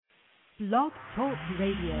Blog Talk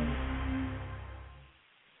Radio.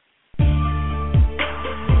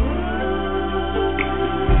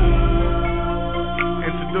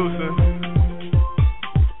 Introducing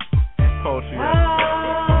Poetry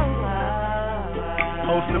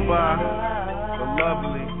hosted by the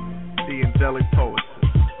lovely, the angelic poetess.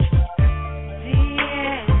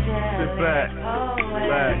 Sit back,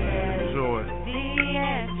 relax, enjoy.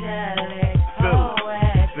 Feel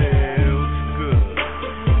it, feels good.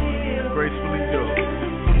 Gracefully yours.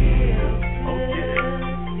 Oh yeah,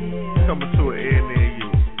 coming to an end near you.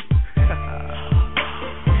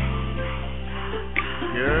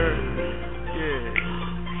 Yeah.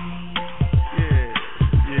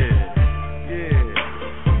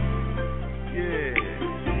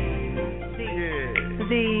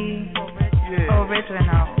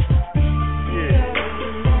 Original.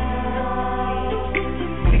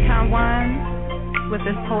 Become one with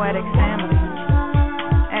this poetic family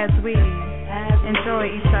as we enjoy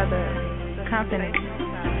each other's company.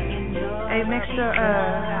 A mixture of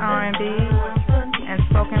R&B and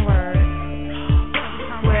spoken word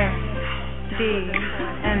with the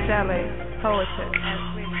angelic poetess.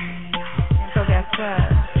 So guess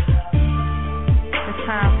what? It's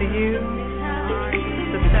time for you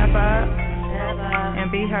to step up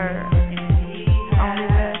and be heard. Only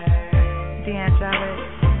with the angelic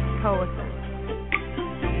poetess.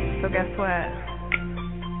 So guess what?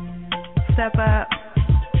 Step up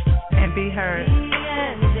and be heard. The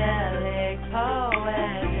angelic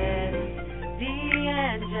poetess. The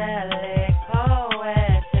angelic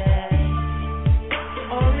poetess.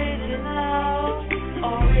 Original,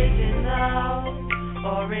 original,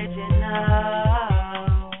 original.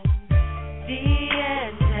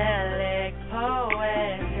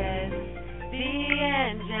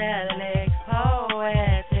 Angelic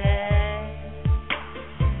poetess.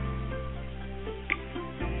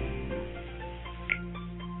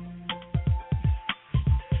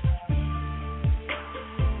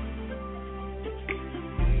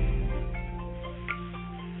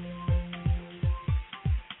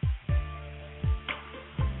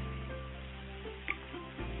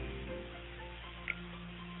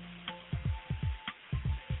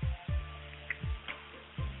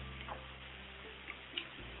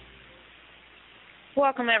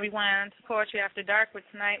 Welcome, everyone, to Poetry After Dark, where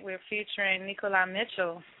tonight we're featuring Nicoli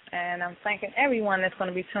Mitchell. And I'm thanking everyone that's going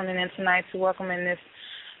to be tuning in tonight to welcome in this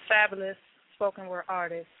fabulous spoken word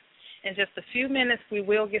artist. In just a few minutes, we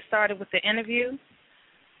will get started with the interview.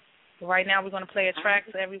 Right now, we're going to play a track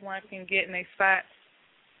so everyone can get in their spots,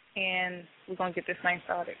 and we're going to get this thing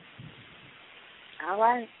started. All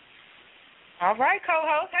right. All right,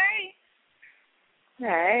 co-host. Hey.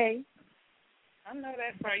 Hey. I know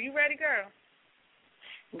that's right. You ready, girl?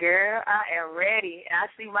 Girl, I am ready. I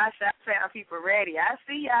see my Shoptown people ready. I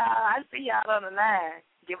see y'all on the line.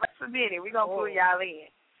 Give us a minute. We're going to pull y'all in.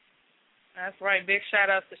 That's right. Big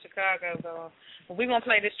shout-outs to Chicago, though. But we're going to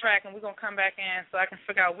play this track, and we're going to come back in so I can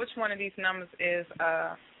figure out which one of these numbers is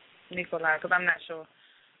Nicoli, because I'm not sure.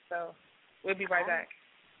 So we'll be right back.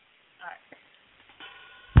 All right.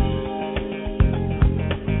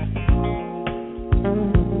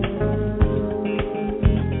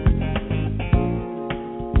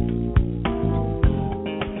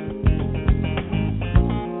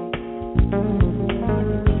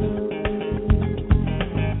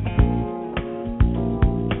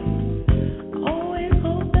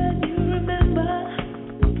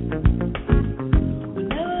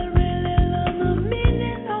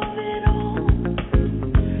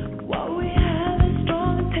 We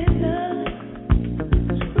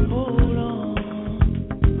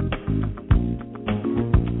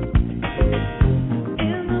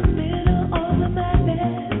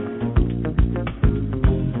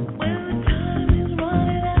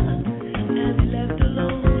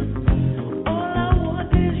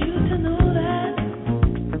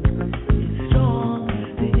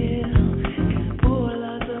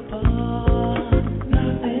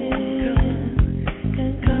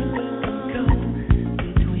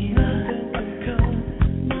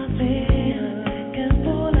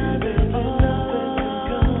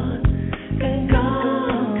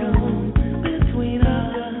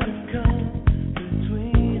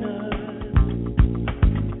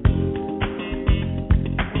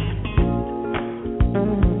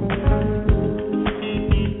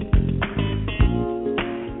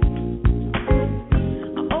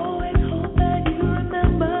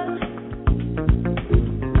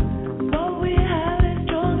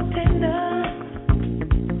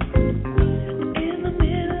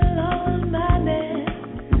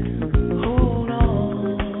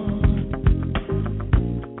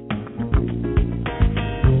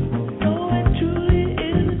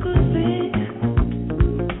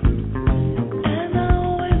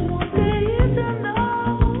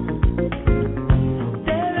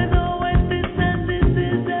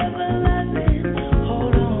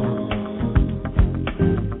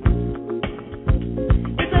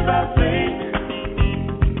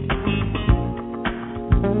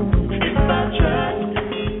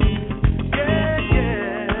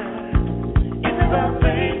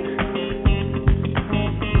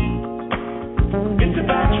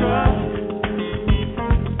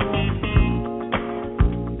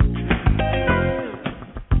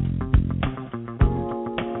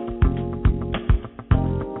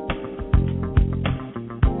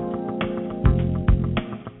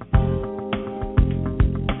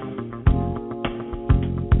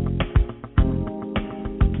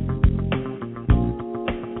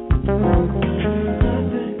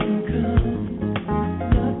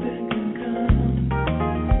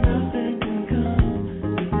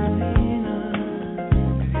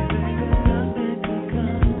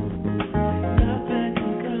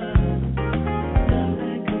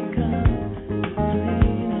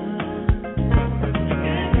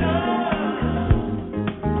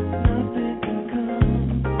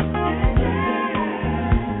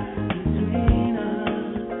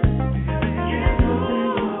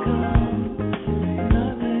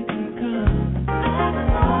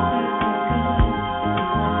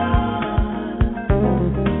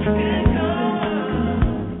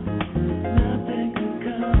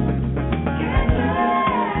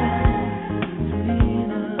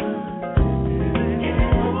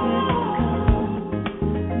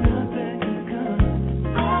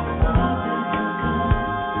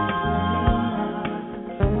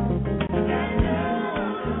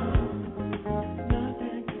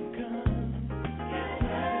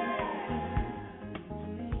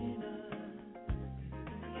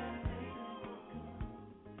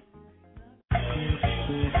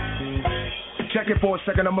Check it for a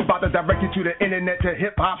second, I'm about to direct you to the internet to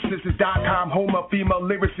hiphopsisters.com, home of female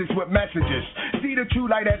lyricists with messages. See the true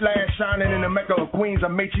light at last shining in the Mecca of Queens, a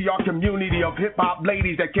matriarch community of hip-hop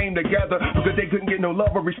ladies that came together because they couldn't get no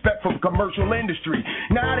love or respect from the commercial industry.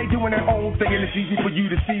 Now they doing their own thing and it's easy for you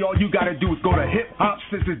to see. All you gotta do is go to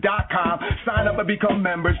hiphopsisters.com, sign up and become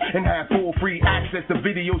members, and have full free access to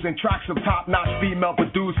videos and tracks of top-notch female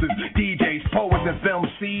producers, DJs, poets, and film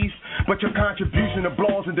C's. But your contribution to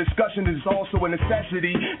blogs and discussion is also a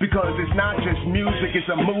necessity because it's not just music, it's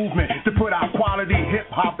a movement to put out quality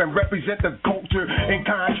hip-hop and represent the culture in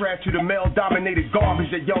contrast to the male-dominated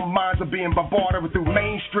garbage that young minds are being bombarded with through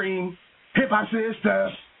mainstream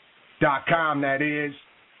hiphopsisters.com, that is.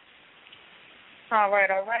 All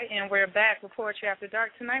right, and we're back with Poetry After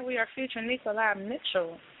Dark. Tonight we are featuring Nicoli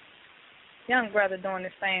Mitchell, young brother doing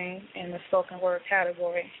this thing in the spoken word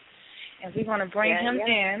category. And we're going to bring him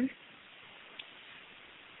in.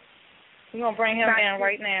 We're going to bring him in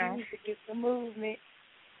right now. To get the movement.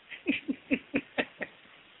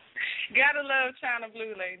 Gotta love China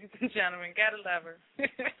Blue, ladies and gentlemen. Gotta love her.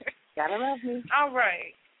 Gotta love me. All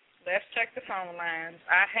right. Let's check the phone lines.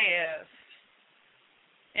 I have.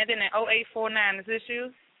 And then in 0849, is this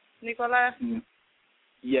you, Nicoli?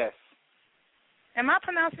 Yes. Am I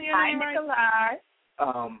pronouncing your name right?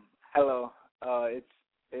 Nicoli. Hello.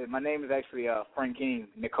 My name is actually Frankiem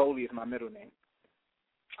Nicoli is my middle name.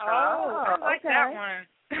 Oh, I like that one.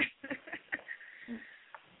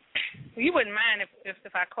 You wouldn't mind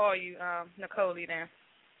if I call you Nicoli then?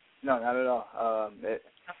 No, not at all.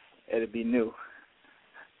 It'll be new.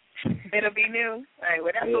 It'll be new. Hey,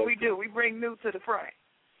 well, that's what we do. We bring new to the front.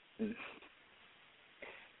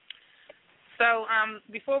 So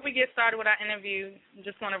before we get started with our interview,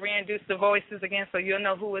 just want to reintroduce the voices again so you'll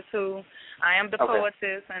know who is who. I am the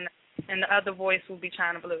poetess, and the other voice will be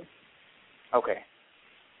China Blue. Okay.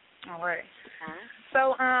 All right.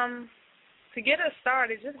 So to get us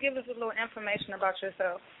started, just give us a little information about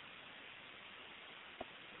yourself.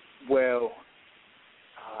 Well,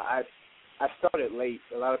 I started late.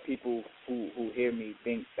 A lot of people who hear me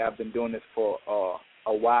think that I've been doing this for a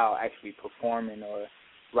while, actually performing or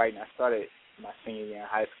writing. I started my senior year in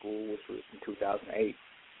high school, which was in 2008.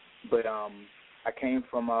 But I came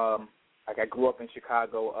from I grew up in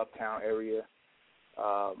Chicago, uptown area.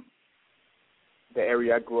 The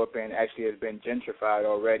area I grew up in actually has been gentrified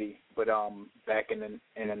already. But back in the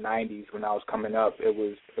 90s when I was coming up, it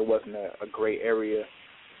wasn't a great area,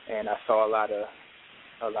 and I saw a lot of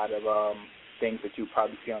things that you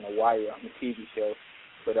probably see on The Wire on the TV show.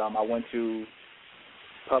 But I went to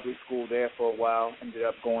public school there for a while, ended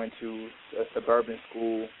up going to a suburban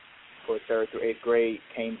school for 3rd through 8th grade,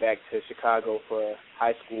 came back to Chicago for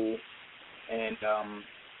high school, and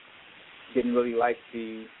didn't really like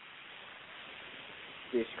the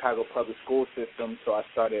Chicago public school system, so I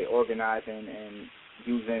started organizing and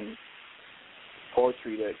using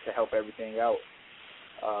poetry to help everything out.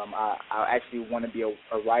 I actually want to be a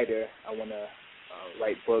writer. I want to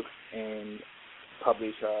write books and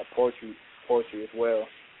publish poetry as well.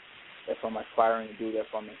 That's what I'm aspiring to do.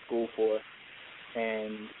 That's what I'm in school for.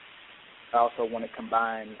 And I also want to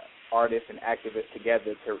combine artists and activists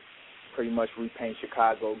together to pretty much repaint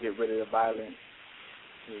Chicago, get rid of the violence,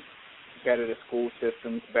 better the school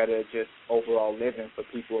systems, better just overall living for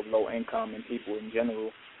people of low income and people in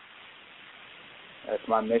general. That's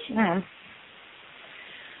my mission. Mm.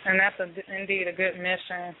 And that's indeed a good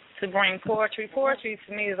mission, to bring poetry. Poetry,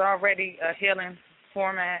 to me, is already a healing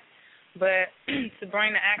format, but to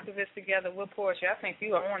bring the activists together with poetry, I think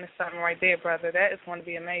you are on to something right there, brother. That is going to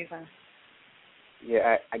be amazing.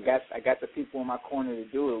 Yeah, I got the people in my corner to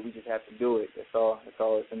do it. We just have to do it. That's all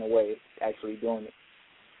it's in the way. It's actually doing it.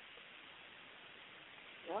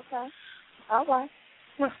 Okay. All right.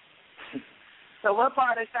 So what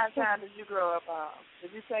part of Chi-Town did you grow up on?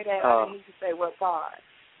 Did you say that? I didn't need to say what part.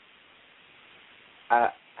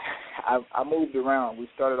 I moved around. We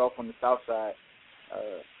started off on the south side,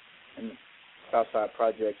 in the south side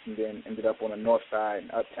projects, and then ended up on the north side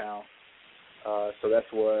in uptown. So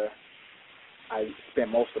that's where I spent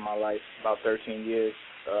most of my life, about 13 years,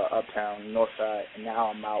 uptown, north side, and now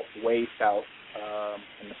I'm out way south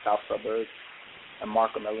in the south suburbs in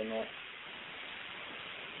Markham, Illinois.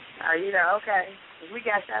 Okay. We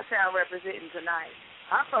got Chi-Town representing tonight.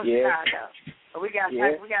 I'm from Chicago. But we got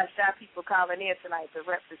Chi people calling in tonight to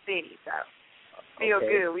rep the city, so feel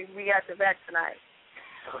good. We got your back tonight.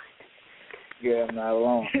 Yeah, I'm not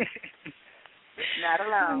alone. Not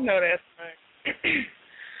alone. No, that's right.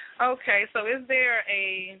 Okay, so is there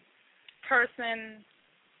a person,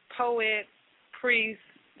 poet, priest,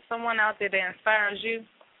 someone out there that inspires you?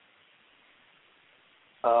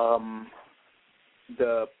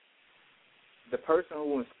 the person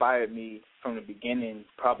who inspired me from the beginning,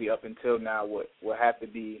 probably up until now, would have to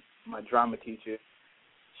be my drama teacher.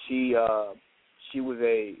 She's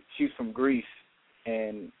from Greece,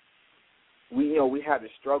 and we had to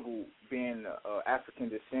struggle being African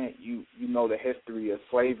descent. You know the history of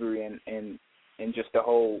slavery and just the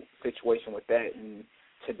whole situation with that. And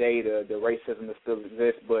today the racism that still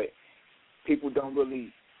exists, but people don't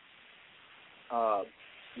really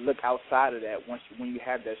look outside of that. When you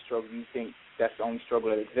have that struggle, you think that's the only struggle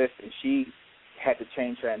that exists. And she had to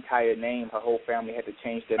change her entire name. Her whole family had to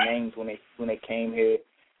change their names when they came here.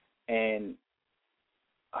 And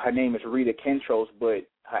her name is Rita Kentros, but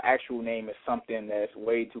her actual name is something that's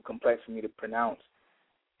way too complex for me to pronounce.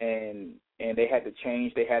 And they had to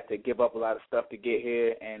change. They had to give up a lot of stuff to get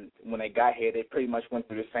here. And when they got here, they pretty much went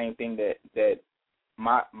through the same thing that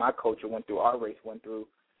my culture went through, our race went through.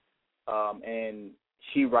 And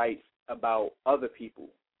she writes about other people.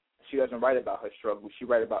 She doesn't write about her struggle. She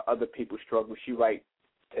writes about other people's struggle. She writes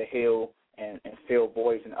to heal and fill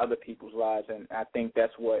voids in other people's lives. And I think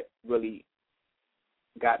that's what really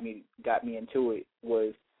got me into it,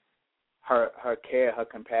 was her care, her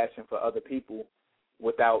compassion for other people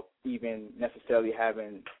without even necessarily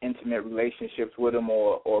having intimate relationships with them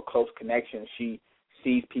or close connections. She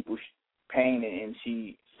sees people's pain and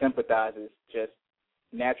she sympathizes just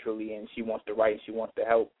naturally, and she wants to write and she wants to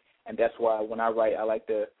help. And that's why when I write, I like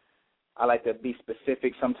to be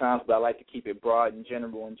specific sometimes, but I like to keep it broad and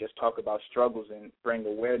general and just talk about struggles and bring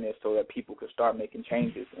awareness so that people can start making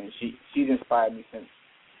changes. And she's inspired me since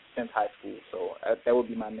high school, so that would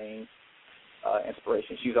be my main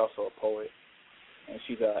inspiration. She's also a poet, and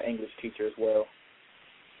she's an English teacher as well.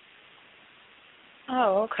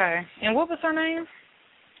 Oh, okay. And what was her name?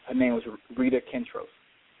 Her name was Rita Kentros.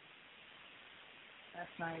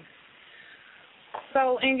 That's nice.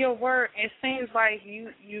 So in your work, it seems like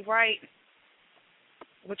you write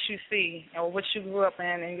what you see or what you grew up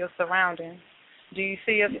in your surroundings. Do you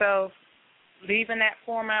see yourself leaving that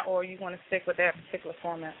format, or you want to stick with that particular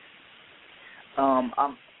format?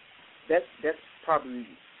 That's probably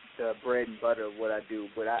the bread and butter of what I do,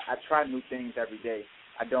 but I try new things every day.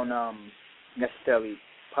 I don't necessarily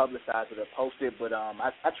publicize it or post it, but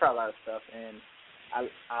I try a lot of stuff, and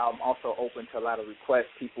I'm also open to a lot of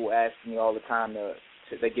requests. People ask me all the time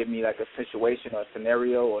they give me like a situation or a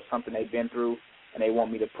scenario or something they've been through, and they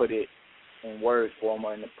want me to put it in word form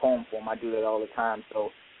or in the poem form. I do that all the time, so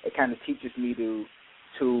it kind of teaches me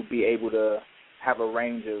to be able to have a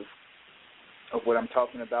range of what I'm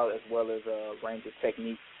talking about, as well as a range of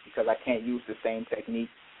techniques, because I can't use the same technique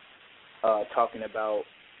talking about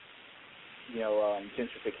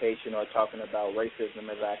gentrification or talking about racism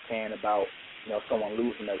as I can about someone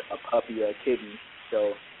losing a puppy or a kitten.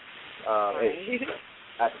 So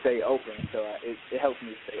I stay open, so it helps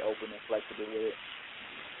me stay open and flexible with it.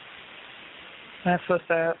 That's what's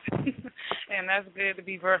up. And that's good to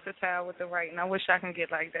be versatile with the writing. I wish I can get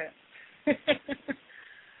like that.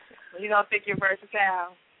 You don't think you're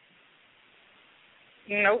versatile?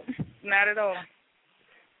 Nope, not at all.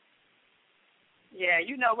 Yeah,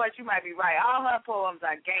 you know what? You might be right. All her poems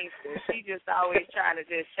are gangster. She just always trying to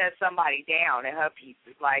just shut somebody down in her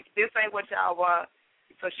pieces. Like, this ain't what y'all want.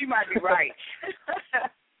 So she might be right.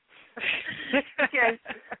 Okay.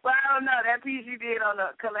 Well, I don't know. That piece you did on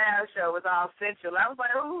the collab show was all sensual. I was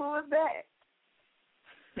like, oh, who was that?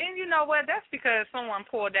 And you know what? That's because someone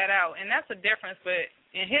pulled that out, and that's a difference. But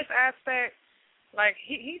in his aspect, like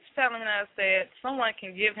he's telling us that someone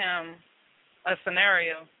can give him a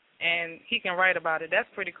scenario, and he can write about it. That's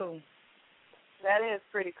pretty cool. That is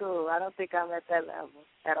pretty cool. I don't think I'm at that level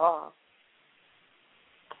at all.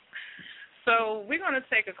 So we're going to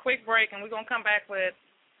take a quick break, and we're going to come back with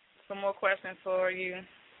some more questions for you.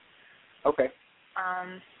 Okay.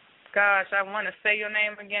 Gosh, I want to say your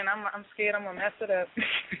name again. I'm scared I'm going to mess it up.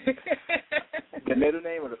 The middle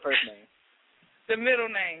name or the first name? The middle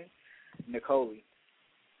name. Nicoli.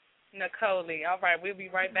 Nicoli. All right, we'll be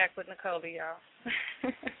right back with Nicoli, y'all.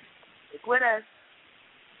 With us.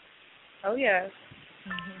 Oh, yes.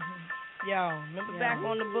 Yo, remember back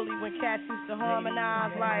on the bully when cats used to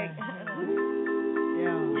harmonize like,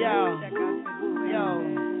 yo,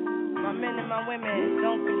 my men and my women,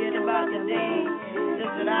 don't forget about the day.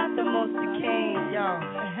 Just that I the most the king, yo,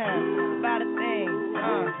 about a thing,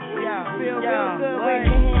 feel real good, wave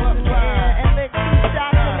your hands in the air and let two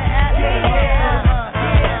shots in the atmosphere.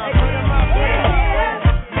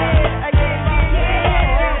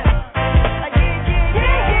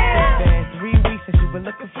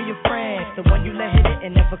 Looking for your friends, the one you let hit it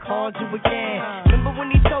and never called you again. Remember when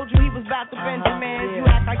he told you he was about to Benjamin? You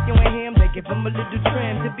act like you ain't him, they give him a little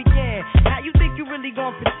trim to begin. How you think you really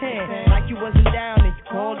gon' pretend like you wasn't down and you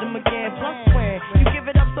called him again? Plus when you give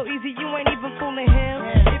it up so easy, you ain't even fooling him.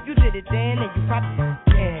 If you did it then you probably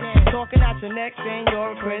can. Talking out your neck saying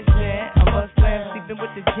you're a Christian, a Muslim, sleeping with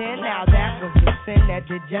the gin. Now that was the sin that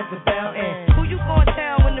did Jezebel in. Who you gon'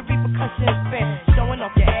 tell when the repercussions spin? Showing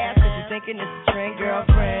off your ass cause you thinking it's a trend,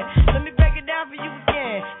 girlfriend. Let me break it down for you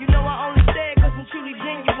again. You know I only say it cause I'm truly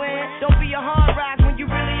genuine. Don't be a hard rock when you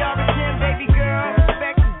really are a gem, baby girl.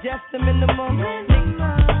 Respect is just the minimum.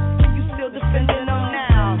 Nigga, you still defending them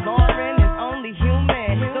now. Lauren is only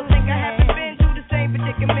human. Don't think I haven't been through the same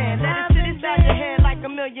predicament. Let it sit inside your head like a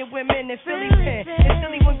million women in Philly pen. It's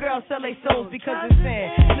silly when girls sell their souls because it's sin.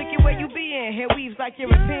 Look at where you be in. Hair weaves like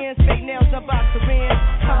Europeans. Fake nails up by Koreans.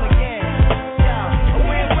 Come again. Yo, a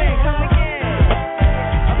win-win. Come again.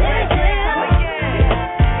 A win-win. Come again.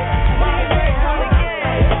 Win-win. Come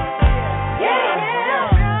again.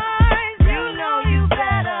 Yeah. You know you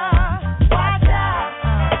better watch out.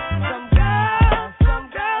 Some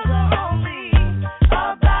girls are only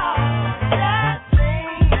about that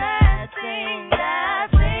thing.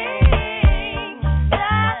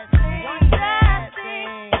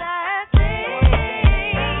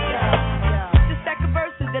 This stack of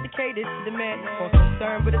verses dedicated to the man, more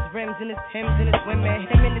concerned with his rims and his Timbs and his women.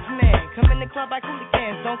 Him and his man come in the club like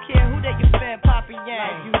hooligans. Don't care who they you spend, Papa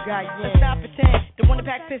Yang. You got Let's not pretend. The one that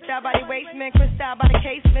pack pissed out by the waistman, crissed out by the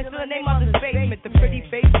casement. Still the name of his basement, the pretty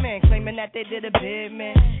face man, claiming that they did a bid,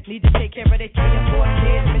 man. Need to take care of their 3 and 4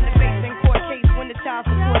 kids. In the basement court case when the child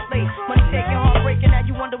support late. Money taking, heartbreaking. Now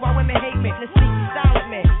you wonder why women hate men. The sneaky silent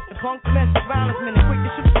man, the punk domestic violence man, the quick to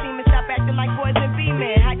shoot the semen. Stop acting like boys and be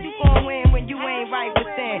men. How you gon' win when you ain't right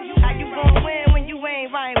within? How you gon' win when you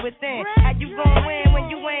ain't right within? How you gon' win when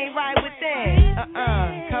you ain't right within?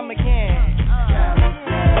 Come again.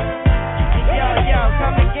 Yo,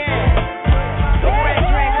 come again. The red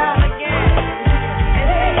drink, come again. And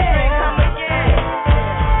this drink, come again.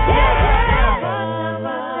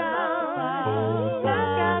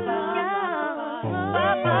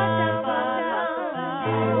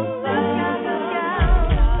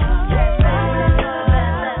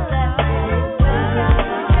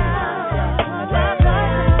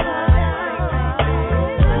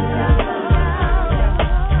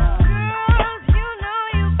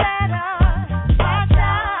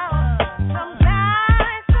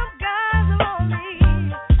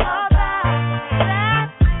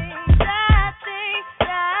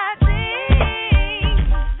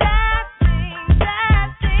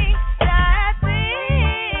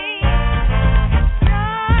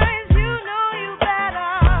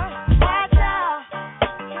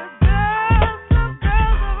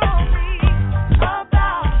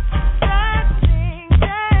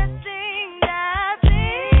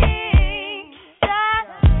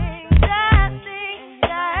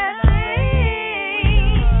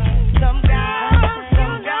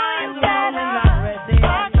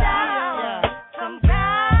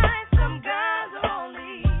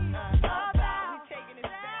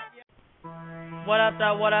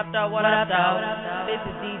 What up, though? This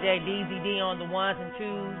is DJ DZD on the ones and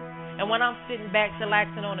twos. And when I'm sitting back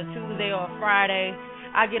chillaxing on a Tuesday or a Friday,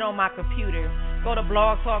 I get on my computer. Go to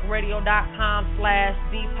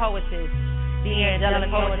blogtalkradio.com/thepoetess, the angelic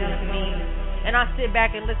poetess to me. And I sit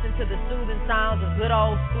back and listen to the soothing sounds of good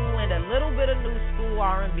old school and a little bit of new school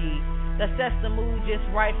R&B that sets the mood just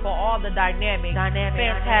right for all the dynamic,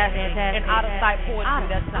 fantastic, and out-of-sight poetry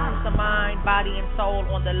that soothes the mind, body, and soul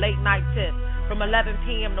on the late-night tip from 11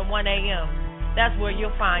 p.m. to 1 a.m. That's where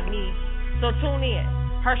you'll find me. So tune in.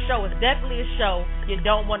 Her show is definitely a show you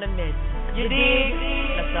don't want to miss. You dig?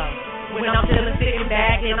 Let's go. When I'm chillin', sitting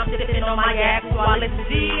back, and I'm sitting on my yak, who do I listen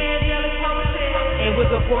to? And with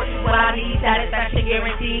good fortune, what I need, satisfaction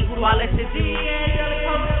guaranteed. Who do I listen to?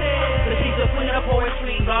 Cause she's the queen of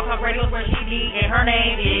poetry, Blog Talk Radio's where she be, and her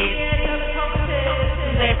name is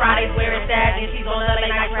Tuesday, Fridays where it's at, and she's on the late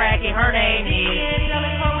night track, and her name is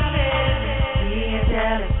The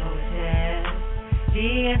Angelic Poetess,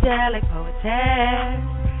 The Angelic Poetess,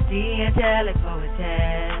 The Angelic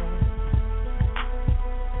Poetess,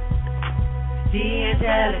 The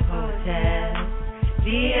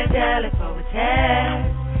Angelic Poetess,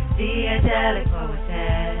 The Angelic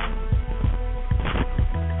Poetess.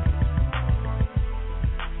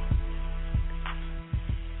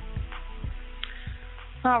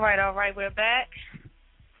 All right, we're back.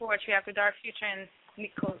 Poetry After Dark featuring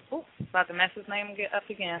Nicoli. About to mess his name get up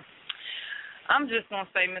again. I'm just going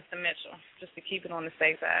to say Mr. Mitchell, just to keep it on the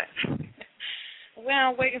safe side. Well,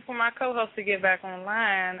 I'm waiting for my co-host to get back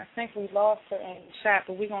online. I think we lost her in the chat,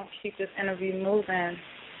 but we're going to keep this interview moving.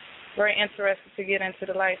 very interested to get into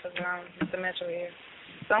the life of Mr. Mitchell here.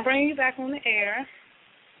 So I'm bringing you back on the air.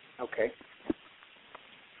 Okay.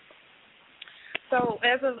 So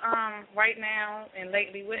as of right now and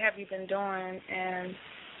lately, what have you been doing in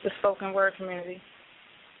the spoken word community?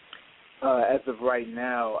 As of right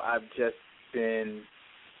now, I've just been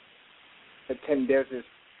attending.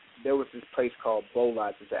 There was this place called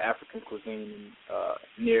Bolas. It's an African cuisine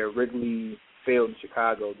near Wrigley Field in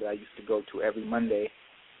Chicago that I used to go to every Monday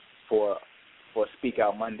for Speak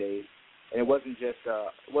Out Mondays. And it wasn't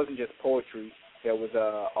just poetry. There was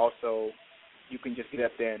also, you can just get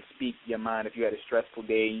up there and speak your mind. If you had a stressful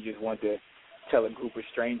day and you just wanted to tell a group of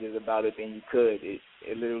strangers about it, then you could. It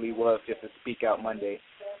literally was just a Speak Out Monday.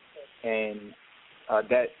 And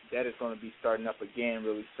that is going to be starting up again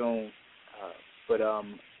really soon. But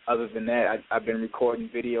other than that, I've been recording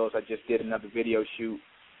videos. I just did another video shoot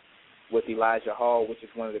with Elijah Hall, which is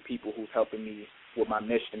one of the people who's helping me with my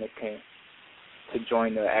mission to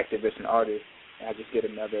join the activists and artists. And I just did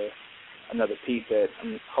another piece that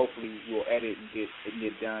hopefully we'll edit and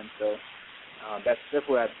get done. So that's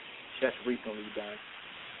what I've just recently done.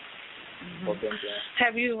 Mm-hmm. Or been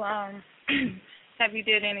done. Have you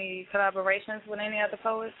did any collaborations with any other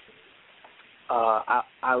poets?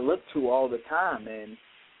 I look to all the time, and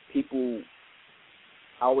people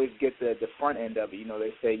always get the front end of it. You know,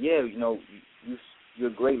 they say, yeah, you know,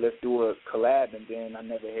 you're great. Let's do a collab, and then I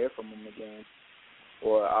never hear from them again.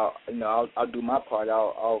 Or I'll do my part.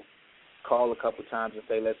 I'll call a couple times and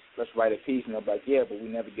say let's write a piece, and they'll be like, yeah, but we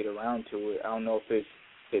never get around to it. I don't know if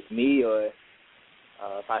it's me or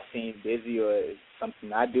if I seem busy or it's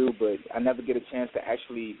something I do, but I never get a chance to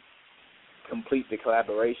actually complete the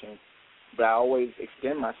collaboration. But I always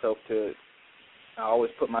extend myself I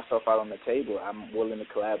always put myself out on the table. I'm willing to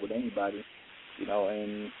collab with anybody, you know,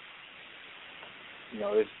 and, you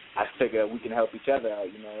know, I figure we can help each other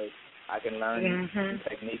out, you know. I can learn some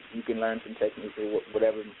techniques, you can learn some techniques or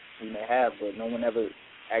whatever we may have, but no one ever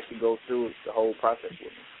actually goes through the whole process with me.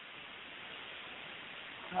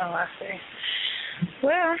 Oh, I see.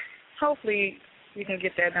 Well, hopefully you can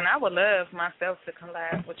get that done. I would love myself to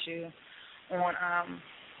collab with you on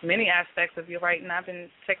many aspects of your writing. I've been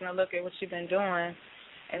taking a look at what you've been doing,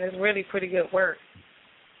 and it's really pretty good work.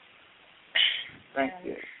 Thank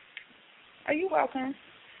you. Are you welcome?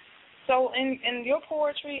 So in your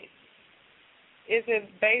poetry, is it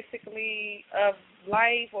basically of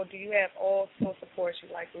life, or do you have all sorts of poetry,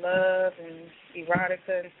 like love and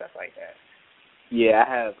erotica and stuff like that? Yeah,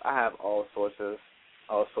 I have all sorts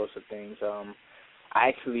of things. I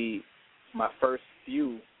actually, my first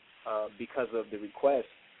few, because of the request,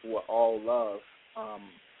 were all love,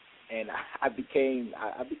 and I became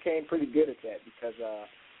pretty good at that because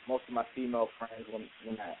most of my female friends,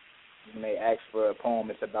 when they ask for a poem,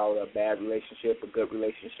 it's about a bad relationship, a good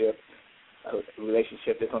relationship, a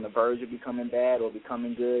relationship that's on the verge of becoming bad or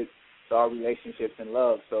becoming good. So all relationships and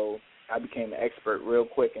love. So I became an expert real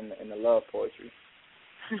quick in the love poetry.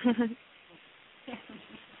 I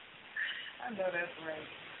know that's right.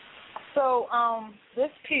 So this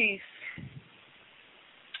piece,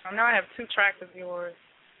 I know I have 2 tracks of yours,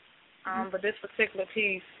 but this particular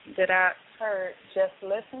piece that I heard, Just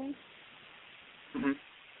Listen. Mm-hmm.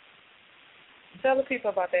 Tell the people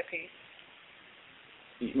about that piece.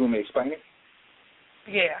 You want me to explain it?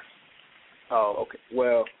 Yeah. Oh, okay.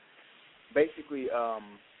 Well, basically,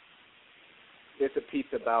 it's a piece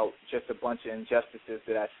about just a bunch of injustices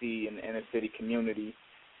that I see in the inner city community,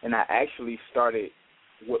 and I actually started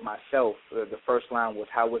with myself. The first line was,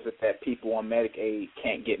 how is it that people on Medicaid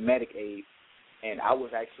can't get Medicaid? And I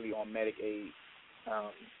was actually on Medicaid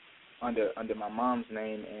under my mom's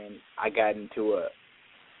name, and I got into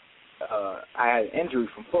I had an injury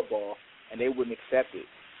from football, and they wouldn't accept it.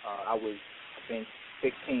 I was, I think,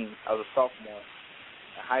 16. I was a sophomore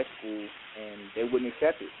in high school, and they wouldn't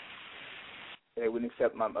accept it. They wouldn't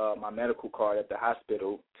accept my medical card at the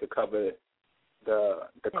hospital to cover the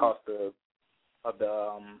cost of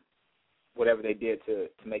the whatever they did to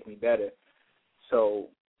make me better. So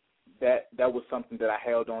that was something that I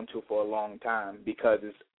held on to for a long time because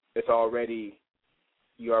it's already,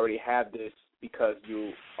 you already have this because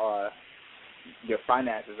your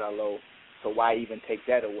finances are low. So why even take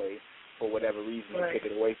that away for whatever reason you take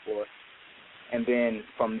it away for? And then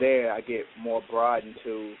from there, I get more broad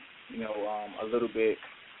into, a little bit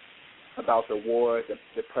about the war,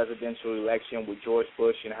 the presidential election with George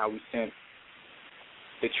Bush and how we sent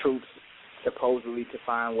the troops supposedly to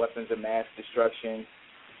find weapons of mass destruction.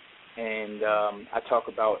 And I talk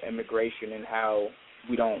about immigration and how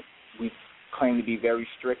we claim to be very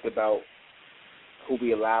strict about who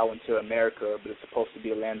we allow into America, but it's supposed to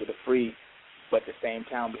be a land of the free. But at the same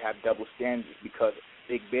time, we have double standards because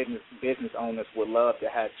big business owners would love to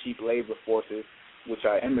have cheap labor forces, which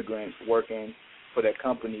are immigrants, working for their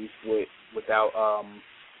companies without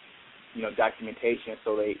documentation,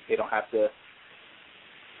 so they don't have to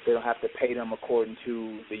pay them according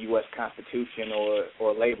to the U.S. Constitution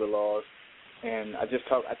or labor laws. And I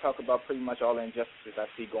talk about pretty much all the injustices I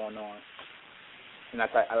see going on. And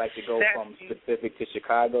I like to go from specific to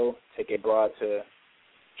Chicago, take it broad to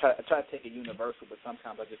I try to take it universal, but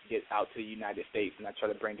sometimes I just get out to the United States and I try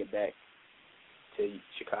to bring it back to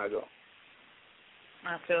Chicago.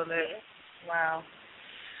 I feel that. Wow.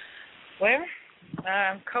 Well,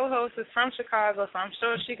 co-host is from Chicago, so I'm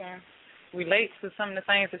sure she can relate to some of the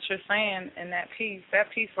things that you're saying in that piece. That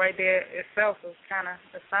piece right there itself is kind of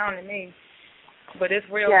astounding me. But it's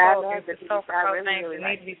real talk. It's talk about things that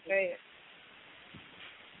need to be said.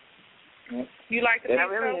 Yeah. You like the piece? I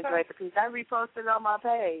really enjoyed the piece. I reposted it on my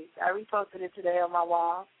page. I reposted it today on my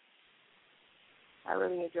wall. I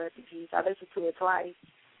really enjoyed the piece. I listened to it twice.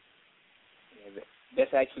 Yeah,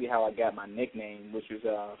 that's actually how I got my nickname, which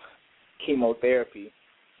was chemotherapy.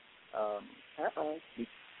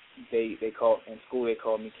 They call in school they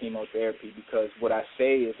call me chemotherapy because what I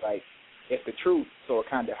say is like it's the truth, so it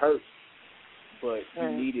kind of hurts, but you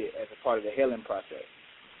need it as a part of the healing process.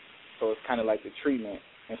 So it's kind of like the treatment.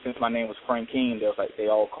 And since my name was Frankiem, they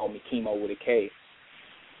all call me chemo with a K.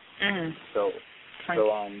 So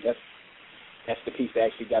that's the piece that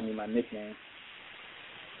actually got me my nickname.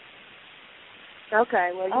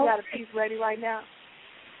 Okay, well, you got a piece ready right now?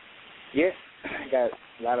 Yes, I got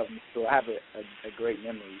a lot of them. So I have a great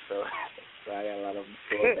memory, so I got a lot of them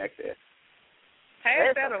stored back there. Hey,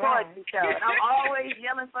 it's a poetry show. I'm always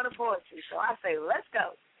yelling for the poetry, so I say, let's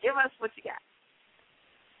go. Give us what you got.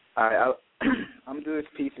 All right, I'm doing this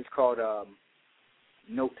piece. It's called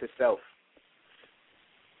Note to Self.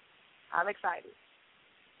 I'm excited.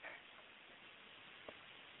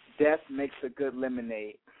 Death makes a good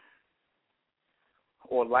lemonade,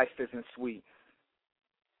 or life isn't sweet.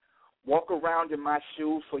 Walk around in my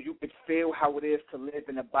shoes so you could feel how it is to live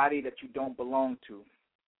in a body that you don't belong to.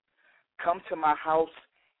 Come to my house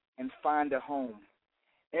and find a home.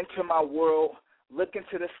 Enter my world, look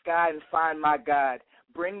into the sky and find my God.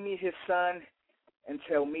 Bring me his son and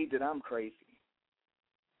tell me that I'm crazy.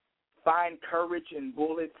 Find courage in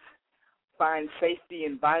bullets. Find safety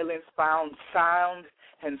in violence. Found sound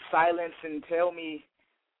and silence and tell me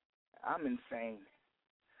I'm insane.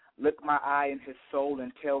 Look my eye in his soul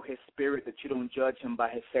and tell his spirit that you don't judge him by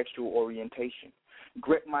his sexual orientation.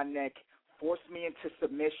 Grip my neck. Force me into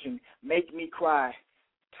submission. Make me cry.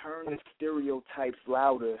 Turn the stereotypes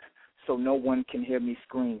louder so no one can hear me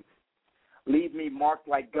scream. Leave me marked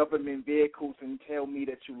like government vehicles and tell me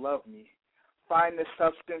that you love me. Find the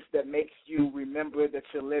substance that makes you remember that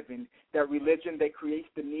you're living, that religion that creates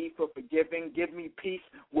the need for forgiving. Give me peace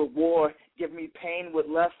with war, give me pain with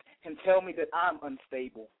lust, and tell me that I'm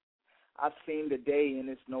unstable. I've seen the day and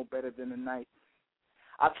it's no better than the night.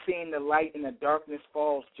 I've seen the light and the darkness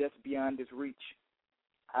falls just beyond his reach.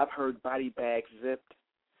 I've heard body bags zipped,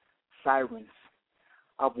 sirens.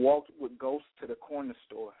 I've walked with ghosts to the corner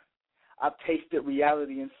store. I've tasted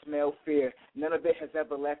reality and smelled fear. None of it has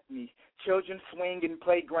ever left me. Children swing in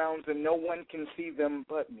playgrounds and no one can see them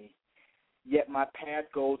but me. Yet my path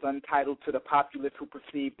goes untitled to the populace who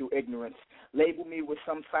perceive through ignorance. Label me with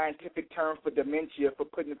some scientific term for dementia, for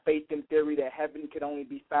putting faith in theory that heaven could only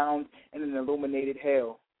be found in an illuminated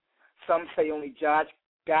hell. Some say only God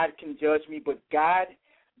can judge me, but God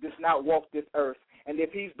does not walk this earth. And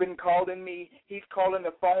if he's been calling me, he's calling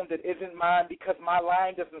the phone that isn't mine because my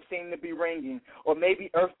line doesn't seem to be ringing. Or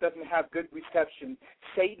maybe earth doesn't have good reception.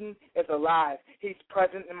 Satan is alive. He's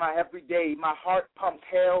present in my everyday. My heart pumps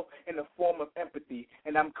hell in the form of empathy.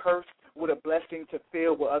 And I'm cursed with a blessing to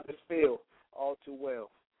feel what others feel all too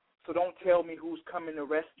well. So don't tell me who's coming to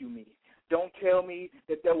rescue me. Don't tell me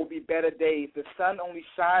that there will be better days. The sun only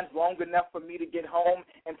shines long enough for me to get home,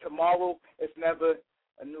 and tomorrow is never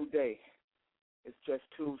a new day. It's just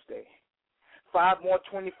Tuesday. 5 more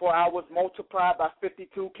 24 hours multiplied by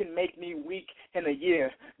 52 can make me weak in a year,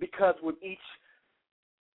 because with each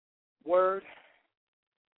word,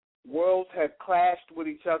 worlds have clashed with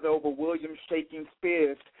each other over William shaking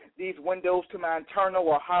spears. These windows to my internal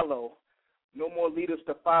are hollow. No more leaders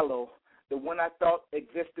to follow. The one I thought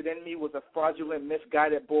existed in me was a fraudulent,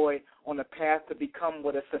 misguided boy on a path to become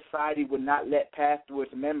what a society would not let pass through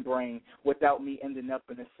its membrane without me ending up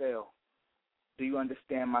in a cell. Do you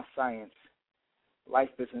understand my science? Life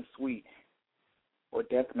isn't sweet, or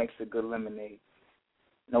death makes a good lemonade.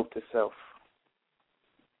 Note to self.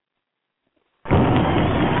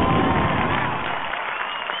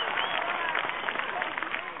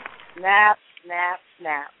 Snap, snap,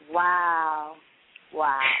 snap. Wow.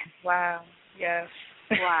 Wow. Wow. Yes.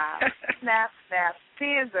 Wow. Snap, snap.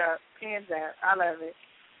 Pins up. Pins up. I love it.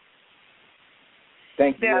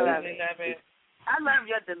 Thank you. I love it. I love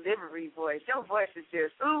your delivery voice. Your voice is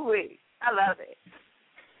just ooh-wee. I love it.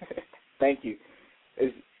 Thank you.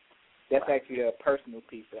 That's actually a personal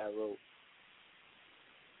piece that I wrote.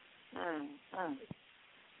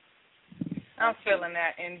 I'm feeling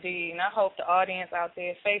that indeed. And I hope the audience out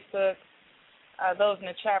there, Facebook, those in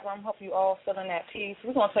the chat room, hope you all feeling that piece.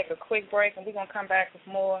 We're going to take a quick break, and we're going to come back with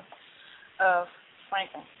more of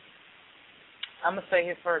Franklin. I'm going to say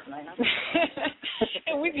his first name.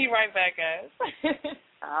 And we'll be right back, guys.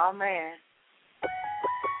 Oh, man.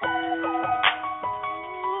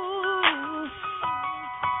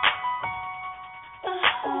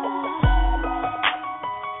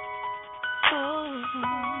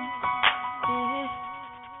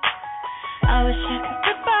 I wish I could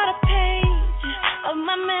rip out a page of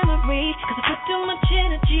my memory, 'cause I put too much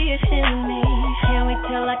energy into me. Can't wait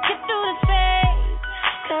till I get through this phase,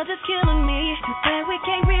 'cause it's killing me. Too bad we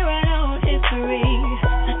can't rewrite our own history.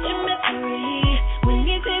 Such a mystery when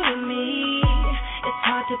you're here with me. It's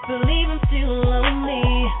hard to believe I'm still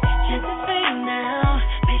lonely. Chances fading now,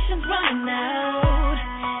 patience running out.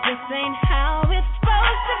 This ain't how it's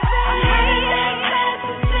supposed to be. That's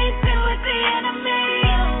the sleeping with the enemy.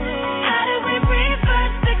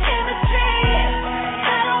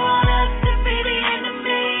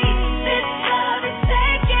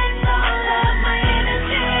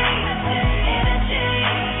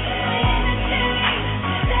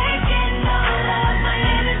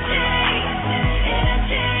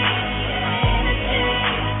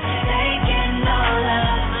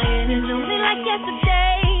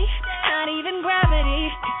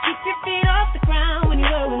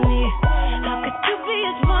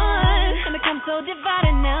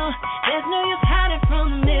 Divided now, there's no use hiding from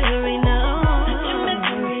the misery now. Such a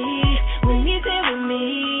misery when he's here with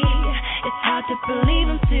me. It's hard to believe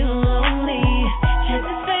I'm still lonely.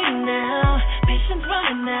 Chances fading now, patience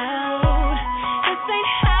running out. This ain't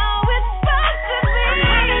how it's supposed to be.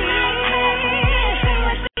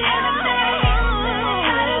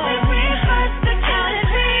 How do we reverse the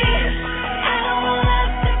counting? I don't want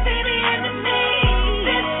us to be the enemy.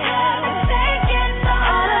 This love is taking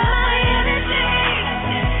all of my energy.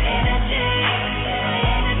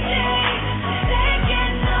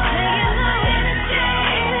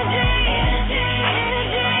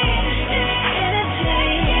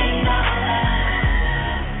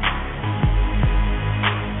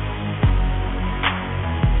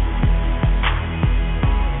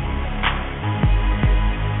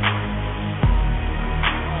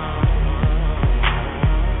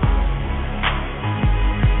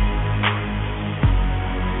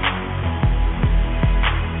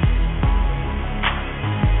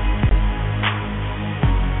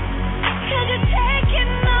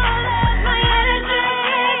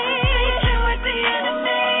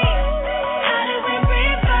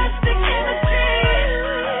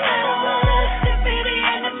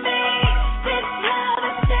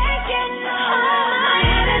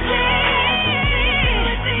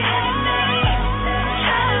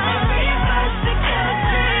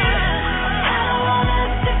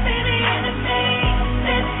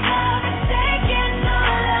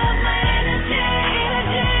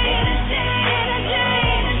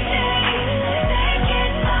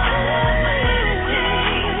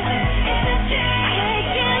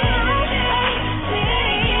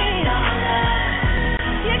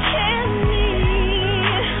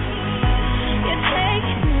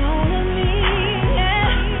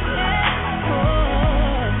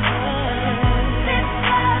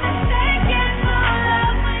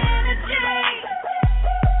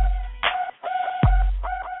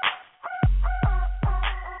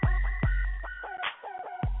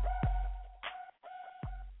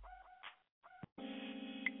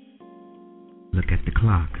 Look at the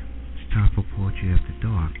clock. It's time for Poetry After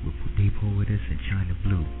Dark with the poetess in China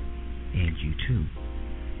Blue. And you too.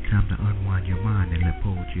 Time to unwind your mind and let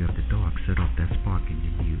Poetry After Dark set off that spark in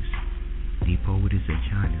your muse. The poetess in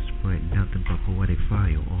China spread nothing but poetic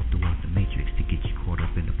fire all throughout the matrix to get you caught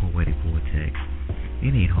up in the poetic vortex.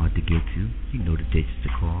 It ain't hard to get to. You know the digits to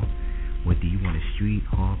call. Whether you want a street,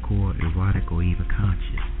 hardcore, erotic, or even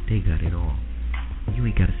conscious, they got it all. You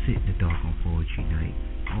ain't gotta sit in the dark on poetry night.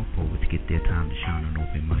 All poets get their time to shine on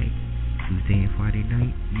open mic. Tuesday and Friday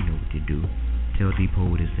night, you know what to do. Tell the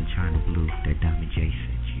poetess in China Blue that Diamond J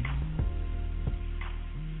sent you.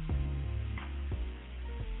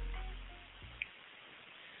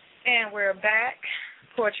 And we're back.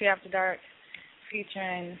 Poetry After Dark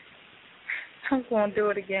featuring I'm going to do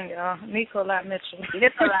it again, y'all. Nicoli Mitchell.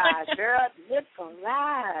 Nicolai, girl.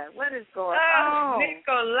 Nicolai. What is going on?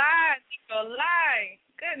 Nicolai.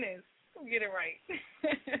 Goodness. We'll get it right.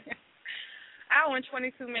 Hour and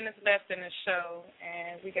 22 minutes left in the show,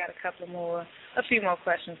 and we got a few more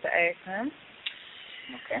questions to ask him.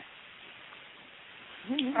 Okay.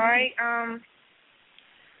 Mm-hmm. All right.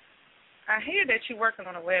 I hear that you're working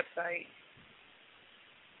on a website.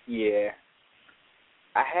 Yeah.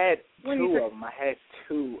 I had two of them. I had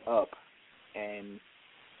two up, and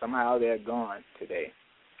somehow they're gone today.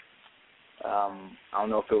 I don't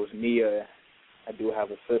know if it was me or I do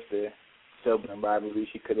have a sister, sibling, but I believe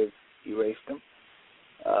she could have erased them.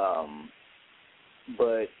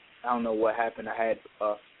 But I don't know what happened. I had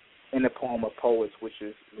in the poem of poets, which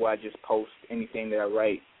is where I just post anything that I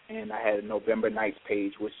write, and I had a November Nights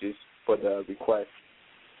page, which is for the request,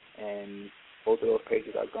 and both of those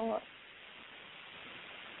pages are gone.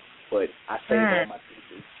 But I saved all my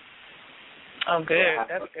pieces. Oh, good. So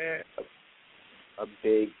that's good. A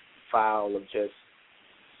big file of just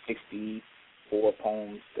 64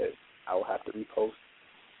 poems that I will have to repost.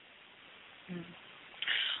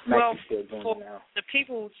 Well, for the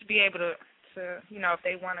people to be able to, if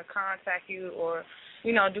they want to contact you or,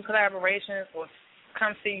 do collaborations or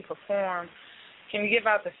come see you perform, can you give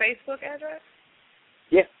out the Facebook address?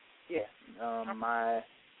 Yeah.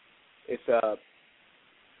 It's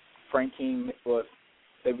Frankiem, or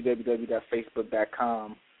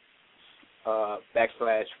www.facebook.com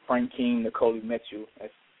 /Frankiem Nicoli Mitchell.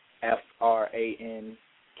 That's Frankiem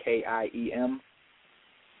NiColi Mitchell.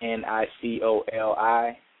 And I'm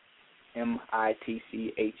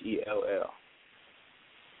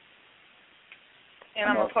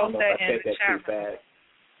going to post that in the chat room.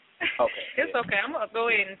 Okay. It's okay. I'm going to go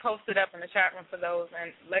ahead and post it up in the chat room for those.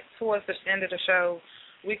 And towards the end of the show,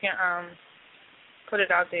 we can put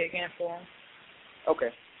it out there again for them.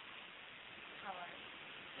 Okay. All right.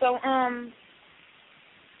 So,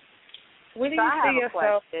 where do you see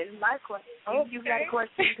yourself? My question. Okay. You got a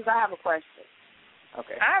question? Because I have a question.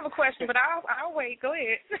 Okay. I have a question, but I'll wait. Go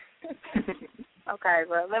ahead. Okay,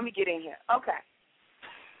 well, let me get in here. Okay.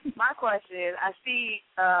 My question is, I see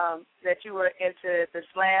that you were into the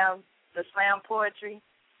slam poetry.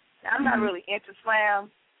 Now, I'm not really into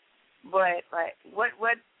slam, but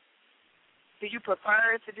what do you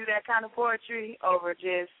prefer to do that kind of poetry over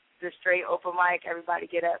just the straight open mic, everybody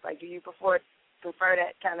get up? Do you prefer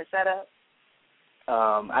that kind of setup?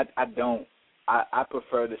 I don't. I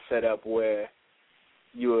prefer the setup where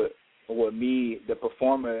me, the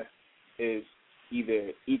performer, is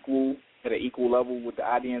either at an equal level with the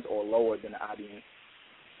audience or lower than the audience,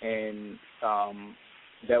 and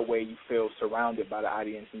that way you feel surrounded by the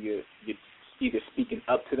audience, and you're either speaking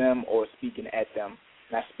up to them or speaking at them,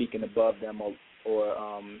 not speaking above them or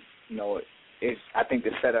I think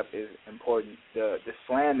the setup is important. The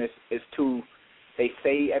slam is too. They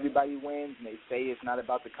say everybody wins, and they say it's not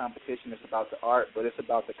about the competition, it's about the art, but it's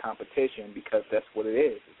about the competition because that's what it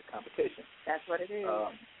is. It's a competition. That's what it is.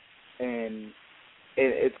 And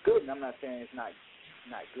it's good, and I'm not saying it's not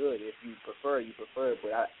good. If you prefer it,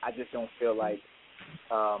 but I just don't feel like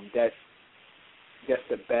that's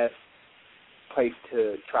the best place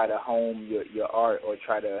to try to hone your art or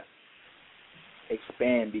try to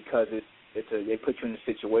expand, because they put you in a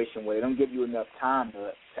situation where they don't give you enough time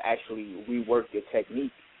to actually rework your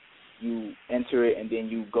technique. You enter it and then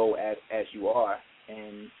you go as you are,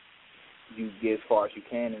 and you get as far as you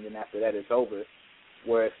can, and then after that it's over.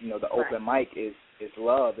 Whereas, the open mic is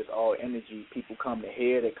love, it's all energy. People come to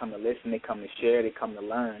hear, they come to listen, they come to share, they come to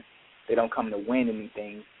learn. They don't come to win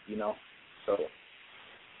anything, So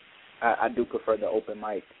I do prefer the open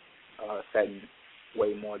mic setting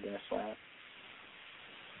way more than a slam.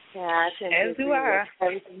 Yeah, I tend to agree with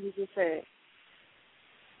everything you just said.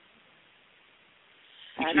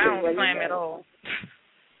 I don't slam at all.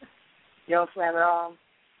 You don't slam at all?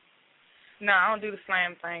 No, I don't do the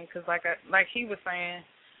slam thing because, like he was saying,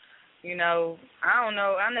 I don't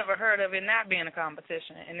know. I never heard of it not being a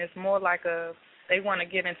competition, and it's more like they want to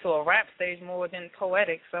get into a rap stage more than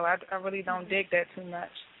poetic. So I really don't dig that too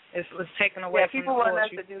much. It's taken away from the poetry. People want us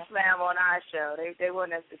to do slam on our show. They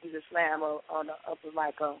want us to do the slam on the upper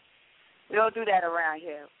mic. We don't do that around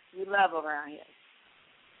here. We love around here.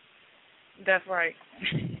 That's right.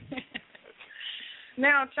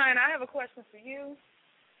 Now, China, I have a question for you.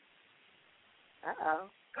 Uh-oh.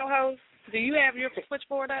 Co-host, do you have your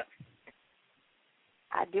switchboard up?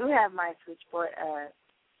 I do have my switchboard up.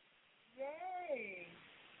 Yay.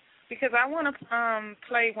 Because I want to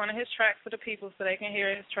play one of his tracks for the people so they can hear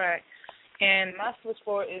his track. And my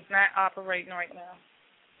switchboard is not operating right now.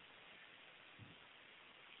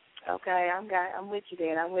 Okay, I'm with you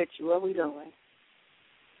then. I'm with you. What we doing?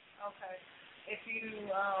 Okay. If you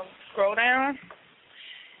scroll down,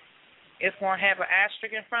 it's going to have an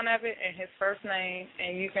asterisk in front of it and his first name,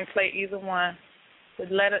 and you can play either one.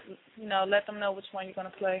 But let them know which one you're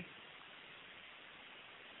going to play.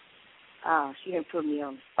 Oh, she didn't put me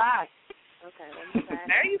on the spot. Okay, let me find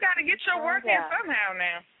Now you got to get your work in somehow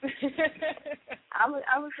now. I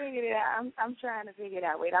was figuring it out. I'm trying to figure it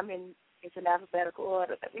out. Wait, it's an alphabetical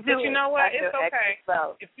order. But you know what? It's okay.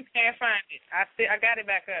 So if you can't find it, I got it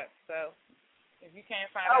back up. So if you can't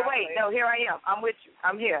find it, wait, no, here I am. I'm with you.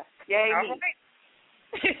 I'm here. Yay me. Right.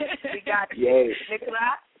 We got you. Yay.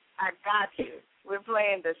 Nicola, I got you. We're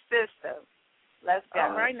playing the system. Let's go.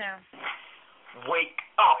 All right now. Wake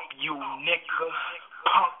up, you nigga,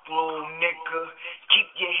 punk little nigga. Keep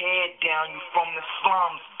your head down, you from the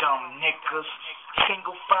slums, dumb niggas.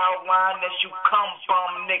 Single file line as you come,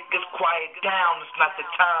 bum niggas. Quiet down, it's not the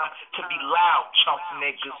time to be loud, chump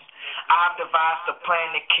niggas. I've devised a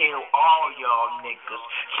plan to kill all y'all niggas.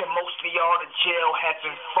 Send most of y'all to jail,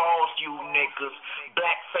 having falls, you niggas.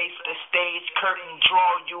 Blackface the stage, curtain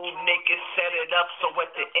draw, you niggas. Set it up so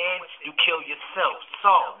at the end, you kill yourself.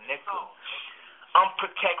 So, nigga.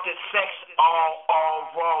 Unprotected sex, all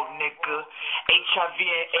raw, nigga. HIV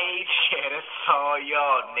and AIDS, yeah, that's all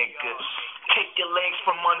y'all, nigga. Take your legs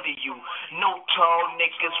from under you. No tall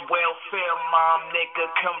niggas, welfare mom, nigga.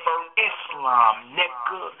 Convert Islam,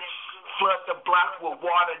 nigga. Flood the block with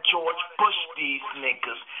water, George Bush, these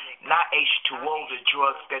niggas. Not H2O, the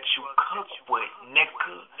drugs that you cook with,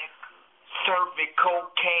 nigga. Serve it,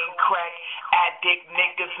 cocaine, crack, addict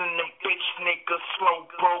niggas and the bitch niggas, slow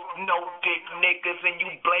broke, no dick niggas, and you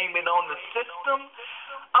blame it on the system?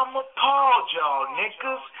 I'm appalled, y'all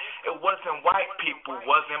niggas. It wasn't white people,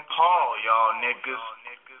 wasn't Paul, y'all niggas.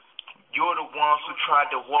 You're the ones who tried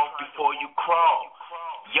to walk before you crawl,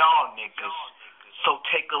 y'all niggas. So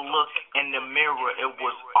take a look in the mirror, it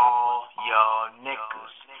was all y'all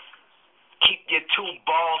niggas. Keep your 2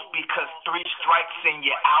 balls because 3 strikes and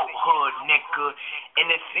you're out hood, nigga.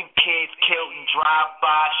 Innocent kids killed and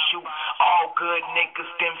drive-by shoot. All good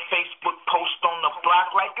niggas, then Facebook post on the block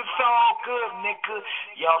like it's all good, nigga.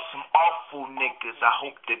 Y'all some awful niggas. I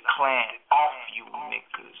hope the Klan off you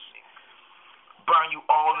niggas. Burn you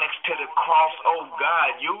all next to the cross. Oh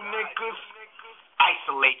God, you niggas.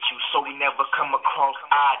 Isolate you so we never come across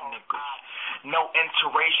odd niggas. No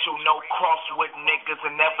interracial, no cross with niggas,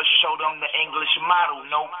 and never show them the English model.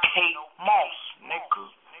 No Kate Moss, nigga.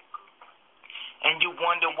 And you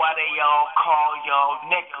wonder why they all call y'all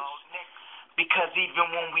niggas. Because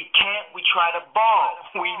even when we can't, we try to ball.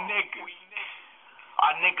 We niggas.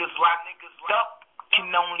 Our niggas locked up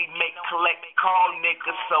can only make collect call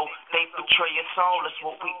niggas, so they portray us all as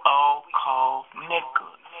what we all call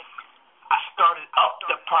niggas. I started up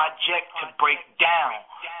the project to break down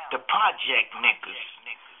the project niggas.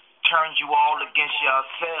 Turned you all against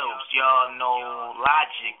yourselves, y'all know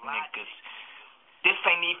logic niggas. This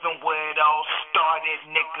ain't even where it all started,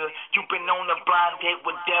 nigga. You been on a blind date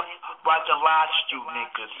with death, Roger lodged you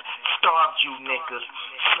niggas. Starved you niggas.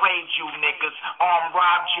 Slaved you niggas.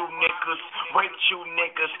 Robbed you niggas. Raped you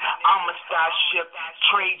niggas. Amistad ship.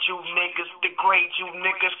 Trade you niggas. Degrade you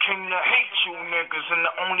niggas. Came to hate you niggas. And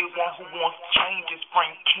the only one who wants change is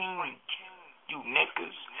Frankiem. You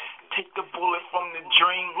niggas. Take the bullet from the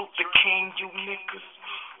dream. Luther King, you niggas.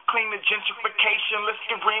 Clean the gentrification, let's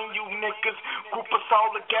get ring, you niggas. Group us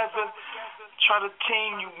all together, try to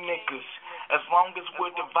team, you niggas. As long as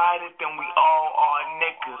we're divided, then we all are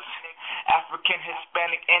niggas. African,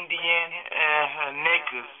 Hispanic, Indian,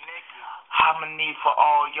 niggas. I'ma need for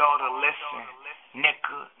all y'all to listen,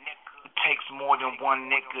 nigga. It takes more than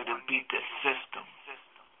one nigga to beat the system,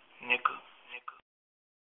 nigga.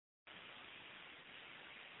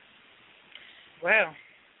 Well,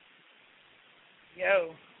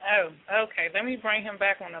 okay. Let me bring him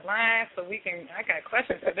back on the line so we can. I got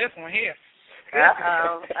questions for this one here.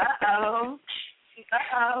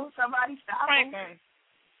 Somebody stop him.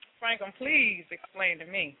 Franklin, please explain to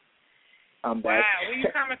me. I'm back. Wow, where you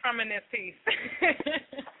coming from in this piece?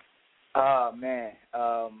 Man.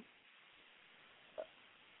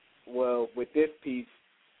 Well, with this piece,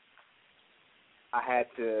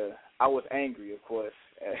 I was angry, of course.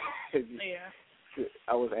 Yeah.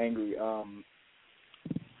 I was angry.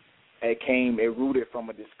 It rooted from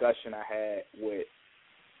a discussion I had with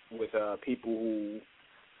people who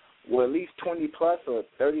were at least 20 plus or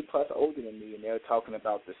 30 plus older than me, and they were talking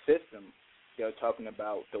about the system. They were talking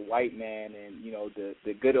about the white man and, you know,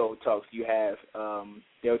 the good old talks you have.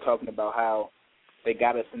 They were talking about how they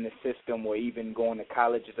got us in the system, or even going to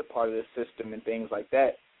college is a part of the system and things like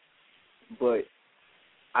that. But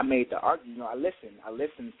I made the argument. You know, I listened. I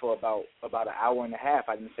listened for about an hour and a half.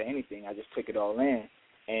 I didn't say anything. I just took it all in.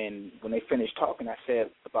 And when they finished talking, I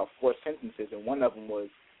said about 4 sentences, and one of them was,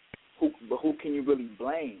 who can you really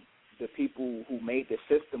blame? The people who made the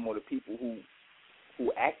system or the people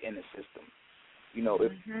who act in the system? You know,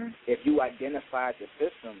 if you identified the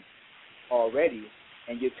system already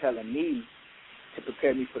and you're telling me to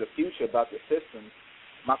prepare me for the future about the system,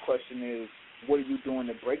 my question is, what are you doing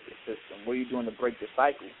to break the system? What are you doing to break the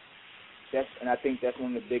cycle? And I think that's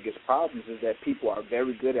one of the biggest problems is that people are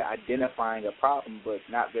very good at identifying a problem but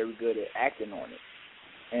not very good at acting on it.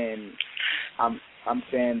 And I'm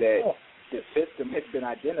saying that the system has been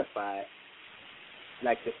identified,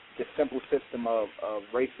 like the simple system of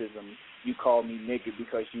racism. You call me nigger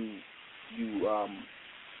because you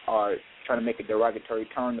are trying to make a derogatory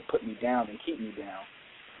term to put me down and keep me down.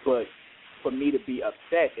 But for me to be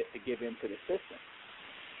upset is to give in to the system.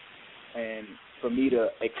 And for me to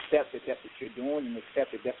accept that that's what you're doing and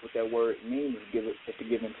accept that that's what that word means is to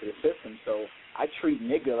give in to the system. So I treat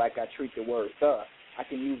nigger like I treat the word thug. I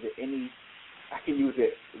can use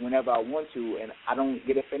it whenever I want to, and I don't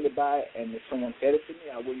get offended by it. And if someone said it to me,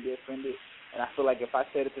 I wouldn't get offended. And I feel like if I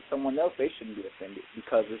said it to someone else, they shouldn't get offended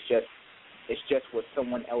because it's just what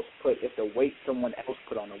someone else put. It's the weight someone else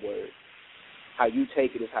put on the word. How you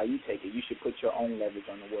take it is how you take it. You should put your own leverage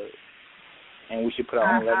on the word. And we should put our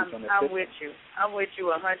own leverage on the system. I'm with you. I'm with you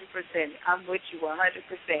 100%. I'm with you 100%.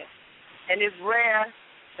 And it's rare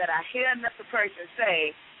that I hear another person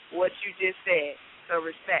say what you just said, so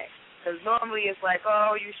respect. Because normally it's like,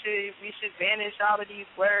 oh, we should banish all of these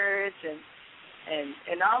words. And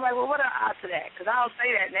I'm like, well, what are odds to that? Because I'll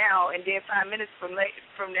say that now, and then 5 minutes from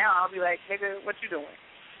now, I'll be like, nigga, what you doing?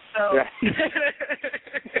 So,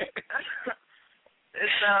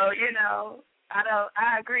 so you know,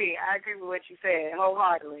 I agree. I agree with what you said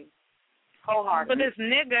wholeheartedly. But there's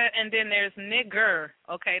nigga and then there's nigger.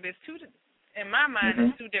 Okay, there's two. In my mind,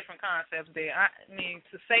 there's two different concepts there. I mean,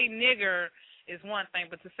 to say nigger is one thing,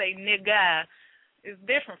 but to say nigga is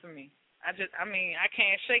different for me. I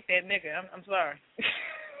can't shake that nigga. I'm sorry.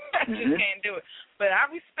 I just can't do it. But I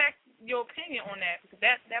respect your opinion on that.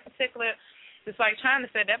 That particular, it's like China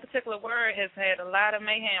said, that particular word has had a lot of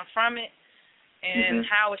mayhem from it. And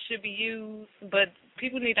how it should be used, but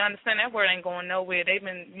people need to understand that word ain't going nowhere. They've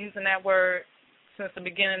been using that word since the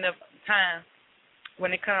beginning of time when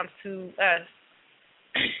it comes to us.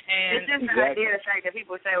 And it's just an idea, the fact that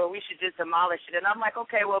people say, well, we should just demolish it. And I'm like,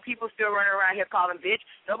 okay, well, people still running around here calling bitch.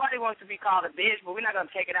 Nobody wants to be called a bitch, but we're not going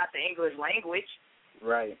to take it out the English language.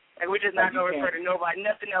 Right. Like, we're just not going to refer to nobody.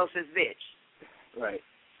 Nothing else is bitch. Right.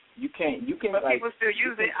 You can. But like, people still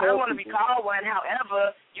use it. I don't want to be called one.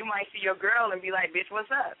 However, you might see your girl and be like, bitch,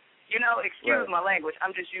 what's up? You know, excuse my language.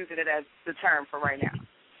 I'm just using it as the term for right now.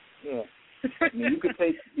 Yeah. I mean, you could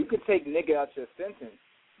take nigga out your sentence,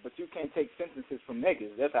 but you can't take sentences from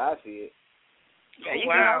niggas. That's how I see it. Yeah,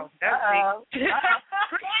 wow. That's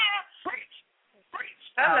Preach.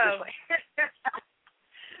 Hello.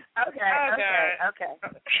 Okay.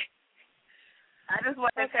 I just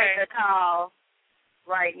want to take a call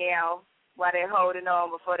right now while they're holding on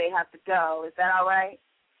before they have to go. Is that all right?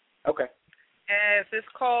 Okay. Is this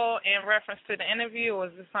call in reference to the interview, or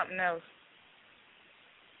is this something else?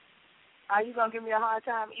 Are you going to give me a hard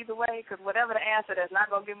time either way? Because whatever the answer that's not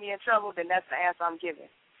going to get me in trouble, then that's the answer I'm giving.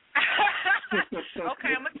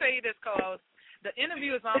 Okay, I'm going to tell you this, Carlos. The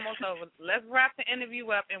interview is almost over. Let's wrap the interview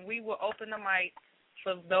up, and we will open the mic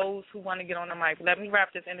for those who want to get on the mic. Let me wrap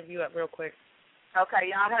this interview up real quick.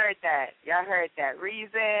 Okay, y'all heard that.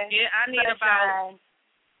 Reason. Yeah, I need about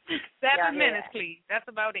 7 minutes, please. That's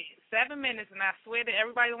about it. 7 minutes, and I swear to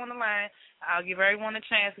everybody on the line, I'll give everyone a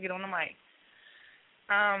chance to get on the mic.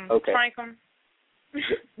 Okay. Frankem,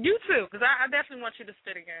 you too, because I definitely want you to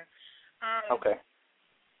spit again. Okay.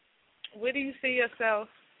 Where do you see yourself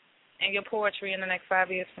and your poetry in the next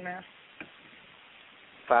 5 years from now?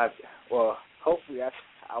 Well, hopefully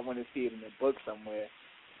I want to see it in a book somewhere,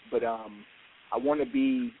 but I want to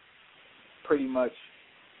be pretty much,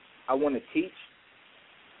 I want to teach.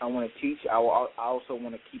 I also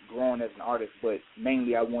want to keep growing as an artist, but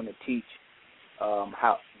mainly I want to teach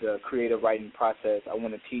how the creative writing process. I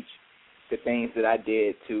want to teach the things that I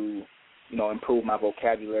did to, improve my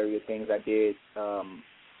vocabulary, the things I did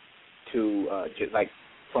to just like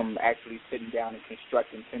from actually sitting down and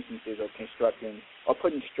constructing sentences or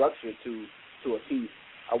putting structure to a piece.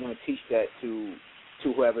 I want to teach that to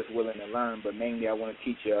whoever's willing to learn, but mainly I want to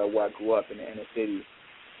teach where I grew up in the inner city,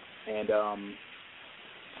 and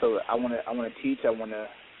so I want to teach. I want to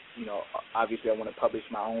obviously I want to publish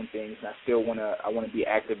my own things, and I want to be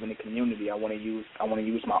active in the community. I want to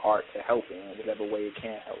use my art to help in whatever way it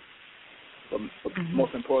can help. But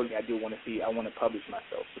most importantly, I want to publish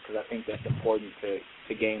myself, because I think that's important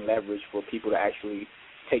to gain leverage for people to actually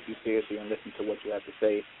take you seriously and listen to what you have to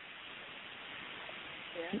say.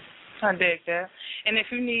 Yeah. I dig that. And if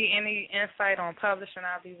you need any insight on publishing,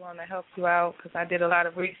 I'll be willing to help you out, because I did a lot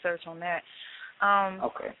of research on that.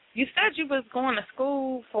 Okay. You said you was going to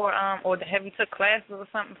school for, or have you took classes or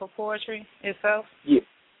something for poetry itself? Yeah.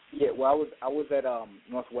 Well, I was at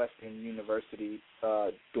Northwestern University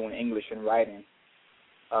doing English and writing,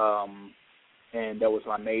 and that was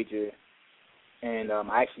my major. And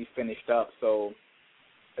I actually finished up, so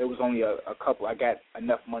it was only a couple. I got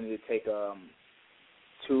enough money to take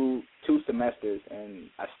two semesters, and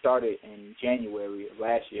I started in January of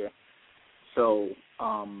last year. So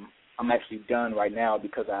I'm actually done right now,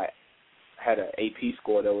 because I had an AP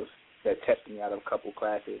score that tested me out of a couple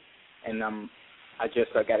classes, and I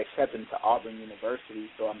got accepted to Auburn University,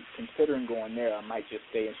 so I'm considering going there. I might just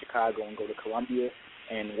stay in Chicago and go to Columbia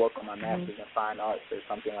and work on my master's in fine arts or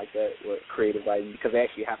something like that with creative writing, because they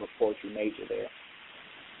actually have a poetry major there.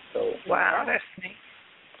 So wow, that's neat.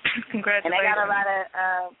 Congratulations. And they got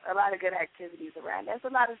a lot of good activities around. There's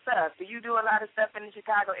a lot of stuff. Do you do a lot of stuff in the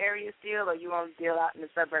Chicago area still, or you only deal out in the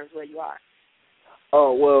suburbs where you are?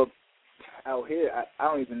 Oh, well, out here, I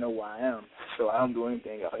don't even know where I am, so I don't do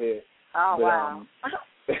anything out here. Oh, but, wow.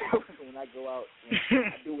 When I go out,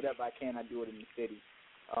 I do whatever I can. I do it in the city.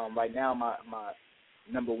 Right now, my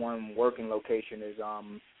number one working location is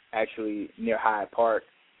actually near Hyde Park.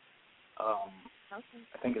 I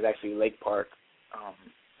think it's actually Lake Park.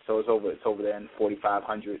 So it's over there in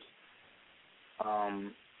 4500s.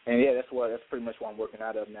 And yeah, that's pretty much what I'm working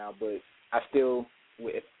out of now. But I still,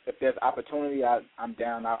 if there's opportunity, I'm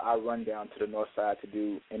down. I'll run down to the north side to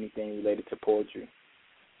do anything related to poetry.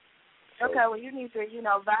 So. Okay, well, you need to,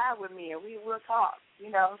 vibe with me, and we'll talk,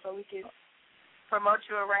 so we can promote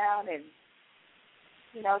you around, and,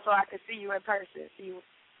 so I can see you in person, see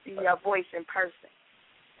your voice in person.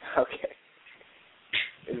 Okay.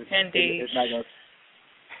 Indeed. It's not gonna...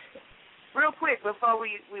 Real quick, before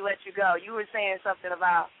we let you go, you were saying something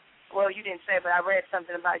about, well, you didn't say it, but I read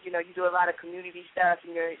something about, you do a lot of community stuff,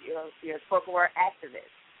 and you're a spoken word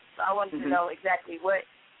activist. So I wanted to know exactly what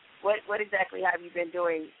exactly have you been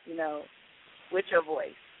doing, with your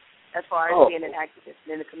voice as far as being an activist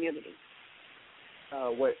in the community?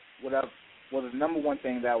 The number one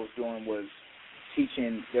thing that I was doing was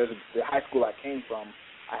teaching. The high school I came from,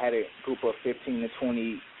 I had a group of 15 to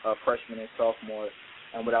 20 freshmen and sophomores,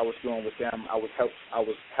 and what I was doing with them, I was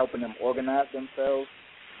helping them organize themselves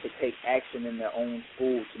to take action in their own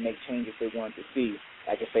school to make changes they wanted to see.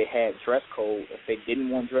 Like if they had dress code, if they didn't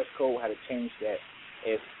want dress code, how to change that.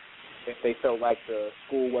 If they felt like the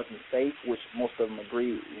school wasn't safe, which most of them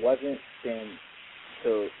agreed wasn't, then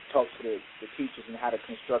to talk to the teachers and how to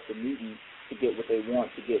construct a meeting to get what they want,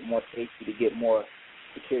 to get more safety, to get more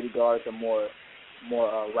security guards or more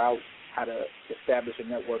routes, how to establish a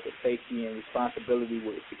network of safety and responsibility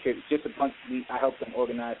with security. Just I help them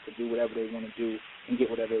organize to do whatever they want to do and get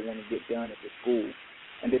whatever they want to get done at the school.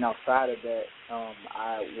 And then outside of that,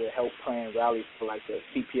 I would help plan rallies for like the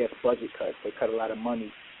CPS budget cuts. They cut a lot of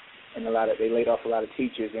money, and they laid off a lot of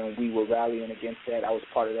teachers, and we were rallying against that. I was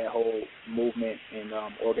part of that whole movement and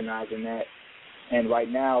organizing that. And right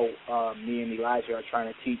now, me and Elijah are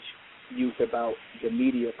trying to teach youth about the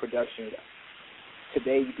media production.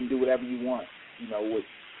 Today, you can do whatever you want, with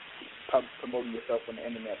promoting yourself on the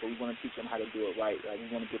internet, but we want to teach them how to do it right. Like, we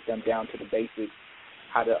want to get them down to the basics,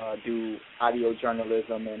 how to do audio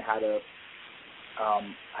journalism and how to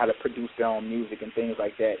produce their own music and things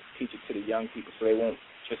like that. Teach it to the young people so they won't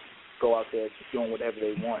just go out there just doing whatever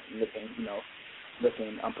they want and looking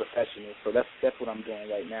unprofessional. So that's what I'm doing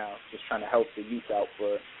right now, just trying to help the youth out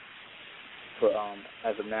for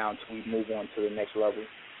as of now until we move on to the next level.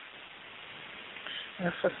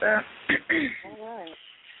 That's what's up.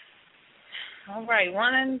 All right.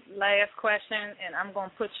 One last question, and I'm going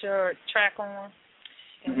to put your track on,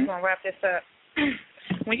 and we're going to wrap this up.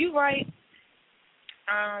 When you write,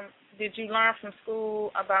 did you learn from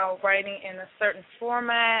school about writing in a certain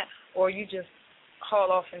format, or you just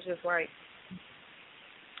haul off and just write?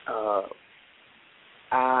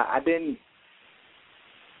 I didn't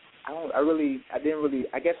really.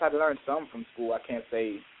 I guess I learned some from school. I can't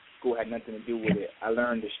say school had nothing to do with it. I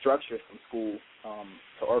learned the structure from school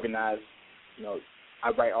to organize.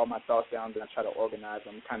 I write all my thoughts down, then I try to organize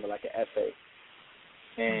them, kind of like an essay.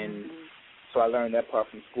 And so I learned that part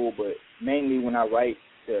from school. But mainly when I write,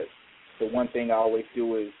 the one thing I always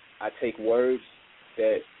do is I take words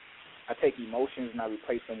that I take emotions and I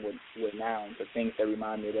replace them with nouns or things that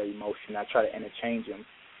remind me of that emotion. I try to interchange them,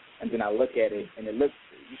 and then I look at it, and it looks.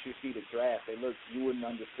 You should see the draft. They look. You wouldn't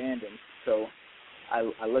understand them. So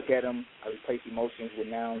I look at them. I replace emotions with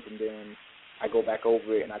nouns, and then I go back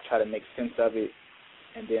over it and I try to make sense of it,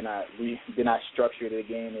 and then I structure it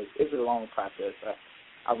again. It's a long process.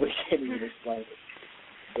 I really can't even explain it.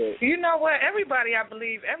 But you know what? Everybody, I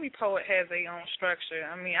believe, every poet has their own structure.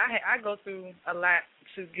 I mean, I go through a lot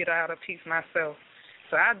to get out a piece myself.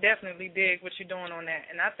 So I definitely dig what you're doing on that.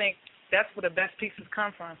 And I think that's where the best pieces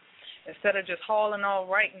come from, instead of just hauling all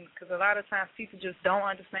writing, because a lot of times people just don't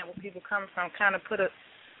understand where people come from, kind of put a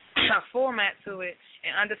format to it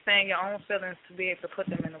and understand your own feelings to be able to put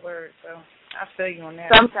them in the words. So I feel you on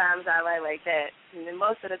that. Sometimes I write like that. And then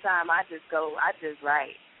most of the time I just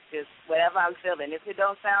write. Just whatever I'm feeling. If it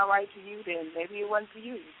don't sound right to you, then maybe it wasn't for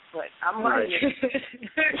you. But I'm writing it.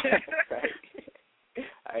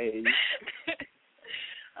 I hear you.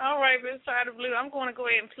 All right, Miss Tyler Blue. I'm going to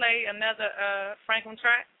go ahead and play another Franklin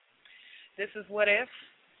track. This is What If.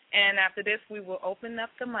 And after this, we will open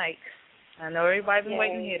up the mic. I know everybody's been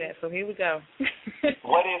waiting to hear that, so here we go.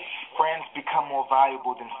 What if friends become more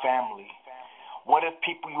valuable than family? What if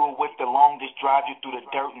people you were with the longest drive you through the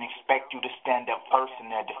dirt and expect you to stand up first in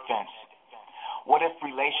their defense? What if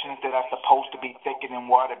relations that are supposed to be thicker than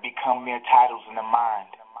water become mere titles in the mind?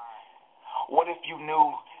 What if you knew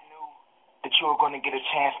that you were going to get a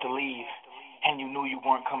chance to leave and you knew you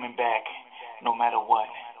weren't coming back no matter what?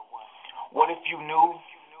 What if you knew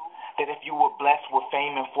that if you were blessed with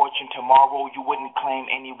fame and fortune tomorrow, you wouldn't claim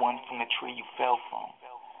anyone from the tree you fell from?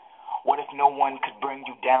 What if no one could bring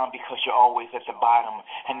you down because you're always at the bottom,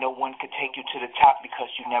 and no one could take you to the top because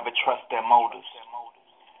you never trust their motives?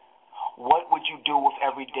 What would you do if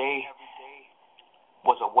every day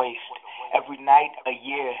was a waste? Every night, a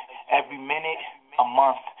year, every minute, a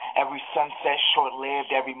month, every sunset short-lived,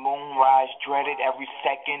 every moonrise dreaded, every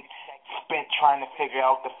second spent trying to figure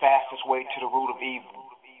out the fastest way to the root of evil.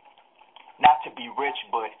 Not to be rich,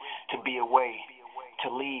 but to be away, to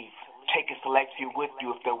leave. Take a select few with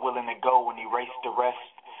you if they're willing to go and erase the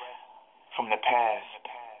rest from the past.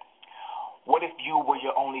 What if you were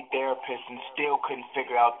your only therapist and still couldn't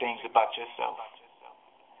figure out things about yourself?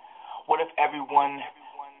 What if everyone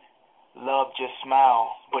loved your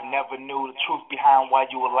smile but never knew the truth behind why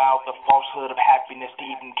you allowed the falsehood of happiness to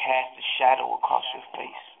even cast a shadow across your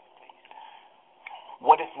face?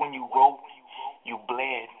 What if when you wrote, you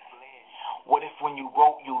bled? What if when you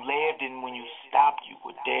wrote, you lived, and when you stopped, you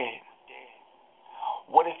were dead?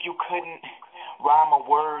 What if you couldn't rhyme a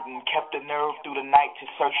word and kept the nerve through the night to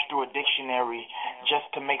search through a dictionary just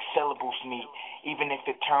to make syllables meet, even if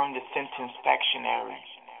it turned the sentence factionary?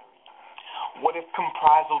 What if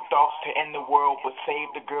comprisal thoughts to end the world would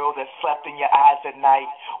save the girl that slept in your eyes at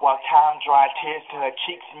night while time dried tears to her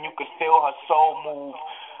cheeks and you could feel her soul move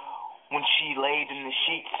when she laid in the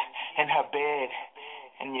sheets in her bed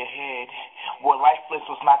in your head, where lifeless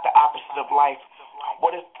was not the opposite of life?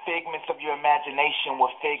 What if figments of your imagination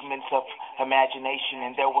were figments of imagination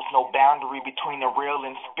and there was no boundary between the real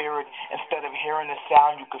and spirit? Instead of hearing the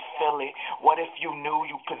sound, you could feel it. What if you knew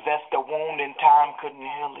you possessed a wound and time couldn't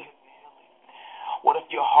heal it? What if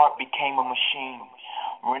your heart became a machine,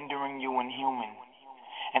 rendering you inhuman,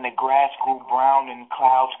 and the grass grew brown and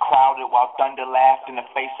clouds crowded while thunder laughed in the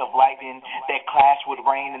face of lightning that clashed with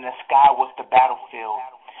rain, and the sky was the battlefield?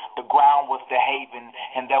 The ground was the haven,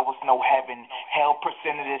 and there was no heaven. Hell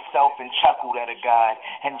presented itself and chuckled at a God,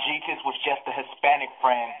 and Jesus was just a Hispanic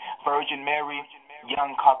friend. Virgin Mary,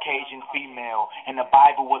 young Caucasian female, and the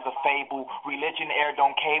Bible was a fable. Religion aired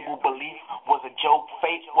on cable. Belief was a joke.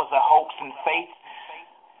 Faith was a hoax, and faith,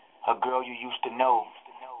 a girl you used to know.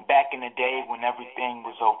 Back in the day when everything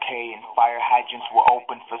was okay and fire hydrants were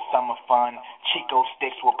open for summer fun, Chico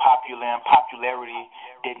sticks were popular and popularity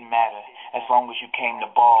didn't matter as long as you came to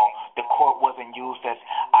ball. The court wasn't used as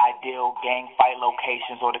ideal gang fight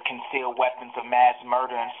locations or to conceal weapons of mass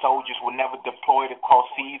murder, and soldiers were never deployed across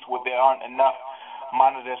seas where there aren't enough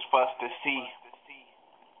monitors for us to see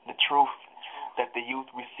the truth that the youth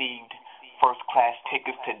received first-class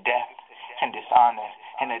tickets to death and dishonor.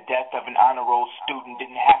 And the death of an honor roll student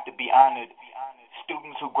didn't have to be honored.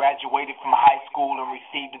 Students who graduated from high school and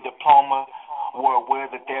received a diploma were aware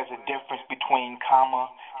that there's a difference between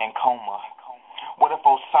comma and coma. What if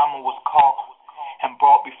Osama was caught and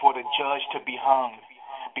brought before the judge to be hung,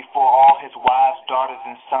 before all his wives, daughters,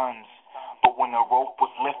 and sons? But when the rope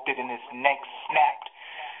was lifted and his neck snapped,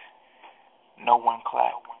 no one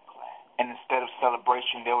clapped. And instead of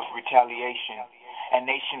celebration, there was retaliation. And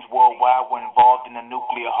nations worldwide were involved in the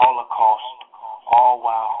nuclear holocaust, all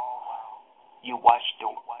while you watched the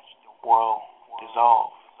world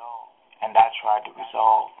dissolve, and I tried to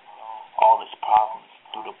resolve all its problems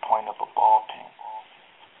through the point of a ball pen.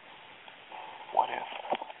 What if?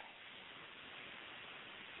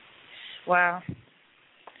 Wow.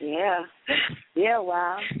 Yeah. Yeah,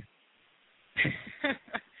 wow.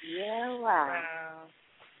 Yeah, wow. Wow.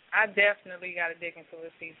 I definitely got to dig into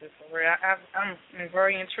his pieces for real. I'm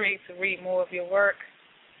very intrigued to read more of your work.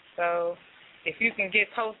 So if you can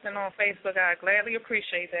get posting on Facebook, I'd gladly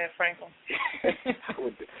appreciate that, Franklin.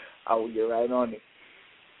 I will get right on it.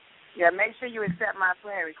 Yeah, make sure you accept my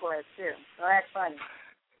friend request too. So that's funny.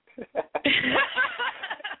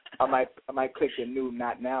 I might click the new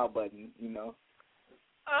not now button, you know.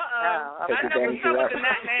 I never come with the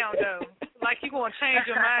not now though. Like you gonna change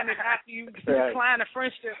your mind after you decline a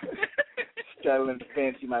friendship. Straddling the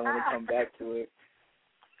fence, you might want to come back to it.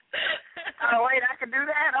 Oh wait, I can do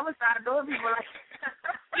that. I'm gonna start doing people like.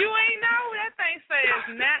 You ain't know that thing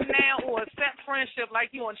says not now or accept friendship. Like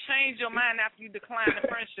you gonna change your mind after you decline the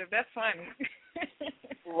friendship. That's funny.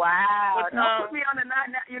 Wow. Don't put me on the not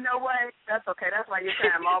now. You know what? That's okay. That's why your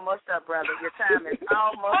time almost up, brother. Your time is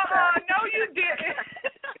almost up. No, you didn't.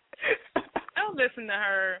 Don't listen to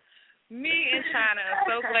her. Me and China are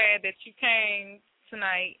so glad that you came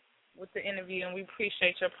tonight with the interview, and we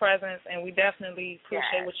appreciate your presence, and we definitely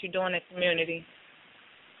appreciate what you're doing in the community.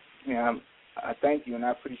 Yeah, I thank you, and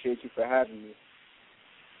I appreciate you for having me.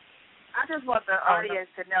 I just want the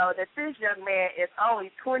audience to know that this young man is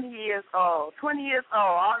only 20 years old. 20 years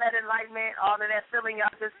old. All that enlightenment, all of that feeling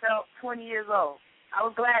y'all just felt, 20 years old. I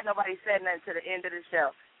was glad nobody said nothing to the end of the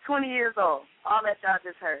show. 20 years old. All that y'all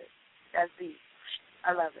just heard. That's deep.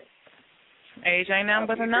 I love it. Age ain't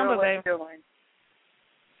nothing but a number, baby.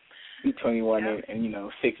 Be 21 in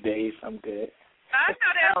 6 days. I'm good. I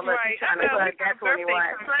know that's right. I know that 21.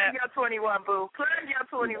 Plug your 21, boo. Plug your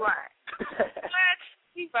 21. What?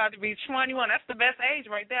 He's about to be 21. That's the best age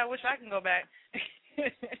right there. I wish I can go back.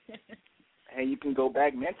 Hey, you can go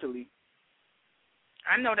back mentally.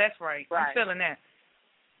 I know that's right. I'm feeling that.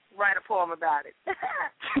 Write a poem about it.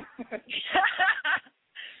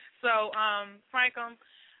 So, Frankum,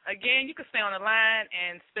 again, you can stay on the line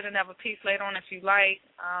and spit another piece later on if you like.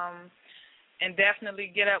 And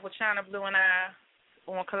definitely get up with China Blue and I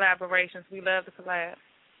on collaborations. We love to collab.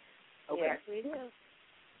 Okay. Yes, we do.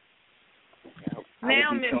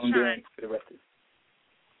 Now, Miss China.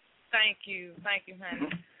 Thank you, honey.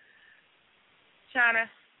 China,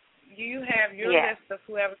 you have your list of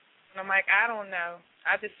whoever's on the mic. I don't know.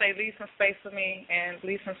 I just say leave some space for me and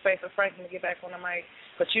leave some space for Franklin to get back on the mic.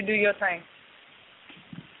 But you do your thing.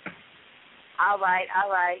 All right.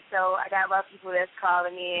 So I got my people that's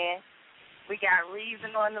calling in. We got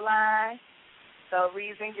Reason on the line. So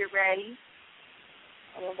Reason, get ready.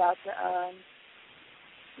 I'm about to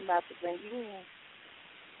bring you in.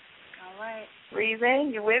 All right. Reason,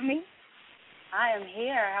 you with me? I am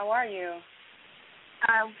here. How are you?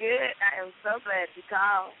 I'm good. I am so glad you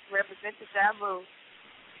called. Represent the Shabu.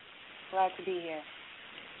 Glad to be here.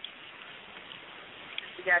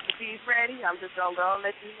 You got your piece ready? I'm just going to go and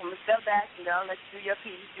let you, I'm going to step back and go and let you do your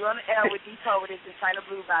piece. You're on the L with D Poetess and China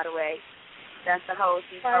Blue, by the way. That's the host,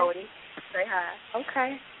 D Poetess. Say hi.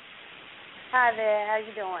 Okay. Hi there. How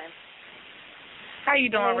you doing? How you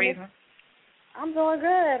doing, Reason? I'm doing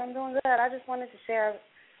good. I just wanted to share a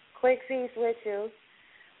quick piece with you.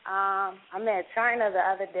 I met China the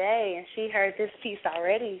other day, and she heard this piece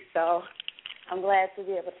already, so I'm glad to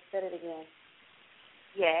be able to spit it again.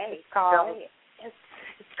 Yay. It's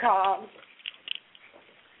called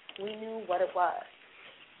We Knew What It Was.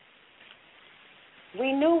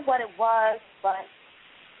 We knew what it was, but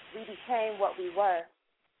we became what we were.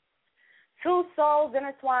 Two souls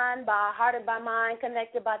intertwined by heart and by mind,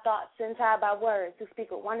 connected by thoughts and tied by words, who speak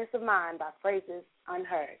with oneness of mind by phrases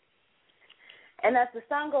unheard. And as the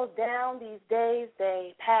sun goes down, these days,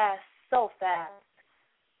 they pass so fast.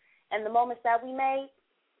 And the moments that we made,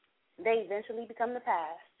 they eventually become the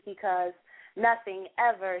past, because nothing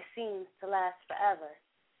ever seems to last forever.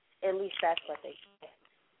 At least that's what they say.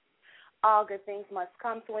 All good things must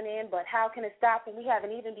come to an end, but how can it stop when we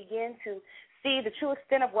haven't even begun to see the true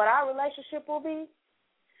extent of what our relationship will be?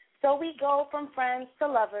 So we go from friends to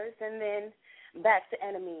lovers and then back to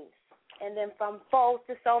enemies. And then from foes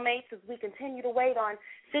to soulmates as we continue to wait on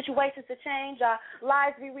situations to change, our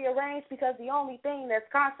lives be rearranged, because the only thing that's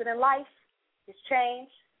constant in life is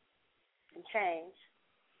change and change.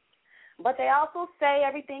 But they also say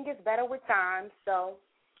everything gets better with time, so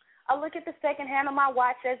I look at the second hand on my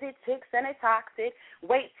watch as it ticks and it talks. It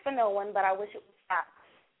waits for no one, but I wish it would stop.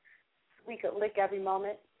 We could lick every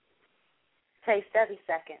moment, taste every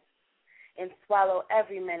second, and swallow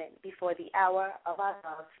every minute before the hour of our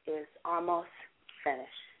love is almost finished.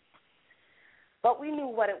 But we knew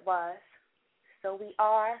what it was, so we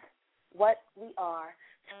are what we are.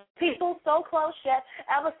 People so close yet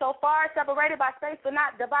ever so far, separated by space but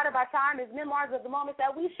not divided by time, as memoirs of the moments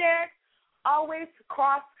that we shared always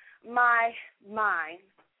cross my mind.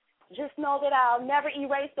 Just know that I'll never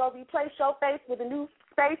erase or replace your face with a new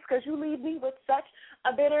space, because you leave me with such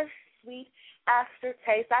a bittersweet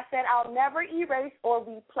aftertaste. I said I'll never erase or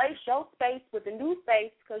replace your space with a new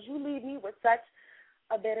face, because you leave me with such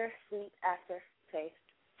a bittersweet aftertaste.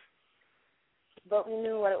 But we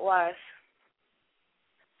knew what it was.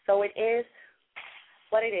 So it is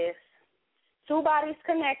what it is. Two bodies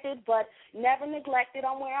connected but never neglected.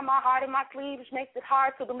 I'm wearing my heart in my sleeve, which makes it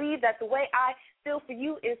hard to believe that the way I feel for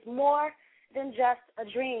you is more than just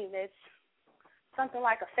a dream. It's something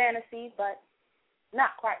like a fantasy, but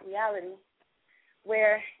not quite reality,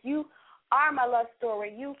 where you are my love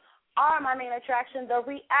story. You are my main attraction, the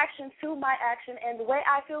reaction to my action, and the way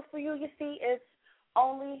I feel for you, you see, is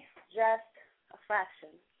only just a fraction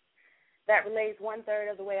that relays 1/3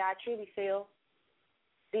 of the way I truly feel.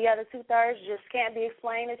 The other 2/3 just can't be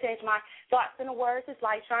explained to change my thoughts into words. It's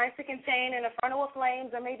like trying to contain an inferno of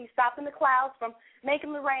flames, or maybe stopping the clouds from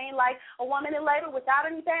making the rain, like a woman in labor without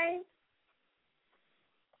any pain.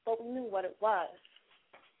 But we knew what it was.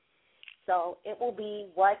 So it will be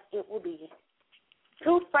what it will be.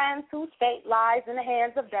 Two friends whose fate lies in the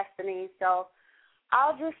hands of destiny. So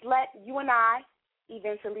I'll just let you and I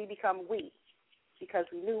eventually become we, because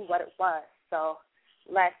we knew what it was. So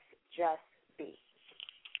let's just be.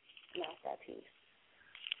 And that's that piece.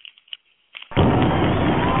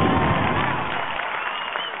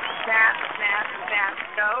 Snap.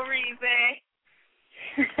 No reason.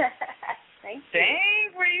 Thank you.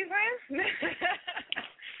 Dang reason.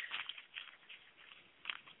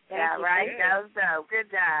 Yeah, right. That was dope. Good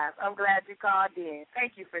job. I'm glad you called in.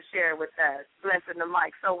 Thank you for sharing with us. Blessing the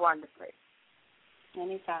mic so wonderfully.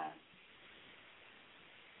 Anytime.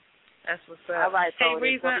 That's what's up. All right, hey, Cody,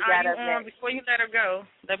 Reason, are you on, before you let her go,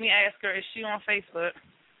 let me ask her, is she on Facebook?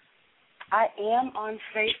 I am on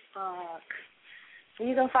Facebook.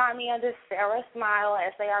 You can find me under Sarah Smile,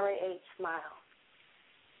 SARAH Smile.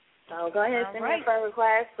 So go ahead and send me a friend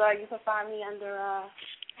request, or you can find me under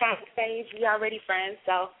front page. We already friends,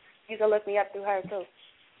 so you can look me up through her, too.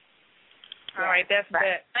 All right, that's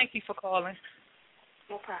that. Thank you for calling.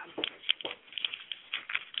 No problem.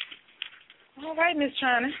 All right, Miss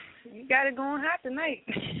China. You got it going hot tonight.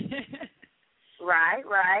 Right.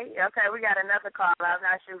 Okay, we got another call. I'm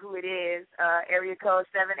not sure who it is. Area code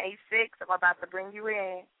 786. I'm about to bring you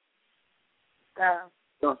in. How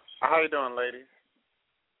you doing, ladies?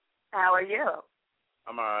 How are you?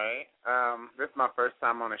 I'm all right. This is my first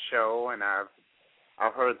time on a show, and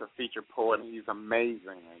I've heard the featured poet, and he's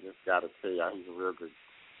amazing. I just got to tell you, he's a real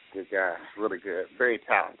good guy. Really good. Very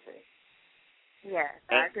talented. Yes,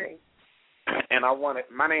 I agree. And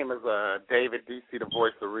my name is David DC, the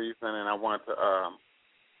voice of reason, and I wanted to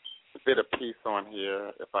spit a piece on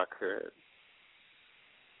here if I could.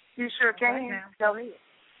 You sure can. Go ahead.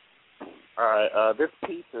 All right. This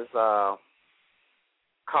piece is called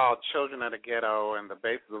Children of the Ghetto, and the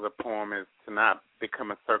basis of the poem is to not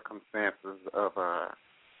become a circumstances of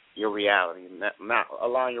your reality, not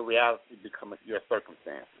allowing your reality to become your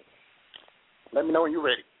circumstances. Let me know when you're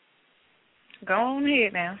ready. Go on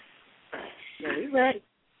ahead now. Yeah, we ready.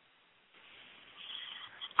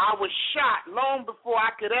 I was shot long before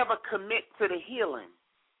I could ever commit to the healing,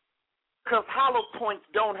 'cause hollow points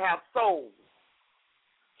don't have souls.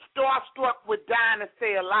 Starstruck with dying to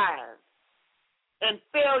stay alive, and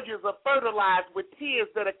failures are fertilized with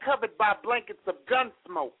tears that are covered by blankets of gun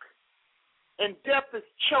smoke, and death is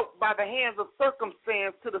choked by the hands of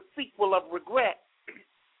circumstance to the sequel of regret.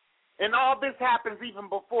 And all this happens even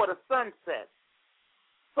before the sun sets.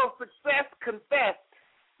 So success confessed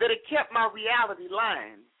that it kept my reality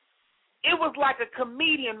lying. It was like a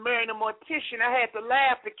comedian marrying a mortician. I had to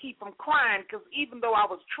laugh to keep from crying, because even though I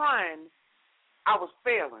was trying, I was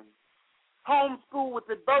failing. Homeschooled with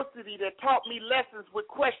adversity that taught me lessons with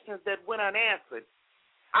questions that went unanswered.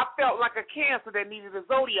 I felt like a cancer that needed a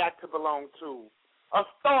zodiac to belong to, a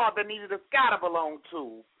star that needed a sky to belong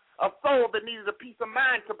to, a soul that needed a peace of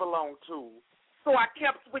mind to belong to. So I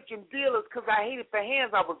kept switching dealers because I hated the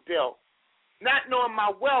hands I was dealt, not knowing my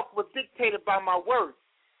wealth was dictated by my worth.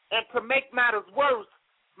 And to make matters worse,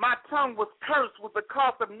 my tongue was cursed with the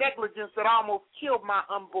cost of negligence that almost killed my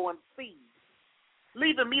unborn seed,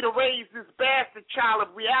 leaving me to raise this bastard child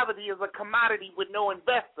of reality as a commodity with no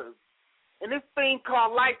investors. And this thing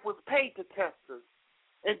called life was paid to testers.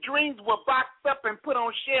 And dreams were boxed up and put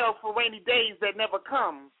on shelves for rainy days that never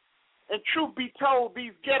come. And truth be told,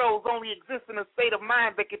 these ghettos only exist in a state of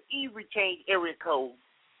mind that could easily change area codes.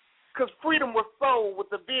 Because freedom was sold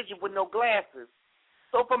with a vision with no glasses.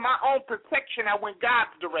 So for my own protection, I went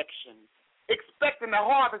God's direction, expecting a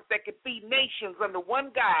harvest that could feed nations under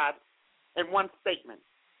one God and one statement.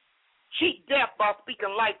 Cheat death by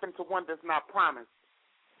speaking life into one that's not promised.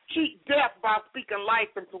 Cheat death by speaking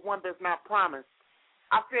life into one that's not promised.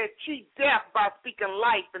 I said cheat death by speaking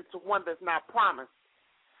life into one that's not promised.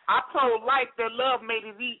 I told life that love made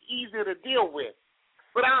it easier to deal with.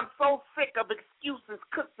 But I'm so sick of excuses,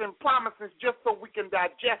 cooks, and promises just so we can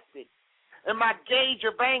digest it. And my gauge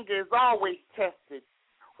of anger is always tested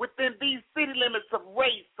within these city limits of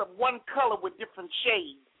race, of one color with different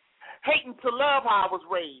shades. Hating to love how I was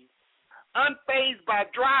raised. Unfazed by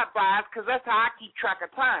drive-bys, because that's how I keep track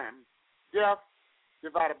of time. Death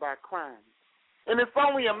divided by crime. And it's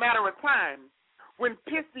only a matter of time when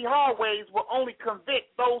pissy hallways will only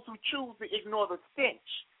convict those who choose to ignore the stench.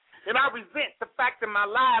 And I resent the fact that my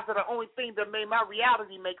lies are the only thing that made my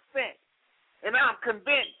reality make sense. And I'm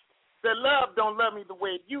convinced that love don't love me the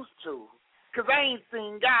way it used to, because I ain't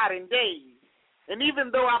seen God in days. And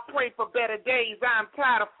even though I pray for better days, I'm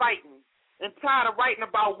tired of fighting and tired of writing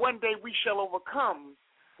about one day we shall overcome,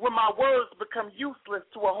 when my words become useless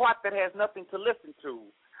to a heart that has nothing to listen to.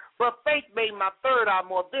 But faith made my third eye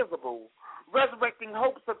more visible, resurrecting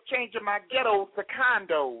hopes of changing my ghettos to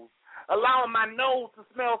condos, allowing my nose to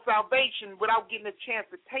smell salvation without getting a chance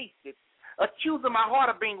to taste it, accusing my heart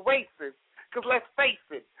of being racist, because let's face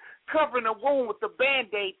it, covering a wound with a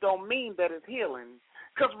Band-Aid don't mean that it's healing,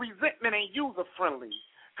 because resentment ain't user-friendly,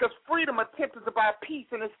 because freedom attempted to buy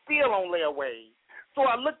peace and it's still on layaway. So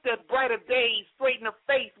I looked at brighter days straight in the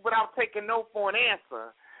face without taking no for an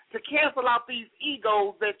answer, to cancel out these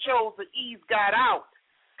egos that chose to ease God out.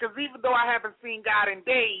 Because even though I haven't seen God in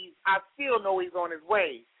days, I still know he's on his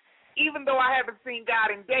way. Even though I haven't seen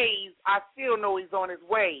God in days, I still know he's on his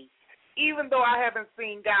way. Even though I haven't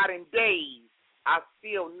seen God in days, I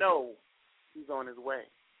still know he's on his way.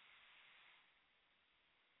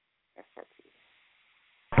 That's it.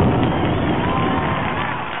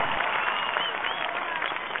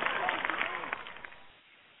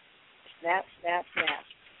 Snap, snap, snap.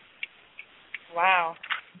 Wow.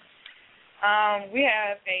 We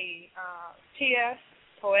have a TS,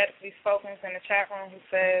 Poetically Spoken, in the chat room who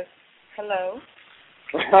says, hello.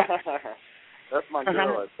 That's my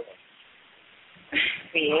girl.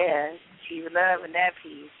 Yeah, she's loving that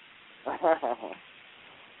piece.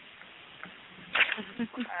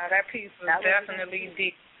 That piece was definitely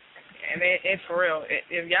deep. And it's for real.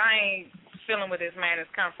 If y'all ain't feeling where this man has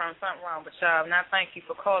come from, something wrong with y'all. And I thank you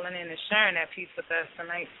for calling in and sharing that piece with us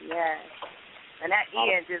tonight. Yes. And that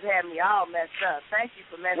Ian just had me all messed up. Thank you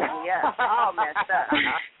for messing me up. All messed up.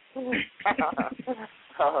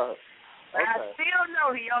 But I still know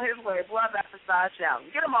he on his way. Boy, I'm about to start shouting.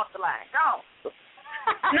 Get him off the line. Go.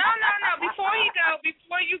 No. Before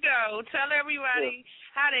you go, tell everybody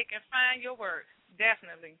how they can find your work.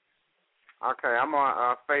 Definitely. Okay, I'm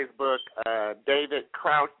on Facebook, David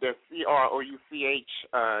Crouch, that's CROUCH,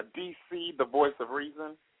 DC, the Voice of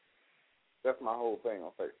Reason. That's my whole thing on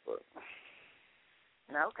Facebook.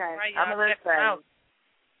 Okay, right, I'm going to listen.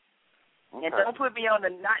 Okay. And don't put me on the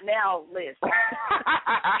not now list. I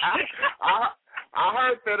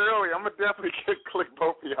heard that earlier. I'm going to definitely click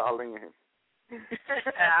both of y'all in.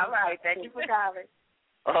 All right, thank you for calling.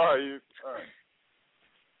 All right.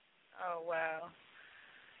 Oh, wow.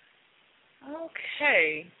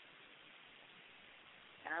 Okay.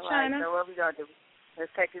 All right, China. so what we going to do?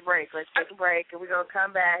 Let's take a break. And we're going to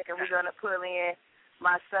come back, and we're going to pull in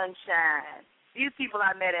my sunshine. These people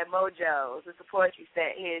I met at Mojo's. It's a poetry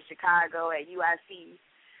set here in Chicago at UIC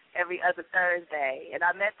every other Thursday. And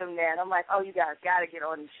I met them there, and I'm like, oh, you guys got to get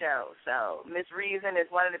on the show. So Miss Reason is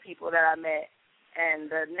one of the people that I met, and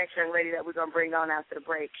the next young lady that we're going to bring on after the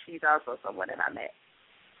break, she's also someone that I met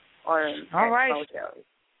All right. Mojo's.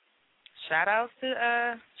 Shout outs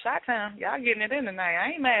to Chi-Town. Y'all getting it in tonight.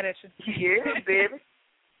 I ain't mad at you. Yeah, baby.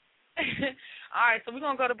 All right, so we're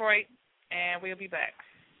going to go to break, and we'll be back.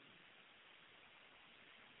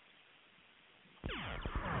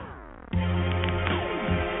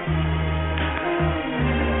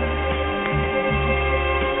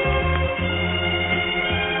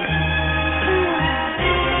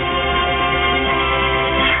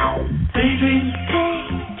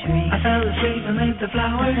 I fell asleep beneath the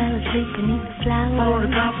flowers for a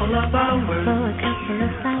couple of hours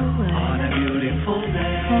on a beautiful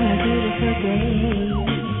day.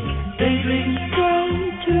 Daydream,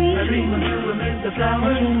 I dream of you amid the flowers.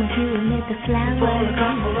 I dream of you amid the flowers. For a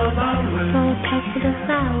couple of hours. For a couple of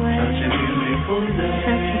hours. Such a beautiful day.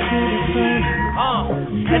 Such a beautiful day.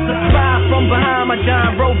 As a spy from behind my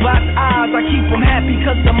giant robot's eyes, I keep him happy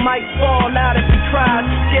cause I might fall out if he cries.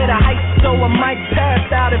 Scared of heights so I might pass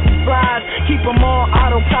out if he flies. Keep him on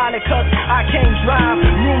autopilot cause I can't drive.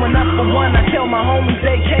 Room enough for one, I tell my homies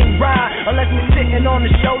they can't ride. Unless me sitting on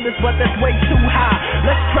the shoulders, but that's way too high.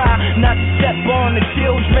 Let's try not to step on the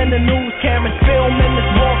children. The news cameras filming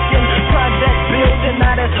this walking project building.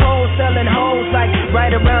 Now there's hoes selling hoes like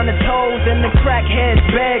right around the toes. And the crackheads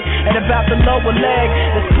beg at about the lower leg.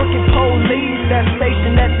 There's crooked police that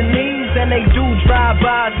station at the knees. And they do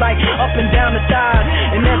drive-bys like up and down the thighs.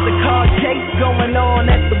 And there's a car chase going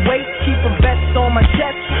on at the waist. Keep a vest on my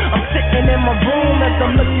chest. I'm sitting in my room as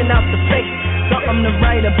I'm looking out the face. Something to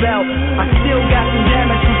write about. I still got some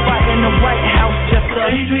damage from fighting the White House. Just a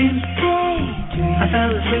daydream. I fell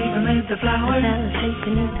asleep amid the flowers.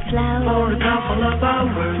 For a couple of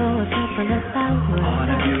hours. On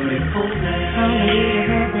a beautiful day.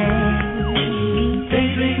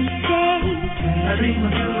 Daydream. I dream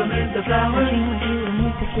of you amid the flowers.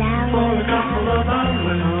 For a couple of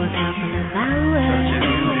hours. Such a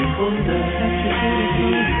beautiful day.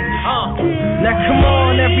 Now come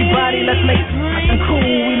on everybody, let's make something cool.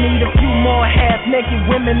 We need a few more half-naked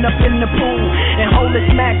women up in the pool. And hold a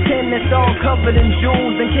smack 10 that's all covered in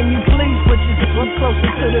jewels. And can you please put your foot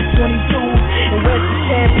closer to the 22? And where's the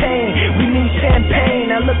champagne? We need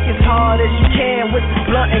champagne. Now look as hard as you can with the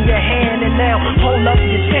blunt in your hand. And now hold up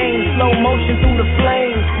your chain, slow motion through the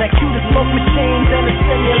flames. Now cue the smoke machines and the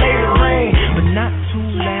simulated rain. But not too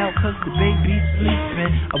loud cause the baby's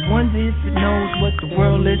sleeping. I wonder if it knows what the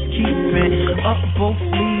world is keeping. Up both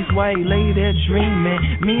sleeves while he lay there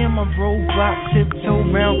dreaming. Me and my robot tiptoe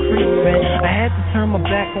round creeping. I had to turn my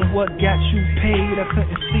back on what got you paid. I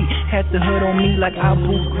couldn't see, had the hood on me like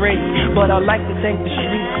Abu Ghraib. But I like to thank the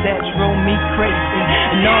streets that drove me crazy.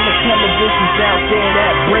 And all the televisions out there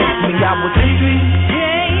that break me. I was daydreaming.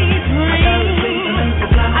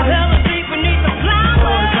 I fell asleep beneath the flowers.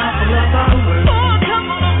 For a couple of hours.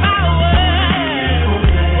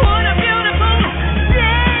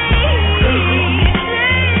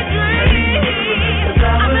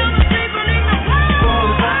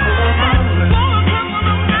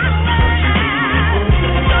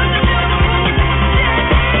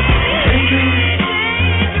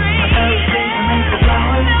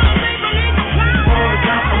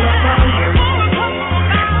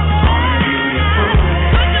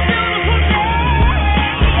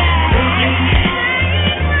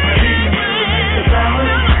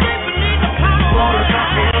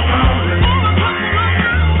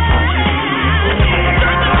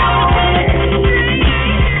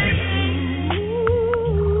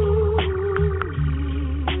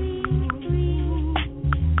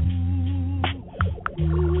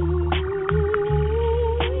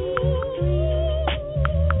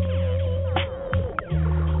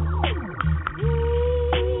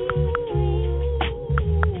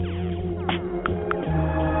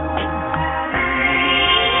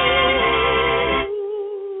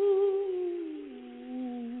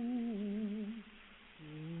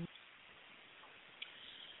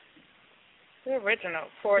 Original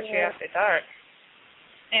Poetry After Dark.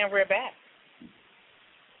 And we're back.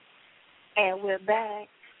 And we're back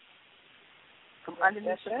from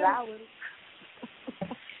underneath the flowers.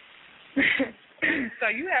 So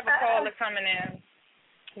you have a caller coming in.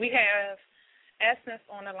 We have Essence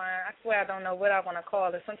on the line. I swear I don't know what I want to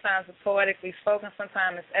call it. Sometimes it's poetically spoken,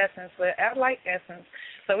 sometimes it's Essence, but I like Essence.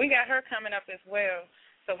 So we got her coming up as well.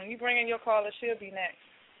 So when you bring in your caller, she'll be next.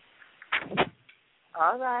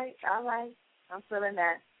 All right. I'm feeling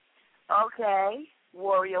that. Okay,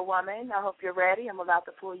 Warrior Woman, I hope you're ready. I'm about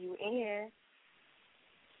to pull you in.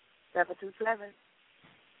 727.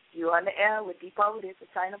 You're on the air with Depoted for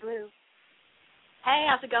China Blue. Hey,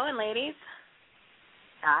 how's it going, ladies?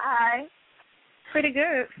 Hi. Pretty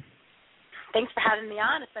good. Thanks for having me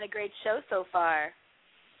on. It's been a great show so far.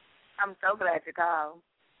 I'm so glad you called.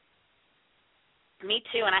 Me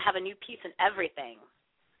too, and I have a new piece in everything.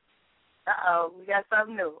 We got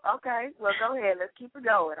something new. Okay, well, go ahead. Let's keep it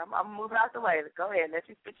going. I'm moving out the way. Go ahead. Let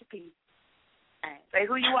you spit your piece. All right. Say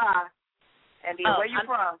who you are and then where you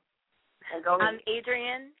from. And go ahead. I'm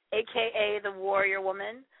Adrienne, a.k.a. the Warrior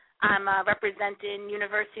Woman. I'm representing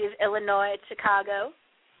University of Illinois at Chicago.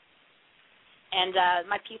 And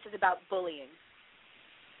my piece is about bullying.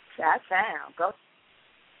 That sound. Go.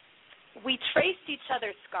 We traced each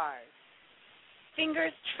other's scars,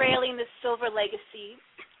 fingers trailing the silver legacy,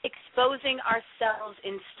 exposing ourselves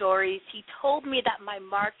in stories. He told me that my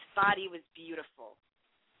marked body was beautiful.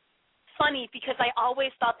 funny because I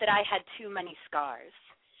always thought that I had too many scars.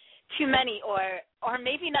 Too many, or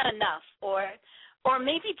maybe not enough, or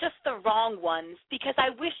maybe just the wrong ones, because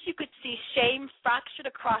I wish you could see shame fractured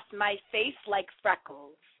across my face like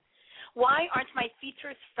freckles. Why aren't my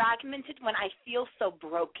features fragmented when I feel so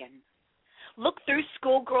broken? Look through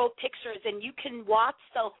schoolgirl pictures and you can watch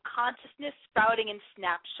self-consciousness sprouting in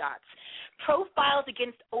snapshots. Profiles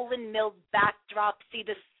against Olin Mills' backdrop see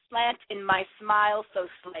the slant in my smile so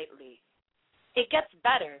slightly. It gets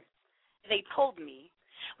better, they told me.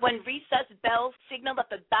 When recess bells signal that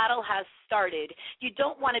the battle has started, you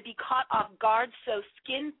don't want to be caught off guard, so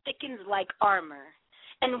skin thickens like armor.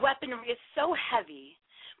 And weaponry is so heavy,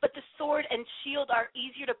 but the sword and shield are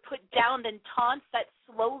easier to put down than taunts that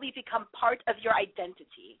slowly become part of your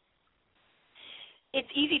identity. It's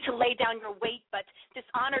easy to lay down your weight, but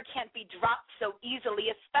dishonor can't be dropped so easily,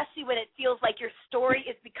 especially when it feels like your story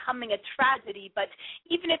is becoming a tragedy. But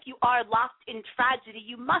even if you are lost in tragedy,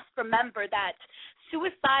 you must remember that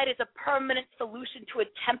suicide is a permanent solution to a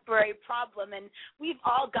temporary problem, and we've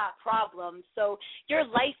all got problems. So your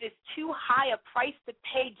life is too high a price to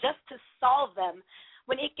pay just to solve them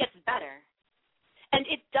when it gets better. And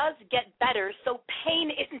it does get better, so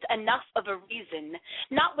pain isn't enough of a reason.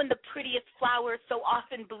 Not when the prettiest flowers so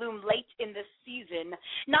often bloom late in the season.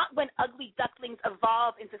 Not when ugly ducklings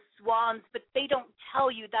evolve into swans, but they don't tell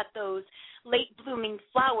you that those late-blooming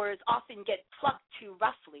flowers often get plucked too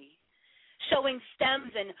roughly. Showing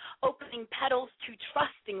stems and opening petals too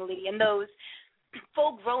trustingly, and those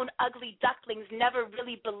full-grown ugly ducklings never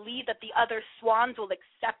really believe that the other swans will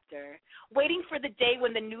accept her, waiting for the day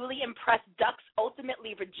when the newly impressed ducks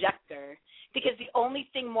ultimately reject her, because the only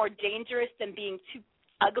thing more dangerous than being too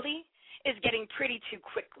ugly is getting pretty too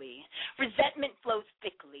quickly. Resentment flows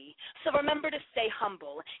thickly, so remember to stay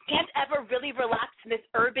humble. Can't ever really relax in this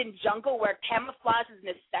urban jungle where camouflage is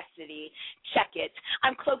necessity. Check it.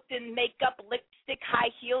 I'm cloaked in makeup, lipstick,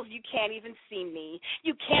 high heels. You can't even see me.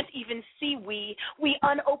 You can't even see we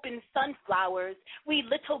unopened sunflowers, we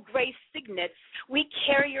little gray cygnets, we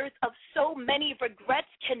carriers of so many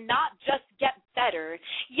regrets cannot just get better.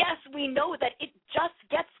 Yes, we know that it just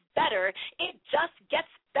gets better. It just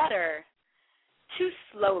gets better. Too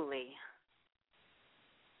slowly.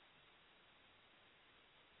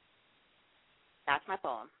 That's my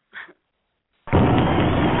poem.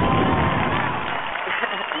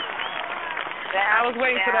 I was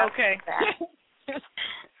waiting for the okay.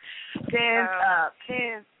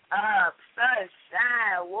 Pins up,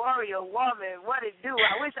 sunshine, warrior woman, what it do?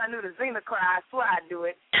 I wish I knew the Xena cry. I swear I'd do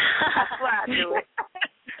it.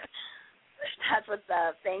 That's what's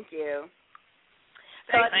up. Thank you.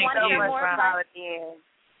 So Thank if you want to hear more about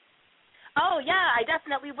Oh, yeah, I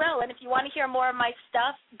definitely will. And if you want to hear more of my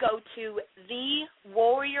stuff, go to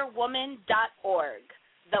thewarriorwoman.org.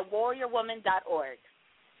 Thewarriorwoman.org.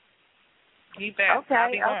 You bet.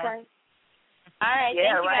 Okay. All right, yeah, thank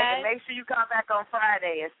you, right. guys. And make sure you come back on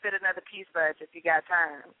Friday and spit another piece for us if you got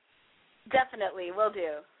time. Definitely, will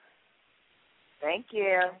do. Thank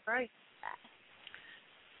you. Right.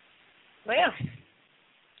 Well,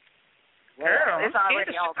 girl, it's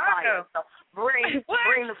already on fire. So bring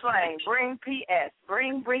the flame. Bring PS.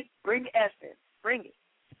 Bring essence. Bring it.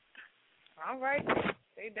 All right.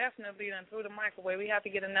 They definitely done threw the microwave. We have to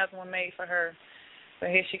get another one made for her. So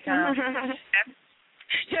here she comes.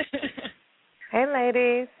 Hey,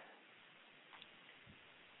 ladies.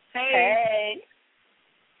 Hey.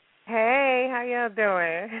 Hey, how y'all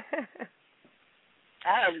doing?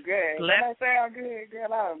 I'm good. When I say I'm good,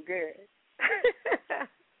 girl, I'm good.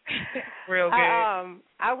 Real good.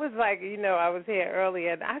 I was like, I was here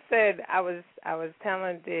earlier, and I said I was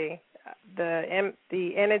telling the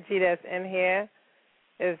energy that's in here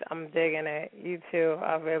is I'm digging it. You two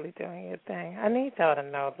are really doing your thing. I need y'all to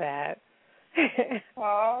know that.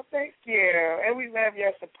 Oh, thank you. And we love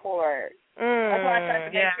your support. That's why I tried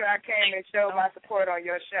to make sure I came and showed my support on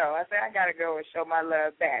your show. I said, I got to go and show my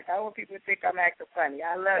love back. I don't want people to think I'm acting funny.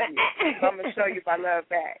 I love you. So I'm going to show you my love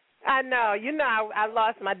back. I know. I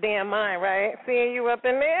lost my damn mind, right? Seeing you up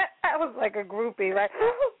in there, I was like a groupie, like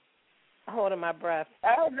holding my breath.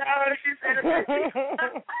 Oh, no, she said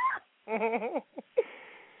it.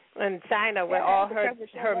 In China, with all her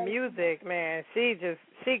music, man, she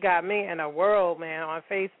got me in a whirl, man, on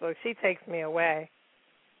Facebook. She takes me away.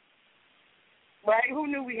 Right? Who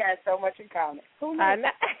knew we had so much in common? Who knew? I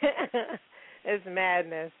know. It's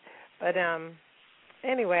madness. But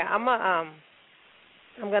anyway, I'm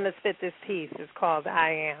gonna spit this piece. It's called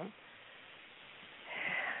I Am.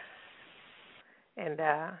 And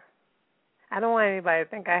I don't want anybody to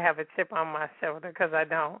think I have a chip on my shoulder, because I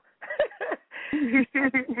don't.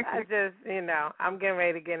 I just, I'm getting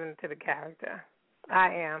ready to get into the character.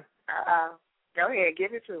 I am. Go ahead,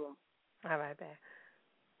 give it to him. All right, there.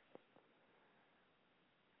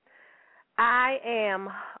 I am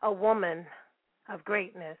a woman of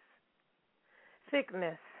greatness,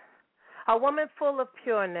 thickness, a woman full of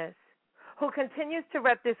pureness who continues to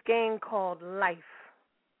rep this game called life.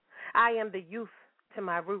 I am the youth to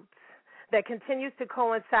my roots that continues to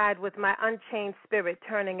coincide with my unchained spirit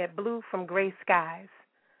turning it blue from gray skies.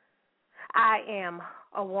 I am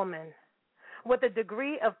a woman with a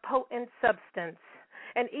degree of potent substance,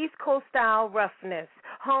 an East Coast style roughness,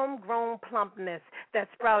 homegrown plumpness that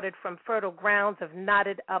sprouted from fertile grounds of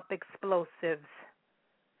knotted up explosives.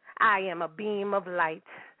 I am a beam of light,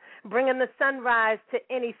 bringing the sunrise to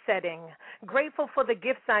any setting, grateful for the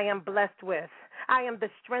gifts I am blessed with. I am the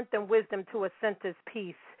strength and wisdom to a center's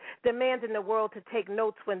peace, demanding the world to take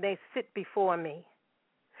notes when they sit before me.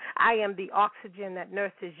 I am the oxygen that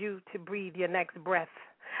nurses you to breathe your next breath.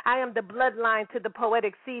 I am the bloodline to the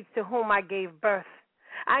poetic seeds to whom I gave birth.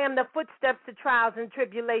 I am the footsteps to trials and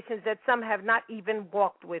tribulations that some have not even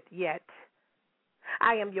walked with yet.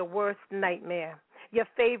 I am your worst nightmare, your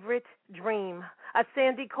favorite dream, a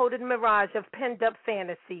sandy-coated mirage of penned-up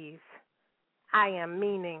fantasies. I am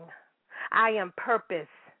meaning. I am purpose.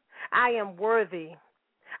 I am worthy.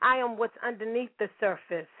 I am what's underneath the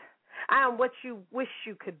surface. I am what you wish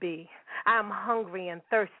you could be. I am hungry and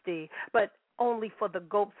thirsty, but only for the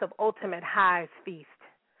gulps of ultimate highs feast.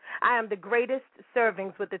 I am the greatest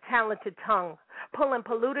servings with a talented tongue, pulling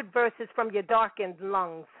polluted verses from your darkened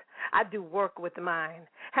lungs. I do work with mine,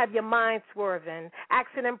 have your mind swerving,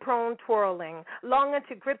 accident-prone twirling, longing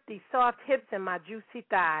to grip these soft hips and my juicy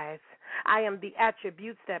thighs. I am the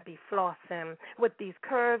attributes that be flossing, with these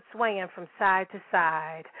curves swaying from side to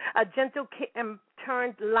side. A gentle kitten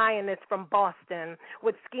turned lioness from Boston,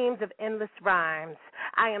 with schemes of endless rhymes.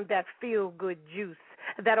 I am that feel-good juice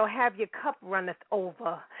that'll have your cup runneth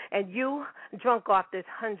over, and you drunk off this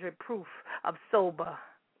 100 proof of sober.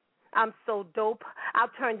 I'm so dope, I'll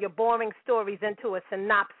turn your boring stories into a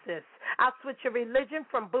synopsis. I'll switch your religion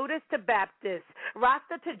from Buddhist to Baptist,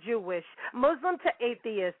 Rasta to Jewish, Muslim to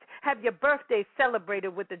atheist, have your birthday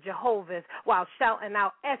celebrated with the Jehovah's while shouting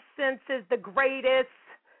out essence is the greatest.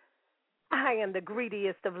 I am the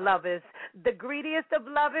greediest of lovers. The greediest of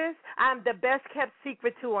lovers, I am the best kept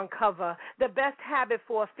secret to uncover, the best habit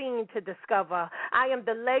for a fiend to discover. I am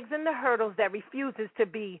the legs and the hurdles that refuses to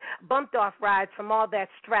be bumped off rides from all that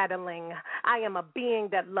straddling. I am a being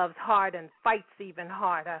that loves hard and fights even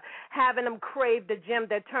harder, having them crave the gem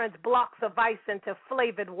that turns blocks of ice into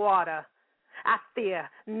flavored water. I fear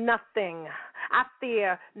nothing. I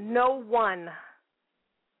fear no one.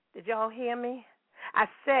 Did y'all hear me? I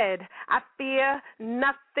said, I fear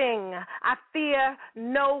nothing. I fear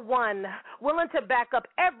no one. Willing to back up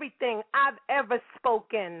everything I've ever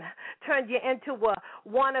spoken. Turn you into a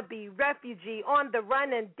wannabe refugee on the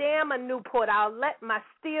run, and damn a Newport, I'll let my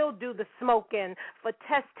steel do the smoking for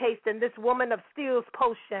test tasting this woman of steel's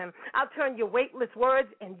potion. I'll turn your weightless words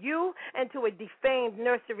and you into a defamed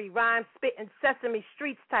nursery rhyme spitting Sesame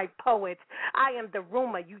Streets type poet. I am the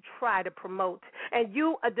rumor you try to promote, and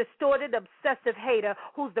you a distorted, obsessive hater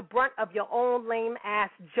who's the brunt of your own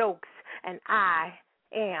lame-ass jokes. And I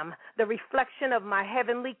am the reflection of my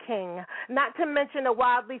heavenly king, not to mention a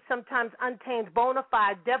wildly, sometimes untamed, bona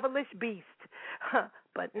fide, devilish beast.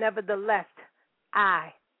 But nevertheless,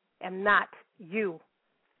 I am not you.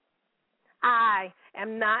 I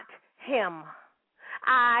am not him.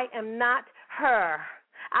 I am not her.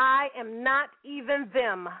 I am not even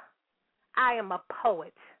them. I am a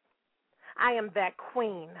poet. I am that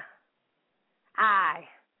queen. I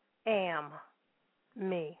am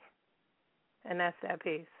me. And that's that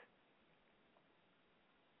piece.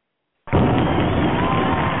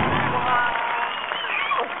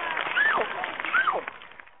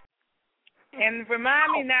 And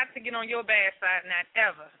remind me not to get on your bad side, not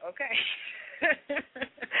ever, okay?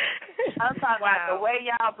 I'm talking about the way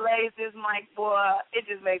y'all blaze this mic, boy, it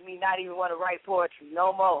just makes me not even want to write poetry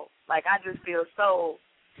no more. Like, I just feel so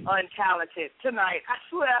untalented tonight, I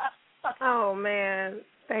swear. Oh, man.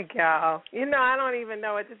 Thank y'all. You know, I don't even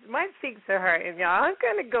know it. My cheeks are hurting, y'all. I'm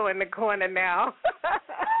going to go in the corner now.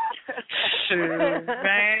 Shoot,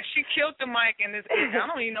 man. She killed the mic in this. I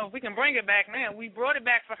don't even know if we can bring it back now. We brought it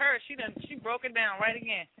back for her. She broke it down right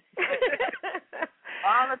again.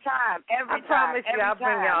 All the time. Every time. I promise you, I'll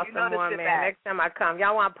bring y'all some more, man. Back. Next time I come.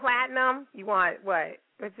 Y'all want platinum? You want what?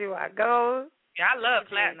 What you want? Gold? Yeah, I love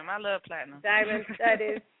platinum. I love platinum. Diamond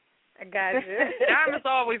studded. I got you. Diamonds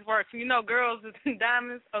always work. You know, girls with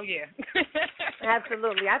diamonds. Oh yeah.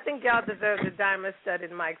 Absolutely. I think y'all deserve the diamond-studded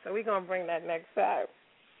mic, so we're gonna bring that next time.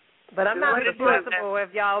 But I'm not responsible if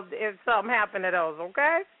something happened to those.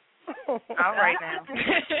 Okay. All right now.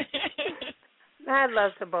 Mad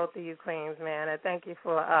love to both of you queens, man, and thank you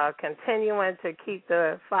for continuing to keep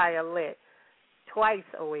the fire lit twice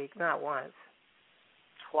a week, not once.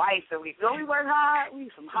 Twice a week. Don't we work hard? We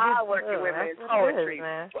some hard-working women in poetry.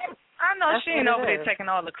 Man. I know That's she ain't over it there taking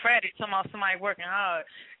all the credit. Talking about somebody working hard.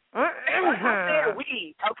 I said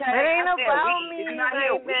we, okay? It ain't I said about we. me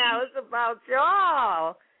right now. It's about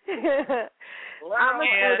y'all. I'm a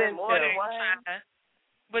student too.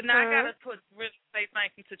 But now I gotta really say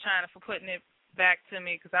thank you to China for putting it back to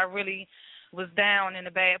me, because I really was down in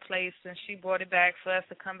a bad place, and she brought it back for us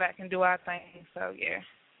to come back and do our thing. So yeah.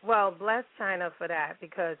 Well, bless China for that,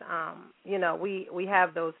 because you know, we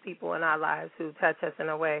have those people in our lives who touch us in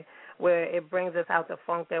a way where it brings us out the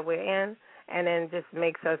funk that we're in, and then just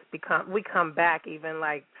makes us we come back even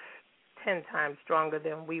like 10 times stronger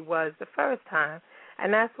than we was the first time.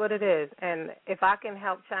 And that's what it is. And if I can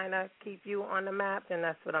help China keep you on the map, then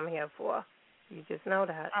that's what I'm here for. You just know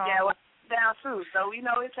that. Yeah, well, down too. So, you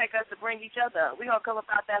know, it take us to bring each other up. We're going to come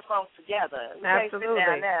about that song together. We Absolutely. can't sit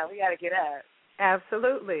down now. We got to get out.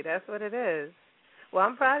 Absolutely. That's what it is. Well,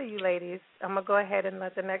 I'm proud of you ladies. I'm going to go ahead and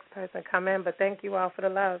let the next person come in, but thank you all for the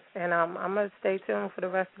love. And I'm going to stay tuned for the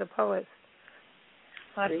rest of the poets.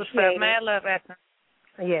 That's what's up. Mad love, Etna.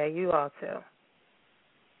 Yeah, you all too.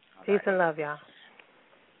 Peace and love, y'all.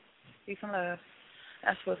 Peace and love.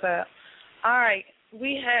 That's what's up. All right.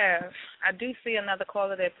 I do see another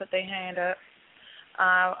caller that put their hand up.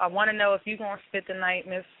 I want to know if you're going to spit tonight,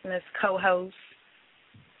 Miss Co-host.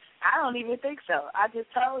 I don't even think so. I just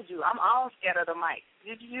told you. I'm all scared of the mic.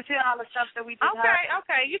 Did you see all the stuff that we did?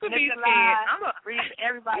 Okay. You can be scared.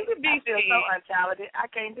 Everybody. You can be scared. So untalented. I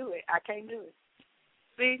can't do it.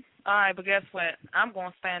 See? All right, but guess what? I'm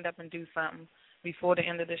going to stand up and do something before the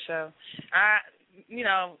end of the show. You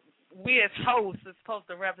know, we as hosts are supposed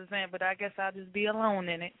to represent, but I guess I'll just be alone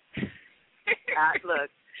in it. Look,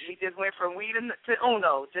 we just went from we to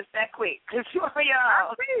uno, just that quick. Cause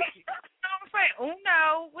y'all. I'm saying,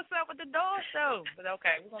 uno, what's up with the door show? But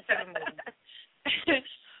okay, we're going to keep it moving.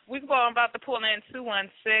 We're going about to pull in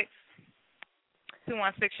 216.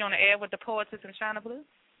 216, you on the air with the Poetess in China Blue?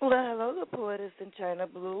 Well, hello, the Poetess in China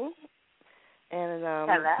Blue. And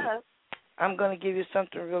hello. I'm going to give you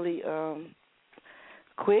something really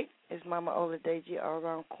quick. It's Mama Oladeji, All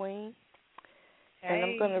Around Queen. Hey. And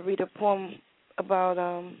I'm going to read a poem about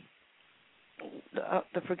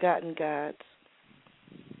the forgotten gods.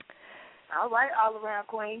 All right, All Around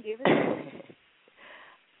Queen, give it.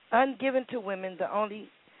 Ungiven to women, the only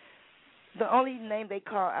name they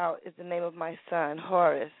call out is the name of my son,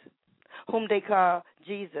 Horace, whom they call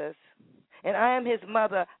Jesus. And I am his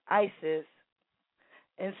mother, Isis.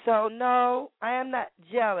 And so, no, I am not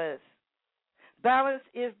jealous. Balance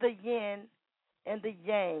is the yin and the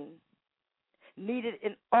yang, needed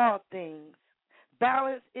in all things.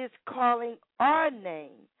 Balance is calling our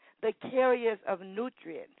name, the carriers of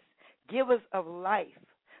nutrients, givers of life,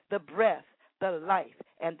 the breath, the life,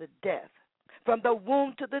 and the death. From the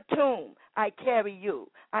womb to the tomb, I carry you.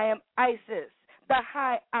 I am Isis, the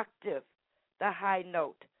high octave, the high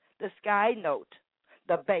note, the sky note,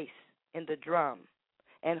 the bass in the drum.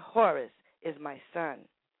 And Horus is my son.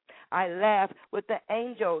 I laugh with the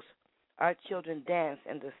angels. Our children dance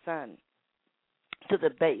in the sun to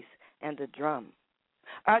the bass and the drum.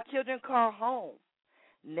 Our children call home,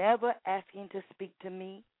 never asking to speak to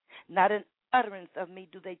me. Not an utterance of me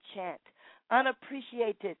do they chant,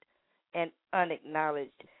 unappreciated and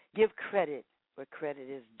unacknowledged. Give credit where credit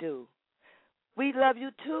is due. We love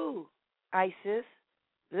you too, Isis,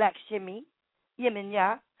 Lakshmi,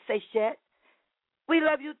 Yeminya, Seychet. We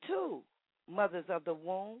love you too, mothers of the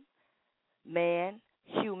womb. Man,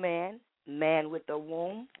 human, man with the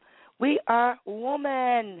womb. We are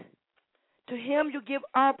woman. To him you give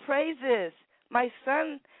all praises. My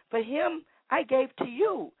son, for him I gave to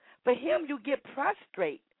you. For him you get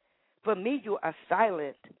prostrate. For me you are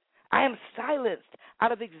silent. I am silenced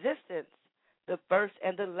out of existence. The first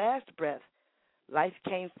and the last breath. Life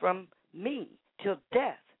came from me till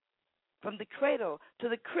death. From the cradle to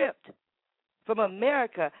the crypt. From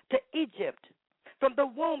America to Egypt. From the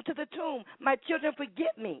womb to the tomb, my children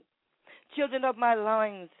forget me. Children of my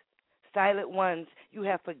loins, silent ones, you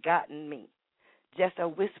have forgotten me. Just a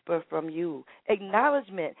whisper from you.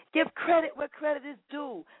 Acknowledgement. Give credit where credit is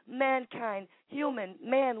due. Mankind, human,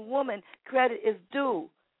 man, woman, credit is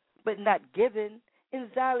due, but not given.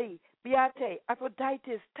 Inzali, Beate,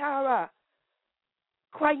 Aphrodite, Tara.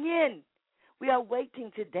 Kwayin, we are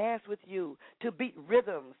waiting to dance with you, to beat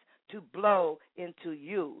rhythms, to blow into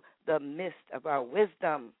you the mist of our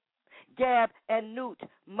wisdom. Gab and Newt,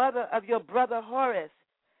 mother of your brother Horace,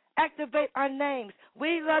 activate our names.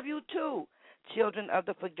 We love you too. Children of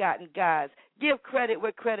the forgotten gods, give credit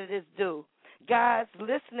where credit is due. Gods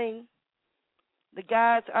listening, the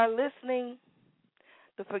gods are listening.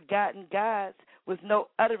 The forgotten gods, with no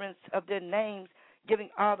utterance of their names, giving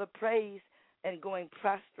all the praise and going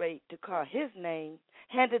prostrate to call his name.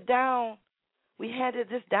 Handed down, we handed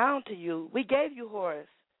this down to you. We gave you Horus.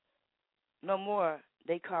 No more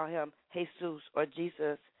they call him Jesus or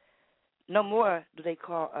Jesus. No more do they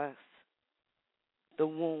call us the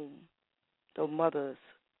womb, the mothers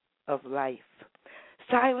of life.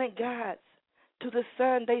 Silent gods, to the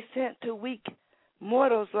sun they sent to weak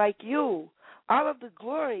mortals like you. All of the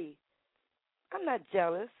glory. I'm not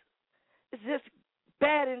jealous. It's just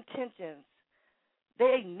bad intentions.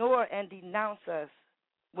 They ignore and denounce us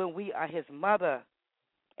when we are his mother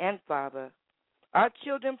and father. Our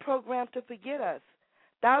children programmed to forget us.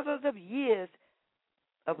 Thousands of years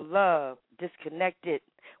of love disconnected.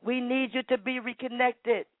 We need you to be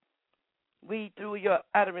reconnected. We, through your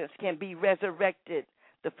utterance, can be resurrected.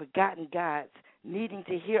 The forgotten gods, needing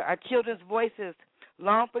to hear our children's voices,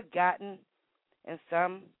 long forgotten, and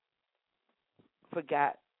some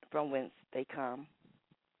forgot from whence they come.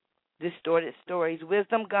 Distorted stories,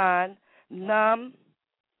 wisdom gone, numb,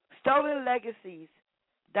 stolen legacies,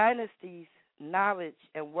 dynasties, knowledge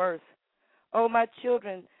and worth. Oh, my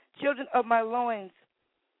children, children of my loins,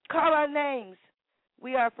 call our names.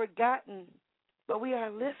 We are forgotten, but we are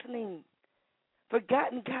listening.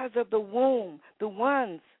 Forgotten gods of the womb, the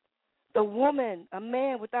ones, the woman. A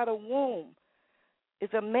man without a womb is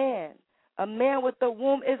a man. A man with a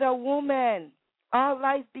womb is a woman. All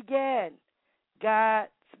life began. Gods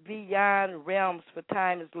beyond realms, for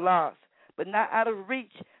time is lost, but not out of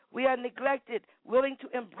reach. We are neglected, willing to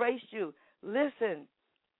embrace you. Listen,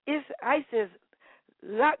 it's Isis,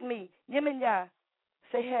 Lakmi, Yemenya,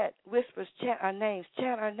 Sehet, whispers, chant our names,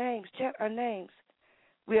 chant our names, chant our names.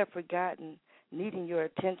 We are forgotten, needing your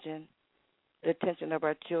attention, the attention of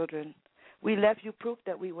our children. We left you proof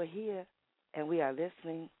that we were here, and we are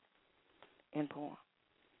listening. In poem.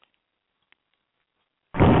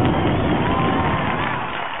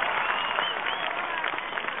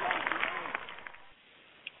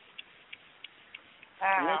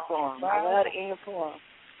 Wow. I love the end poem.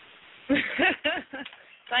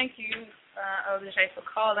 Thank you, OJ, for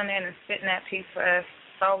calling in and spitting that piece for us.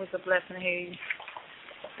 It's always a blessing to hear you.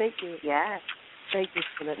 Thank you. Yeah. Thank you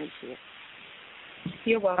for letting me share.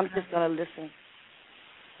 You're welcome. I'm just going to listen.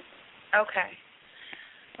 Okay.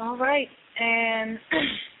 All right. And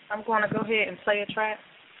I'm going to go ahead and play a track.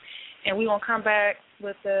 And we're going to come back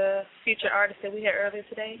with the featured artist that we had earlier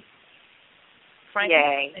today, Frankie.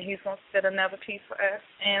 Yay. And he's going to spit another piece for us.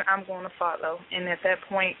 And I'm going to follow. And at that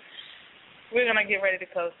point, we're going to get ready to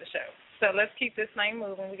close the show. So let's keep this thing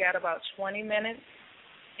moving. We got about 20 minutes.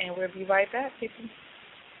 And we'll be right back, people.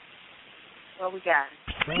 What we got?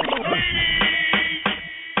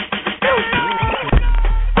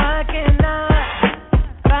 I cannot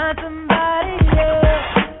find somebody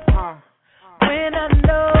else when I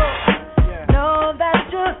know that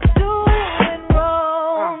you're doing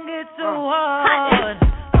wrong. It's so hard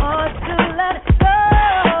to let go.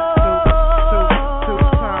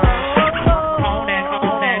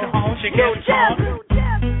 On, she gets on.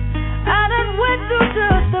 I done went through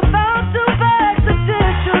just about 2 bags of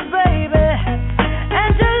tissues, baby, and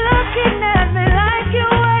you're looking at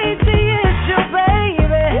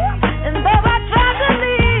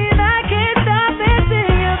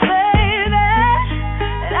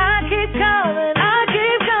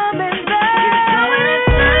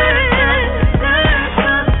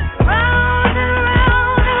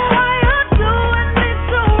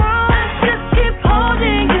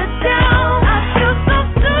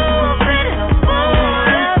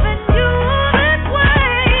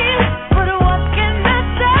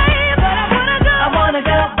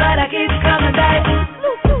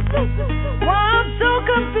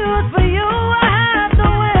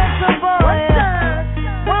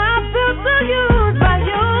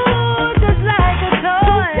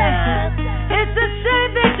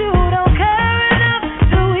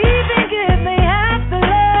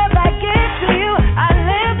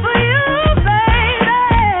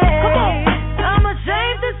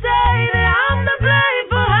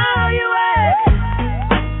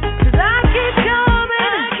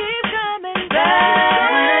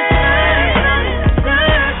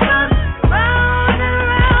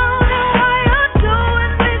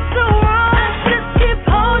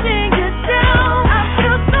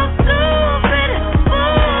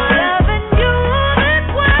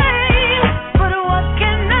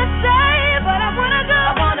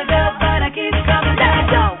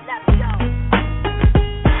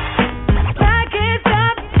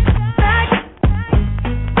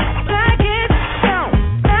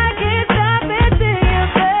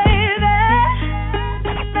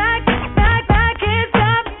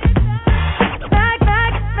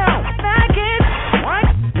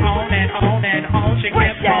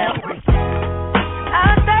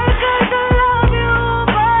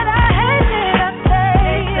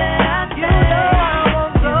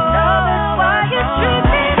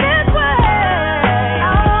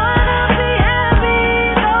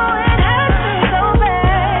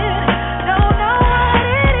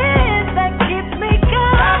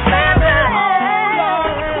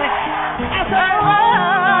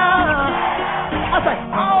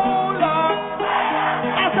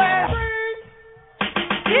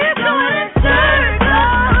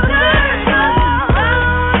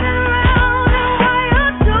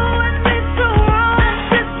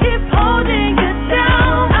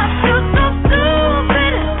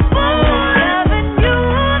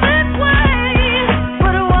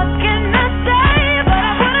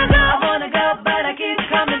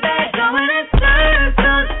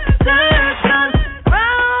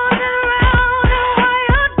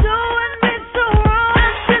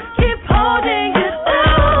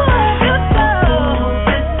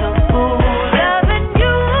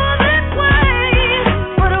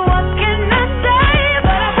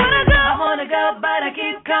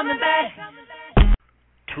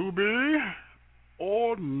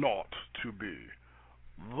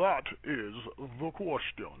That is the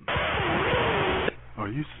question. Are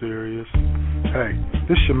you serious? Hey,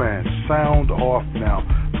 this your man, Sound Off Now.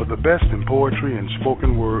 For the best in poetry and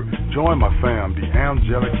spoken word, join my fam, the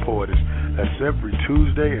Angelic Poetess. That's every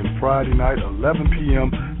Tuesday and Friday night, 11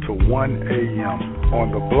 p.m. to 1 a.m.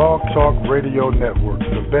 on the Blog Talk Radio Network,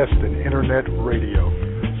 the best in internet radio.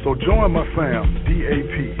 So join my fam,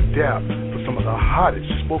 DAP, for some of the hottest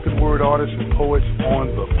spoken word artists and poets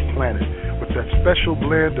on the planet, with that special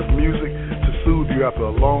blend of music to soothe you after a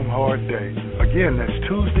long, hard day. Again, that's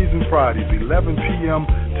Tuesdays and Fridays, 11 p.m.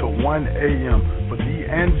 to 1 a.m. for the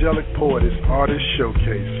Angelic Poetess Artist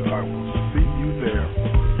Showcase. I will see you there.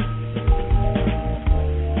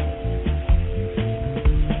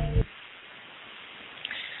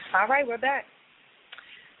 All right, we're back.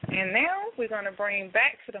 And now we're going to bring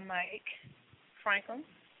back to the mic Franklin.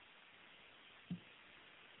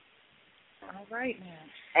 All right, now.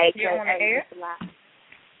 You on the air?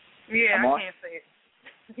 Yeah, I can't say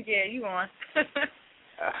it. Yeah, you on.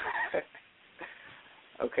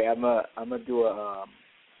 Okay, I'm gonna do a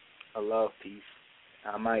love piece.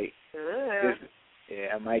 I might.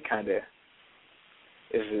 I might kind of.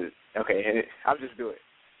 Okay? I'll just do it.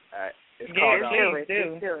 All right. It's called.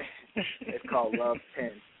 It's called Love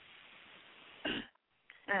 10.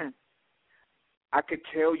 I could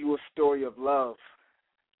tell you a story of love,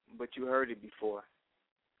 but you heard it before.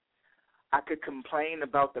 I could complain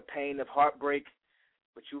about the pain of heartbreak,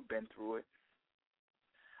 but you've been through it.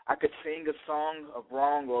 I could sing a song of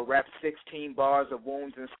wrong or rap 16 bars of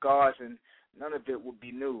wounds and scars, and none of it would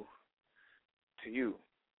be new to you.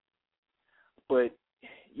 But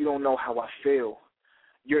you don't know how I feel.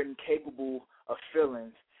 You're incapable of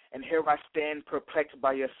feeling. And here I stand perplexed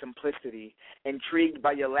by your simplicity, intrigued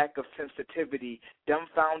by your lack of sensitivity,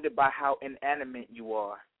 dumbfounded by how inanimate you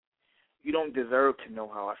are. You don't deserve to know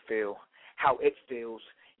how I feel, how it feels,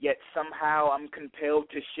 yet somehow I'm compelled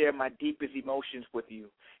to share my deepest emotions with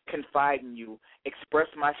you, confide in you, express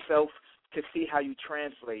myself to see how you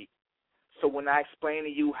translate. So when I explain to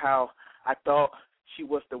you how I thought she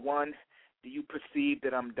was the one, do you perceive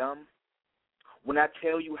that I'm dumb? When I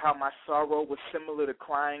tell you how my sorrow was similar to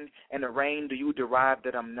crying in the rain, do you derive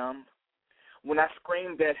that I'm numb? When I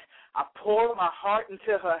scream that I pour my heart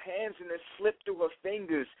into her hands and it slipped through her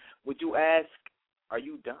fingers, would you ask, are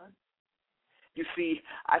you done? You see,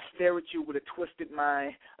 I stare at you with a twisted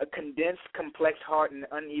mind, a condensed, complex heart and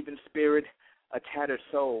uneven spirit, a tattered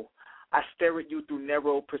soul. I stare at you through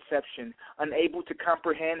narrow perception, unable to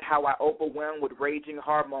comprehend how I overwhelm with raging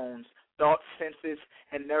hormones, thoughts, senses,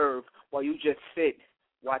 and nerve, while you just sit,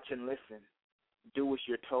 watch and listen. Do as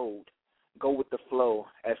you're told. Go with the flow,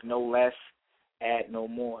 as no less, add no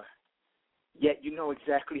more. Yet you know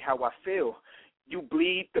exactly how I feel. You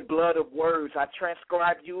bleed the blood of words. I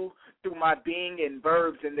transcribe you through my being in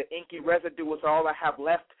verbs, and the inky residue is all I have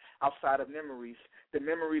left outside of memories. The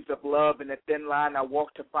memories of love and the thin line I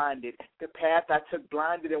walked to find it. The path I took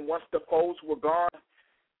blinded, and once the foes were gone,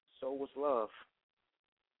 so was love.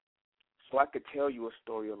 So I could tell you a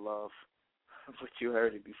story of love, but you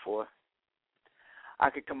heard it before. I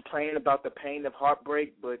could complain about the pain of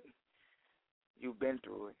heartbreak, but you've been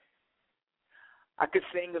through it. I could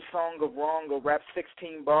sing a song of wrong or rap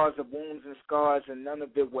 16 bars of wounds and scars, and none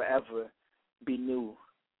of it will ever be new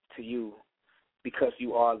to you because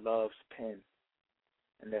you are love's pen.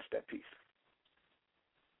 And that's that piece.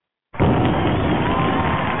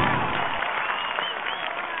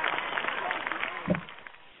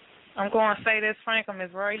 I'm going to say this, Franklin.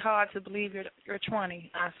 It's very hard to believe you're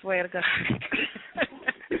 20. I swear to God.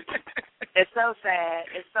 It's so sad.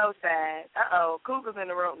 It's so sad. Uh-oh, Cougar's in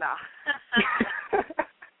the room now.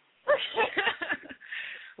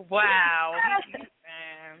 Wow.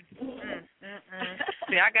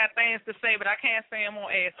 See, I got things to say, but I can't say them on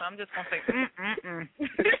air, so I'm just going to say,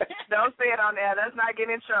 Don't say it on air. Let's not get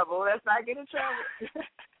in trouble.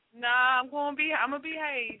 Nah, I'm gonna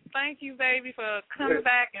behave. Thank you, baby, for coming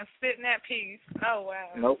back and spitting that piece. Oh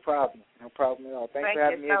wow. No problem at all. Thanks for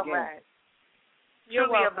having me again. Much.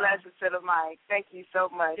 You're Truly welcome. a blessing to the mic. Thank you so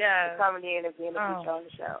much for coming in and being a feature on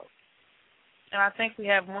the show. And I think we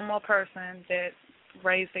have one more person that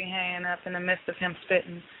raised their hand up in the midst of him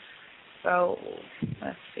spitting. So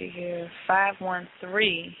let's see here,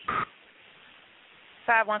 513.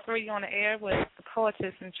 513, you on the air with the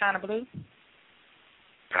poetess in China Blue.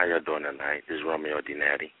 How y'all doing tonight? This is Romeo D.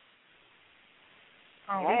 Natty.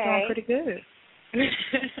 Oh, we're doing pretty good.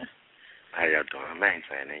 How y'all doing? Man,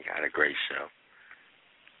 saying they got a great show.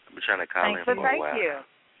 I've been trying to call in for a while. Thank you.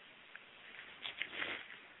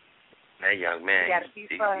 That young man,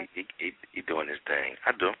 he doing his thing.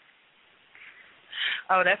 I do.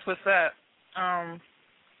 Oh, that's what's up.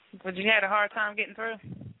 But you had a hard time getting through?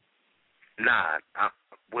 Nah,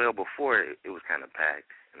 well, before it was kind of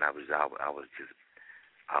packed, and I was just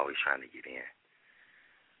always trying to get in.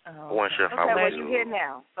 Oh, I wasn't sure if I okay, was. well, you're here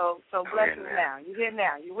now. So bless you now. You're here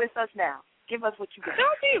now. You're with us now. Give us what you got.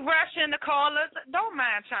 Don't be rushing the callers. Don't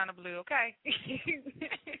mind China Blue, okay?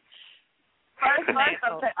 First,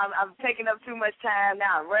 I'm taking up too much time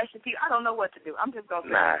now. I'm rushing people. I don't know what to do. I'm just going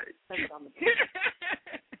to say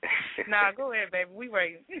Nah, go ahead, baby. We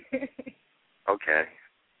waiting. Okay.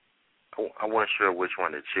 I wasn't sure which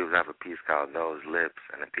one to choose. I have a piece called Those Lips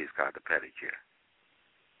and a piece called The Pedicure.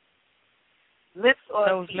 Lips or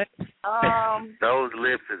Those lips? Those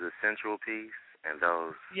Lips is a sensual piece, and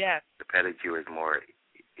those The Pedicure is more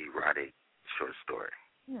erotic short story.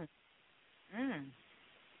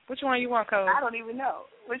 Which one you want, Cole? I don't even know.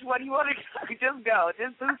 Which one you want to go? Just go.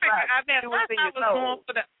 Just do something.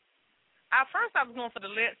 At first I was going for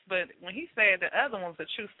the lips, but when he said the other one's a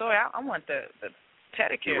true story, I want the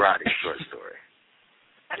pedicure. Erotic short story.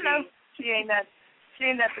 I know. She ain't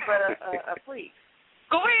nothing but a freak.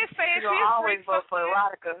 Go ahead, say it. She'll always vote for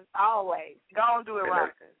erotica. Always. Go on, do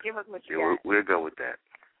erotica. Give us what you got. We'll go with that.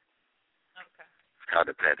 Okay. It's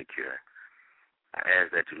called The Pedicure. I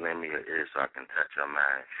ask that you lend me your ear so I can touch your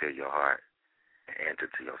mind, feel your heart, and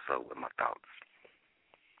enter to your soul with my thoughts.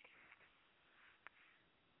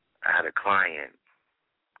 I had a client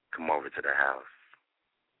come over to the house.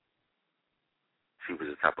 She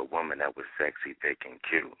was the type of woman that was sexy, thick, and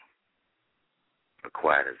cute, but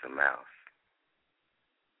quiet as a mouse.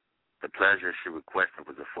 The pleasure she requested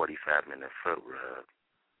was a 45-minute foot rub.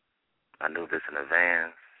 I knew this in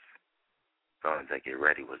advance. The only thing to get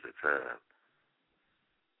ready was the tub.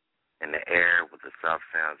 In the air were the soft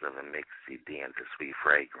sounds of a mixed CD and the sweet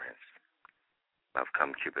fragrance of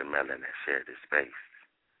Cuban melon that shared the space.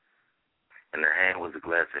 In her hand was a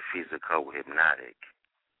glass of physical hypnotic.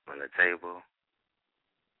 On the table,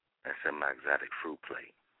 a semi-exotic fruit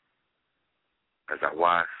plate. As I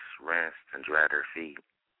washed, rinsed, and dried her feet,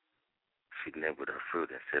 she nibbled her fruit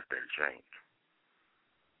and sipped her drink.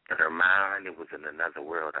 In her mind, it was in another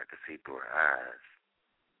world I could see through her eyes.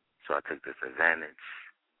 So I took this advantage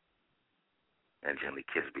and gently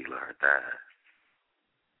kissed below her thighs.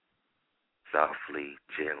 Softly,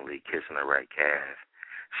 gently kissing her right calf,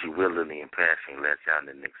 she willingly and passionately let out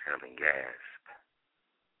an exhaling gasp.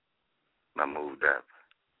 I moved up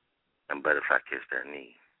and butterfly kissed her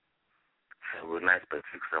knee. It was nice, but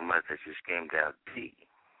took so much that she screamed out deep.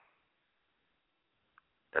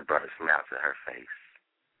 That brought a smile to her face.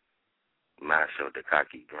 Mine showed the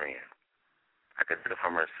cocky grin. I could tell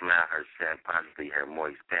from her smile, her scent, possibly her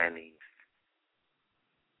moist panties,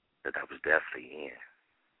 that I was definitely in.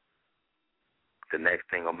 The next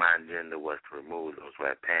thing on my agenda was to remove those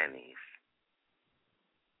wet panties.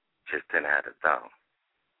 Just then I had a thought,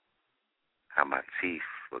 how my teeth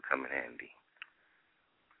would come in handy.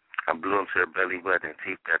 I blew into her belly button and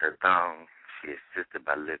teethed at her thong. She assisted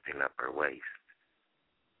by lifting up her waist.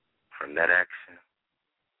 From that action,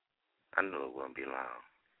 I knew it wouldn't be long.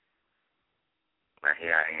 Now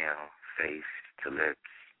here I am, face to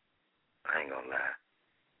lips. I ain't gonna lie.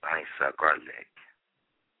 I ain't suck or lick.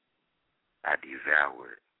 I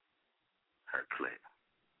devoured her clit.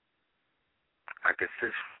 I could see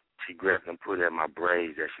she grabbed and put at my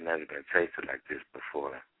braids that she never been tasted like this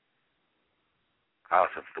before.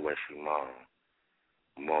 Also the way she moaned.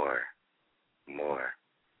 More.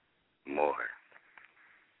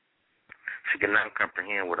 She could not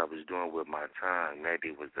comprehend what I was doing with my tongue. Maybe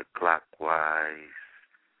it was the clockwise,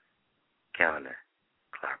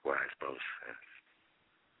 counterclockwise motions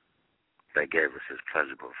that gave us this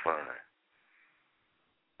pleasurable fun.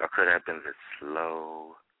 Or could have been the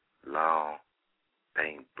slow, long,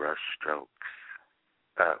 faint brush strokes.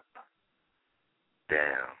 Up,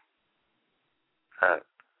 down, up,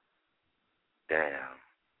 down,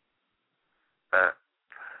 up,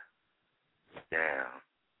 down.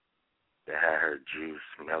 That had her juice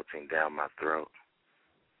melting down my throat.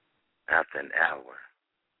 After an hour,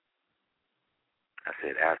 I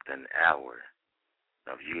said after an hour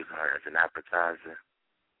of using her as an appetizer,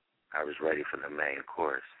 I was ready for the main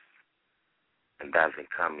course. And that's been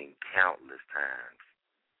coming countless times.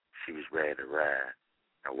 She was ready to ride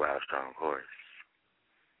a wild, strong horse.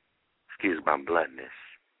 Excuse my bluntness,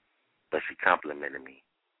 but she complimented me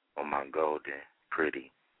on my golden,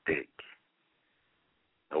 pretty, thick.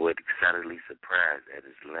 I was excitedly surprised at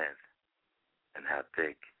its length and how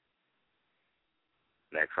thick.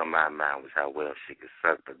 Next on my mind was how well she could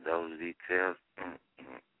suck, but those details,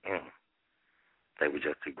 they were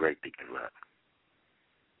just too great to give up.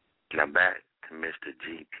 Now back to Mr.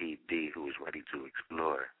 GPD, who was ready to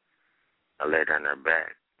explore. I laid her on her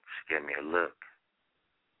back, She gave me a look.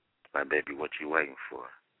 My baby, what you waiting for?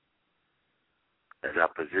 As I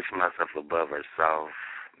positioned myself above her soft,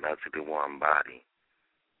 meltedly warm body,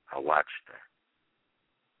 I watched her.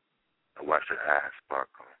 I watched her eyes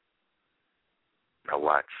sparkle. I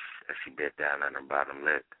watched as she bit down on her bottom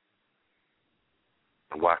lip.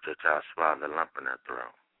 I watched her child swallow the lump in her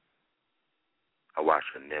throat. I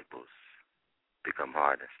watched her nipples become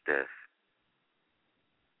hard and stiff.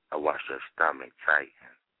 I watched her stomach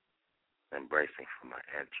tighten, embracing for my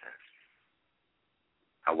entrance.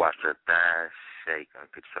 I watched her thighs shake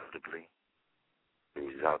uncontrollably, the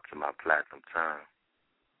result of my platinum tongue.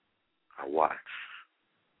 I watched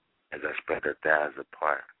as I spread her thighs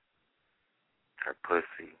apart. Her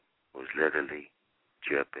pussy was literally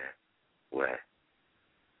dripping wet.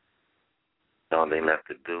 The only thing left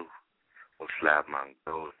to do was slap my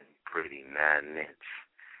golden, pretty 9-inch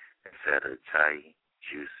inside her tight,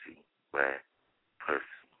 juicy, wet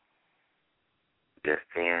pussy. Just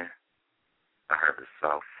then, I heard a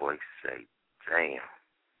soft voice say, "Damn,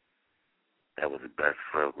 that was the best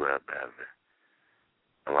foot rub ever."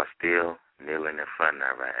 And while still kneeling in front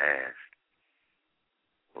of her, I asked,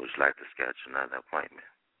 "Would you like to schedule another appointment?"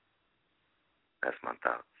 That's my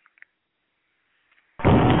thoughts.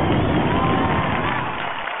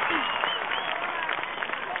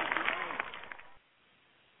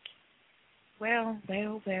 Well.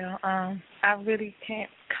 I really can't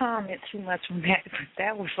comment too much on that.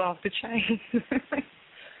 That was off the chain.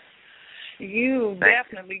 You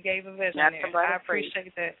definitely gave a vision there. I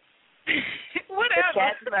appreciate that. Whatever. The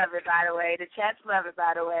chats love it,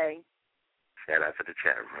 by the way. Shout out to the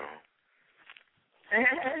chat room.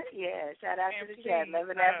 Yeah, shout out to the chat.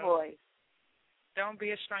 Loving that voice. Don't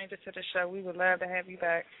be a stranger to the show. We would love to have you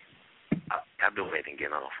back. I've been waiting to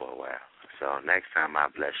get on for a while. So next time I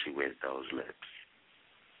bless you with those lips.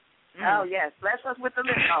 Oh, yes. Bless us with the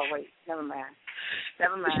lips. Oh, wait. Never mind. Shut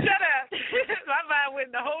up. My mind went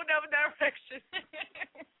in a whole other direction.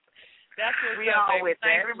 That's what we all with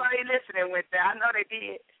that. Everybody listening with that. I know they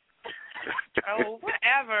did. Oh,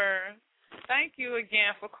 whatever. Thank you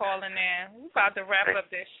again for calling in. We're about to wrap up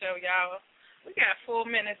this show, y'all. We got 4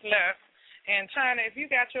 minutes left. And, China, if you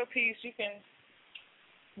got your piece, you can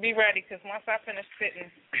be ready, because once I finish spitting,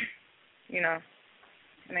 it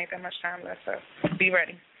ain't that much time left, so be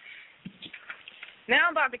ready. Now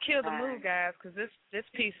I'm about to kill the mood, guys, because this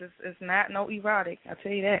piece is not no erotic. I'll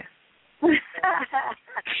tell you that. All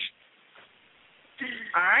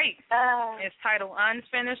right. It's titled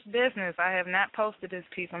Unfinished Business. I have not posted this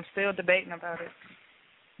piece. I'm still debating about it.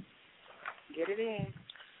 Get it in.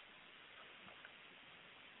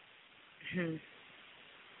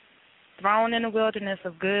 Thrown in the wilderness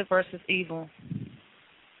of good versus evil,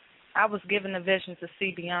 I was given a vision to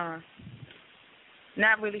see beyond.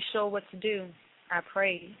 Not really sure what to do. I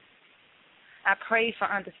prayed. I prayed for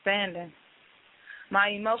understanding. My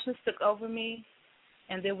emotions took over me,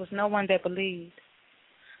 and there was no one that believed.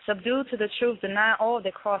 Subdued to the truth, denying all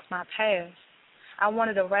that crossed my path, I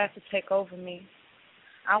wanted a wrath to take over me.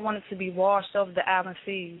 I wanted to be washed over the island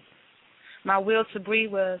seas. My will to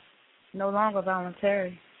breathe was no longer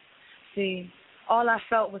voluntary. See, all I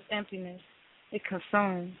felt was emptiness. It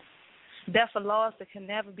consumed. Death a loss that can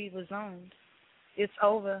never be resumed. It's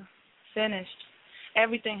over, finished.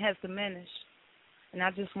 Everything has diminished. And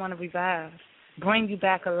I just want to revive, bring you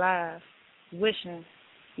back alive, wishing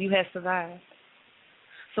you had survived.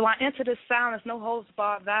 So I entered this silence, no holds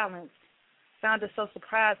barred violence. Found it so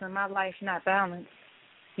surprising, my life not balanced.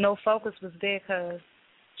 No focus was there because,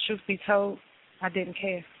 truth be told, I didn't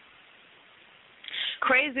care.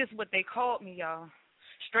 Crazy is what they called me, y'all.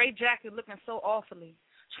 Straight jacket looking so awfully.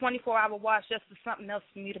 24-hour watch just for something else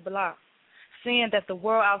for me to block. Seeing that the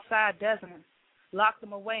world outside doesn't. Lock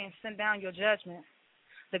them away and send down your judgment.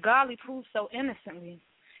 The godly proves so innocently.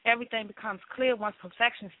 Everything becomes clear once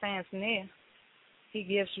perfection stands near. He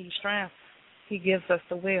gives you the strength. He gives us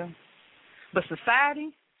the will. But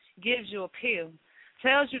society gives you a pill.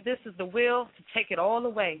 Tells you this is the will to take it all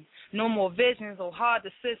away. No more visions or hard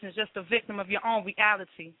decisions, just a victim of your own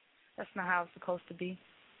reality. That's not how it's supposed to be.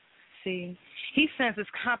 See, he sends his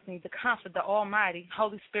company, the comfort, the almighty,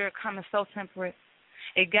 Holy Spirit coming so temperate.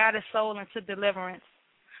 It guided his soul into deliverance.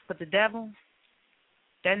 But the devil,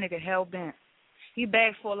 that nigga hell-bent. He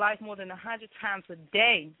begged for a life more than 100 times a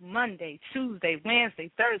day, Monday, Tuesday,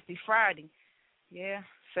 Wednesday, Thursday, Friday. Yeah,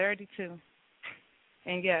 Saturday too.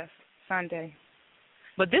 And yes, Sunday.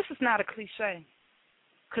 But this is not a cliche.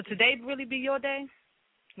 Could today really be your day?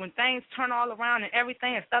 When things turn all around and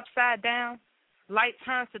everything is upside down, light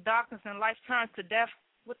turns to darkness and life turns to death,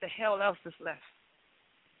 what the hell else is left?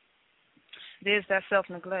 There's that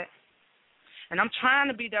self-neglect. And I'm trying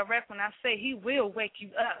to be direct when I say he will wake you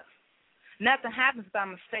up. Nothing happens by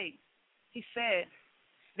mistake. He said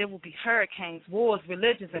there will be hurricanes, wars,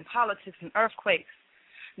 religions, and politics, and earthquakes.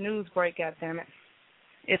 News break, goddammit.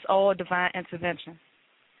 It's all divine intervention.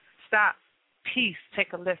 Stop. Peace.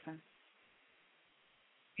 Take a listen.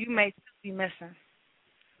 You may be missing.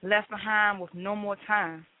 Left behind with no more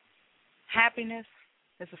time. Happiness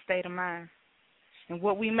is a state of mind. And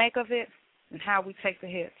what we make of it and how we take the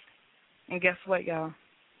hits. And guess what, y'all?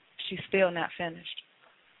 She's still not finished.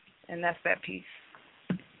 And that's that piece.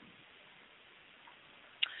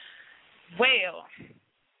 Well.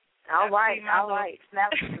 All right.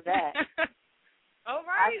 Snap for that. All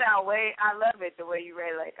right. I love it the way you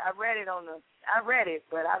read it. Like, I read it,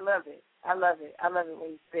 but I love it. I love it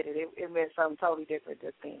when you spit it. It meant something totally different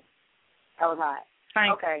this thing. That was hot.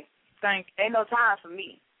 Okay. Ain't no time for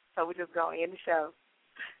me, so we're just going to end the show.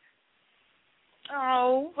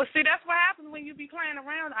 Oh, well, see, that's what happens when you be playing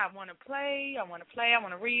around. I want to play, I want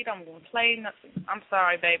to read, I'm going to play nothing. I'm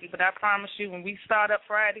sorry, baby, but I promise you when we start up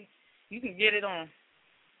Friday, you can get it on.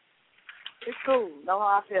 It's cool. No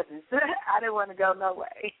hard feelings. I didn't want to go no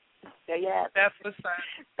way. There you have it. That's what's up.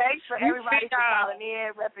 Thanks for everybody for calling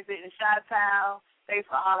in, representing Chi-Town. Thanks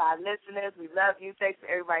for all our listeners. We love you. Thanks for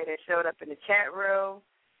everybody that showed up in the chat room.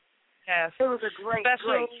 Yes. It was a great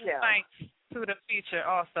show. Thanks to the feature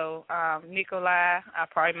also. Nicolai, I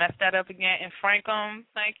probably messed that up again. And Frankem,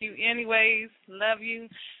 thank you. Anyways, love you.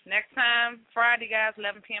 Next time, Friday, guys,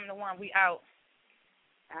 11 p.m. to 1. We out.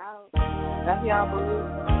 Love y'all,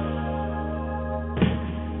 boo.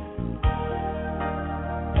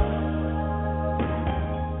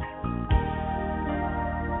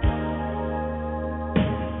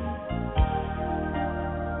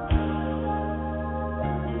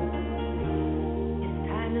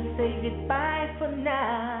 Say goodbye for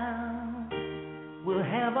now. We'll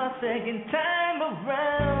have our second time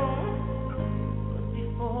around. But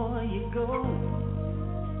before you go,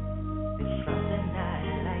 there's something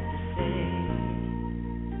I'd like to say.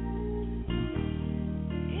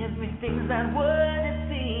 Everything's not what it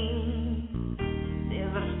seems.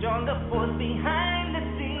 There's a stronger force behind the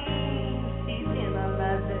scenes. He's in our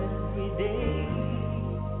lives every day.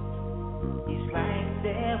 He's right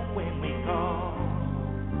there when we call.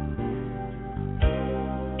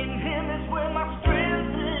 Where my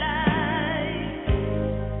strength lies,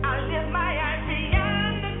 I lift my eyes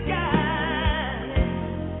beyond the skies.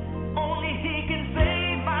 Only He can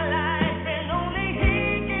save my life, and only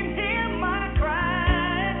He can hear my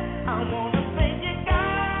cry. I wanna thank you,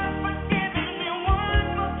 God, for giving me one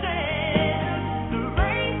more chance.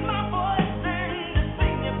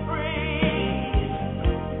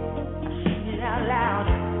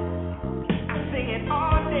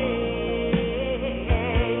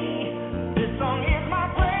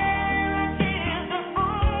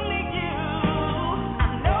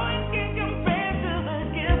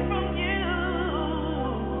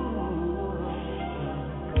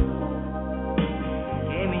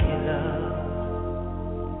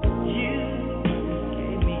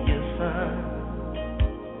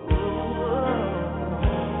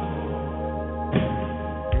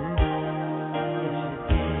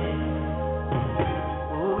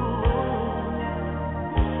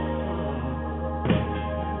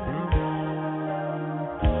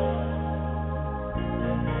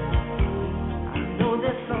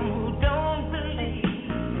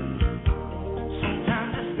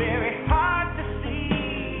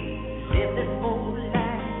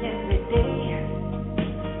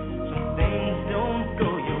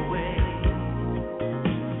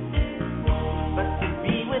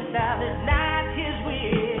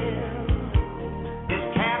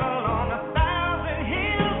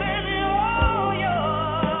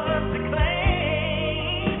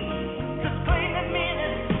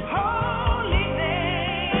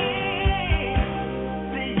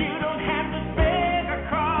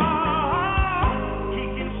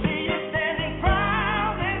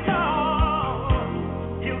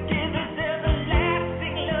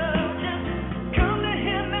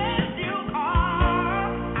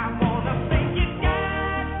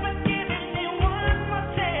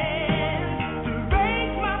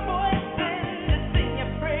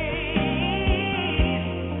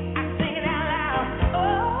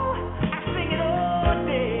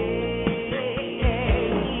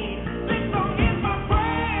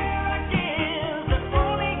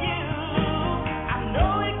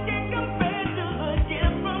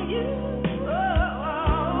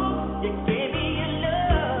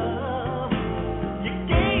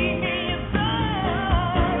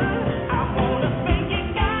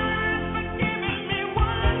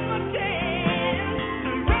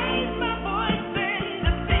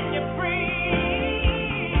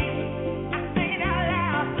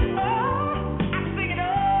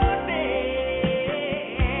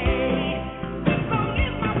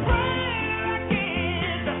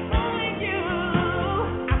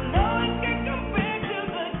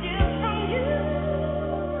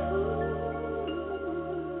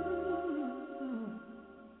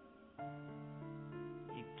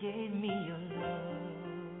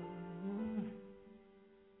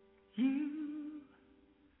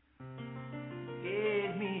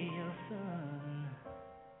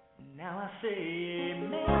 say